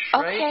Market-ish,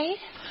 right? Okay.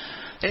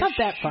 It's not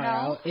that far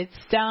out. It's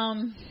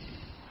down.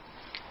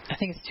 I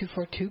think it's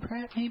 242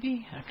 Pratt,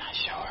 maybe. I'm not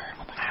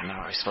sure. I don't know.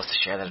 Are we supposed to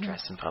share that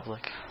address in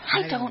public?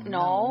 I don't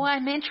know.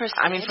 I'm interested.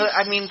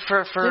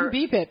 For then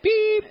beep it,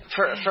 beep.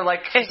 For like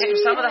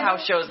some of the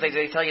house shows,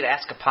 they tell you to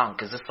ask a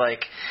punk. Is this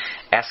like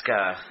ask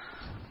a?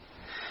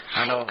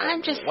 I don't know.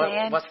 I'm just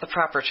saying. What's the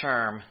proper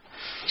term?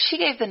 She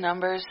gave the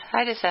numbers.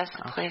 I just asked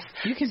the place.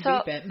 You can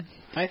beep it.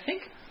 I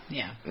think.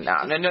 Yeah. No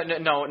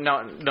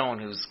one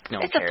who's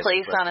It's a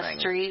place on a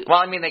street. Well,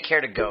 I mean, they care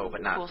to go,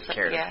 but not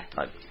care to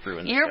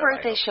ruin the show. Your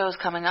birthday show is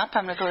coming up.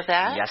 I'm going to go with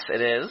that. Yes,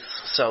 it is.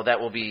 So that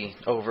will be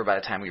over by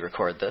the time we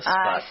record this. I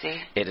but see.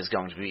 It is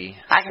going to be.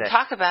 I can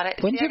talk about it.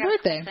 When's your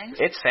birthday?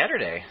 It's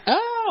Saturday.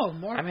 Oh. Oh,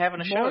 more. I'm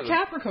having a show. More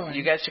Capricorn.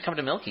 You guys should come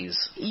to Milky's.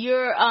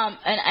 You're and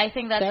I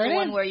think that's There the it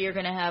one is. where you're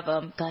gonna have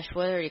gosh,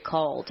 what are you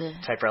called?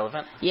 Type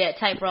relevant? Yeah,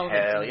 type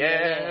relevant. Hell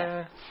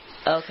yeah.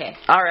 Okay.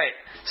 All right.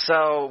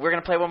 So we're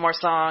going to play one more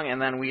song, and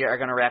then we are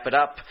going to wrap it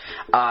up.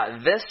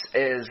 This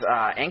is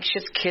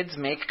Anxious Kids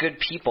Make Good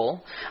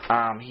People.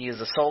 He is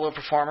a solo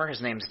performer.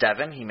 His name's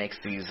Devin. He makes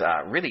these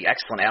really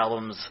excellent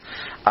albums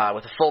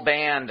with a full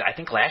band. I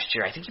think last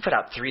year, he put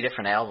out 3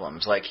 different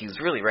albums. Like, he's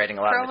really writing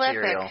a lot of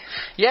material.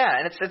 Yeah,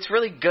 and it's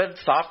really good,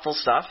 thoughtful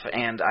stuff,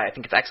 and I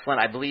think it's excellent.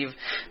 I believe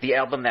the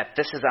album that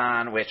this is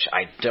on, which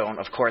I don't,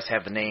 of course,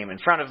 have the name in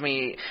front of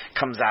me,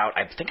 comes out,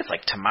 I think it's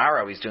like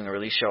tomorrow. He's doing a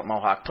release show at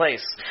Mohawk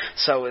Place.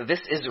 So this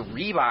is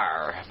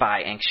Rebar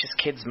by Anxious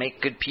Kids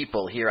Make Good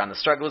People here on the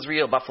Struggle is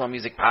Real Buffalo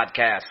Music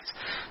Podcast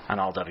on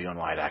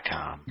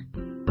allwny.com.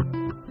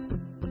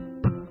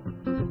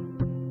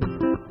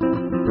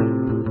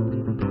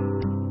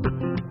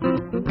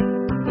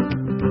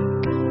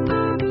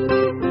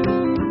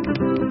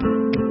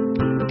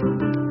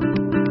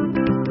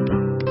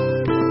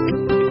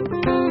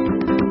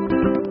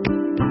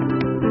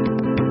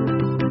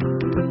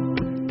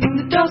 In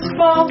the dust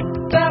fall,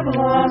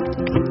 Babylon,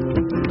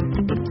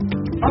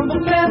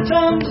 humble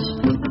phantoms,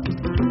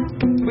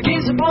 we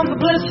gaze upon the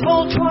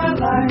blissful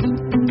twilight.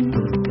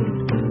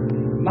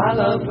 My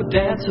love would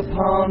dance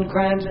upon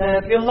grand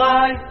have your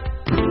life.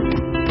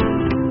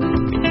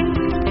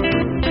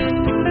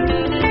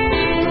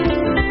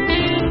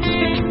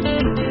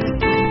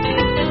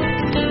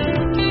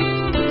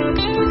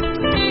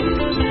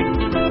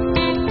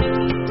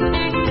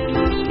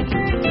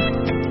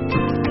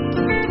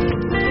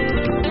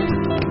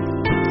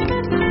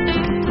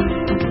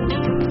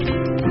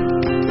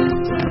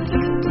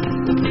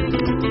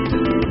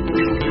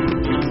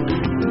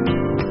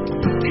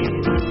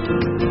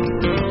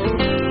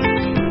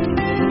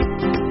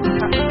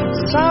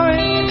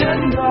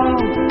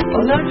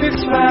 Electric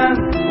span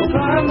will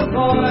climb the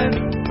void.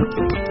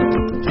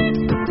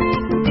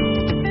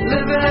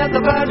 Living at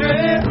the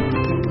boundary,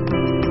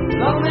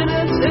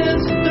 loneliness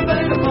is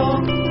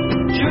debatable.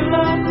 True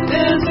love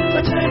is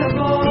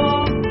attainable.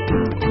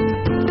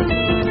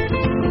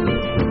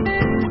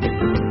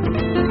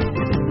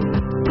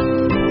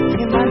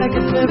 You might like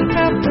a fifth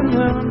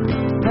afternoon.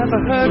 Never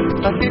heard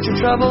of future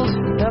troubles.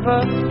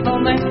 Never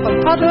lonely but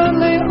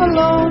utterly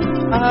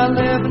alone. I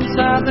live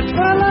inside the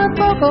twilight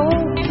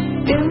bubble.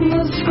 In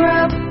the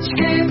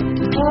scrapscape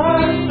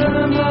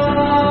Parthenon,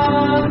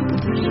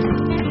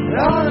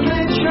 all the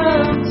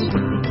nations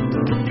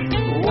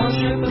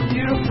worship a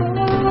beautiful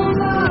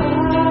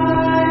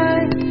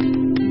light.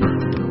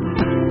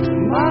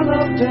 My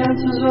love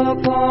dances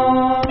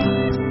upon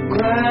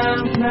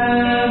grand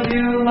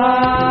nebulae.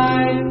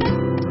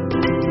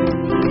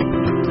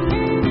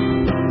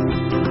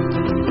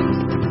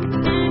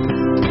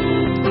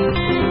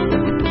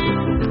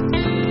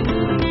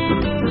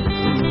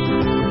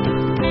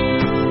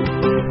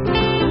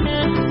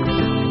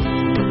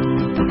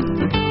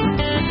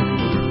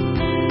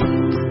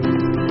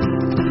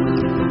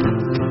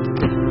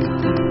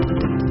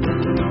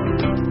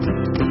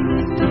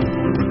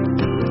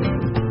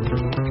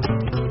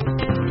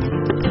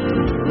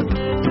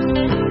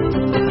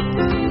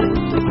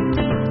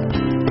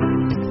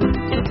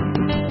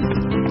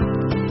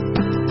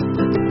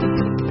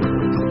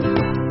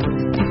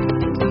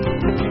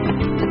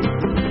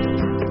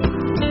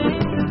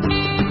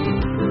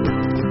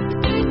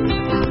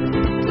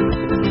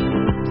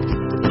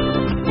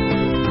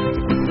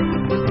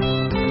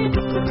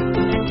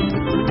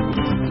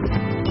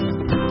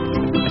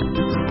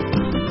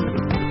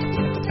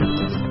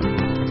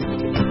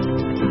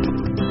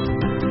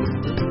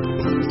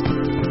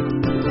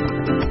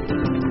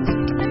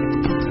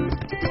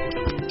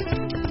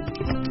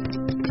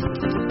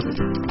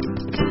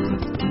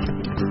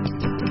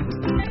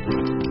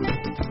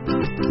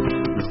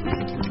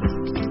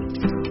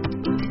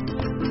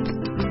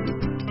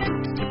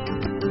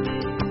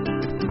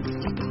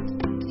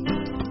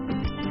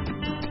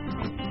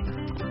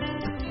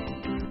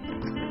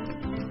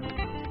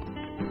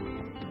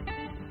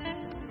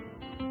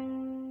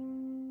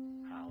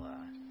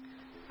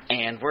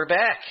 And we're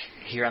back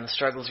here on the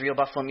Struggles Real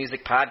Buffalo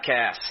Music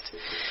Podcast.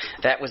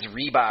 That was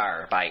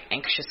Rebar by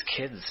Anxious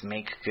Kids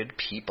Make Good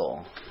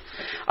People.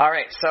 All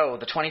right, so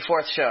the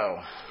 24th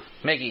show.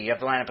 Miggy, you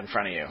have the lineup in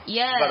front of you.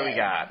 Yeah. What do we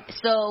got?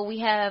 So we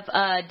have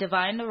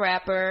Divine the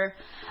Rapper,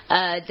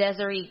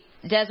 Desiree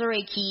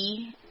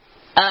Key,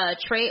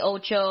 Trey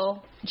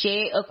Ocho,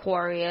 Jay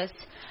Aquarius,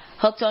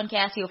 Hooked on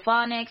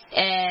Casiophonics,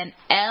 and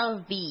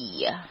LV.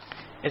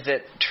 Is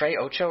it Trey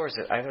Ocho or is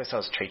it? I always thought it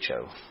was Trey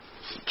Cho.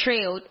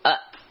 Trey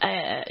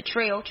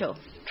Ocho.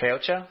 Trey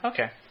Ocho?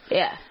 Okay.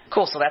 Yeah.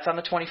 Cool. So that's on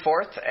the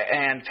 24th.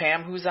 And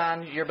Pam, who's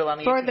on your bill on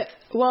the 18th?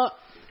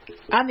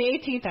 On the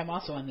 18th, I'm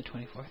also on the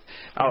 24th.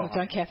 Oh. It's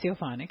on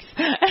Casiophonics.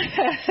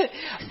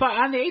 But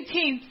on the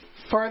 18th,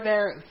 for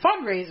their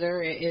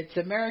fundraiser, it's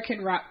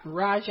American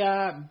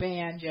Raja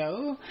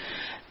Banjo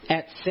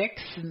at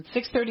 6. And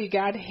 6:30,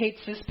 God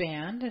Hates This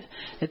Band.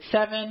 At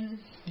 7,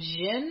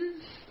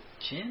 Jin.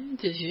 Jin.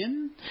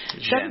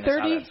 7:30.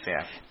 7:30.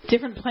 Yeah.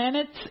 Different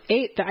planets.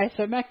 8. The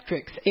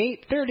Isometrics.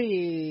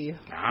 8:30.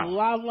 Wow.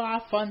 La La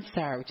Fun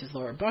Star, which is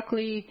Laura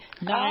Buckley.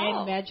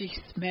 9.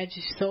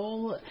 Magic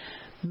Soul.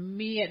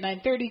 Me at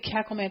 9:30.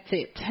 Cacklemats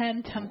at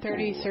 10.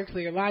 10:30.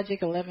 Circular Logic.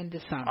 11.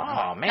 Disarm.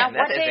 Oh man, Now, that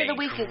what is day a of the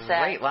week is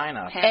that? great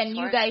lineup. And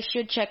you guys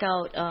should check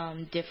out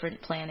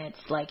Different Planets,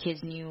 like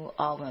his new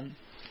album.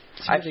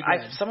 It's really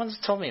good. Someone's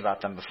told me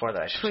about them before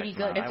that. I should Pretty check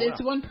them good. out.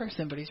 It's one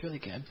person, but he's really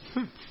good.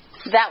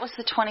 That was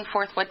the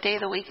 24th. What day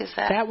of the week is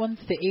that? That one's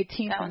the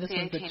 18th, That and one's this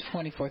one's the the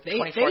 18th. 24th. The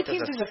 24th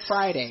 18th is a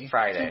Friday.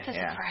 Friday, This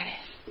yeah. is Friday.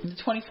 And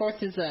the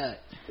 24th is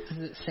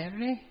it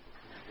Saturday?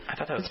 I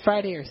thought that was It's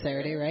Friday or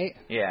Saturday, right?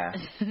 Yeah.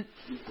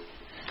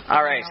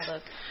 All right,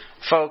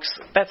 folks,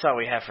 that's all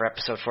we have for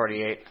episode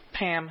 48.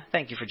 Pam,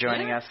 thank you for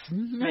joining us.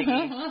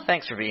 Mickey,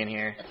 thanks for being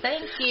here.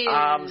 Thank you.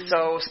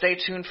 So stay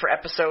tuned for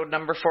episode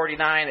number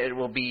 49. It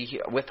will be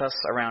with us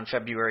around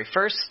February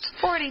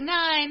 1st.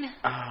 49.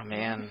 Oh,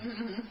 man.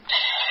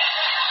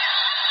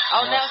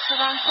 Oh, that's what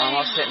I'm saying.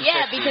 Almost hitting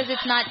Yeah, 50. because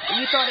it's not.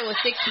 You thought it was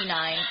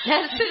 69.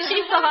 That's what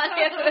she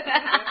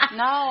thought.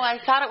 No, I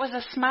thought it was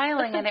a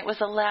smiling and it was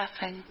a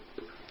laughing.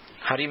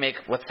 How do you make,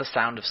 what's the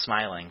sound of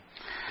smiling?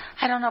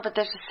 I don't know, but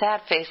there's a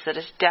sad face that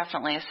is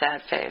definitely a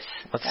sad face.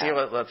 Let's see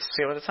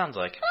what it sounds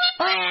like.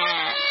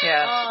 Yeah,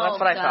 Yeah, that's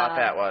what I thought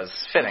that was.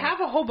 Fitting. I have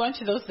a whole bunch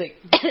of those.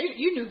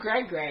 You knew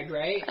Greg,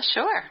 right?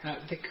 Sure.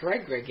 The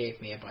Greg gave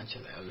me a bunch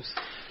of those.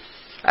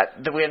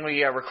 When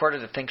we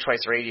recorded the Think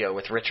Twice Radio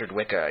with Richard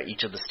Wicca,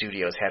 each of the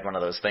studios had one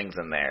of those things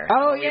in there.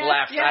 Oh, we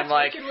left. Yes, I'm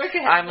like, Wicca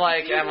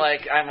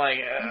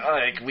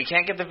we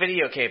can't get the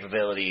video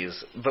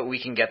capabilities, but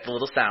we can get the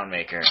little sound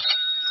maker.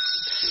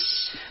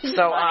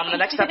 So the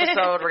next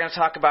episode, we're going to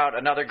talk about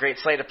another great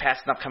slate of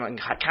past and upcoming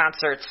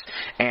concerts,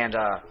 and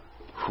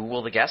who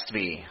will the guest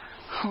be?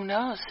 Who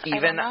knows? I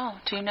don't know.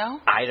 Do you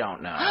know? I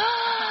don't know.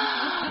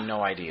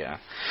 No idea.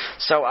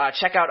 So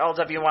check out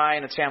LWI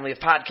and its family of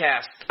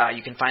podcasts.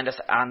 You can find us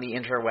on the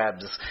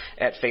interwebs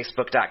at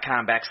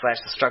facebook.com/The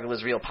Struggle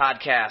Is Real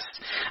Podcast,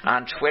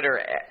 on Twitter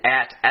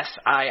at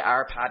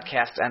SIR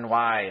Podcast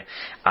NY.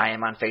 I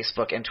am on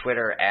Facebook and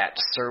Twitter at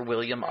Sir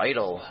William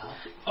Idol.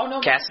 Oh, no.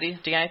 Cassidy,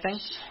 do you got anything?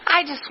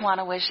 I just want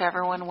to wish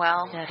everyone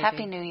well. That'd Happy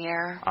be- New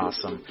Year.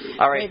 Awesome.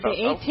 All right, The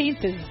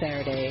 18th is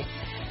Saturday,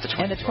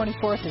 and the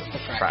 24th is the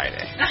Friday.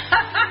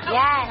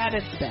 Yes. That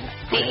is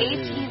that. The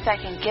 18th, I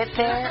can get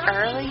there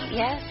early.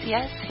 Yes.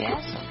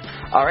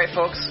 All right,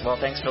 folks. Well,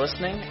 thanks for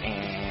listening,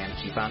 and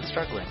keep on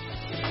struggling.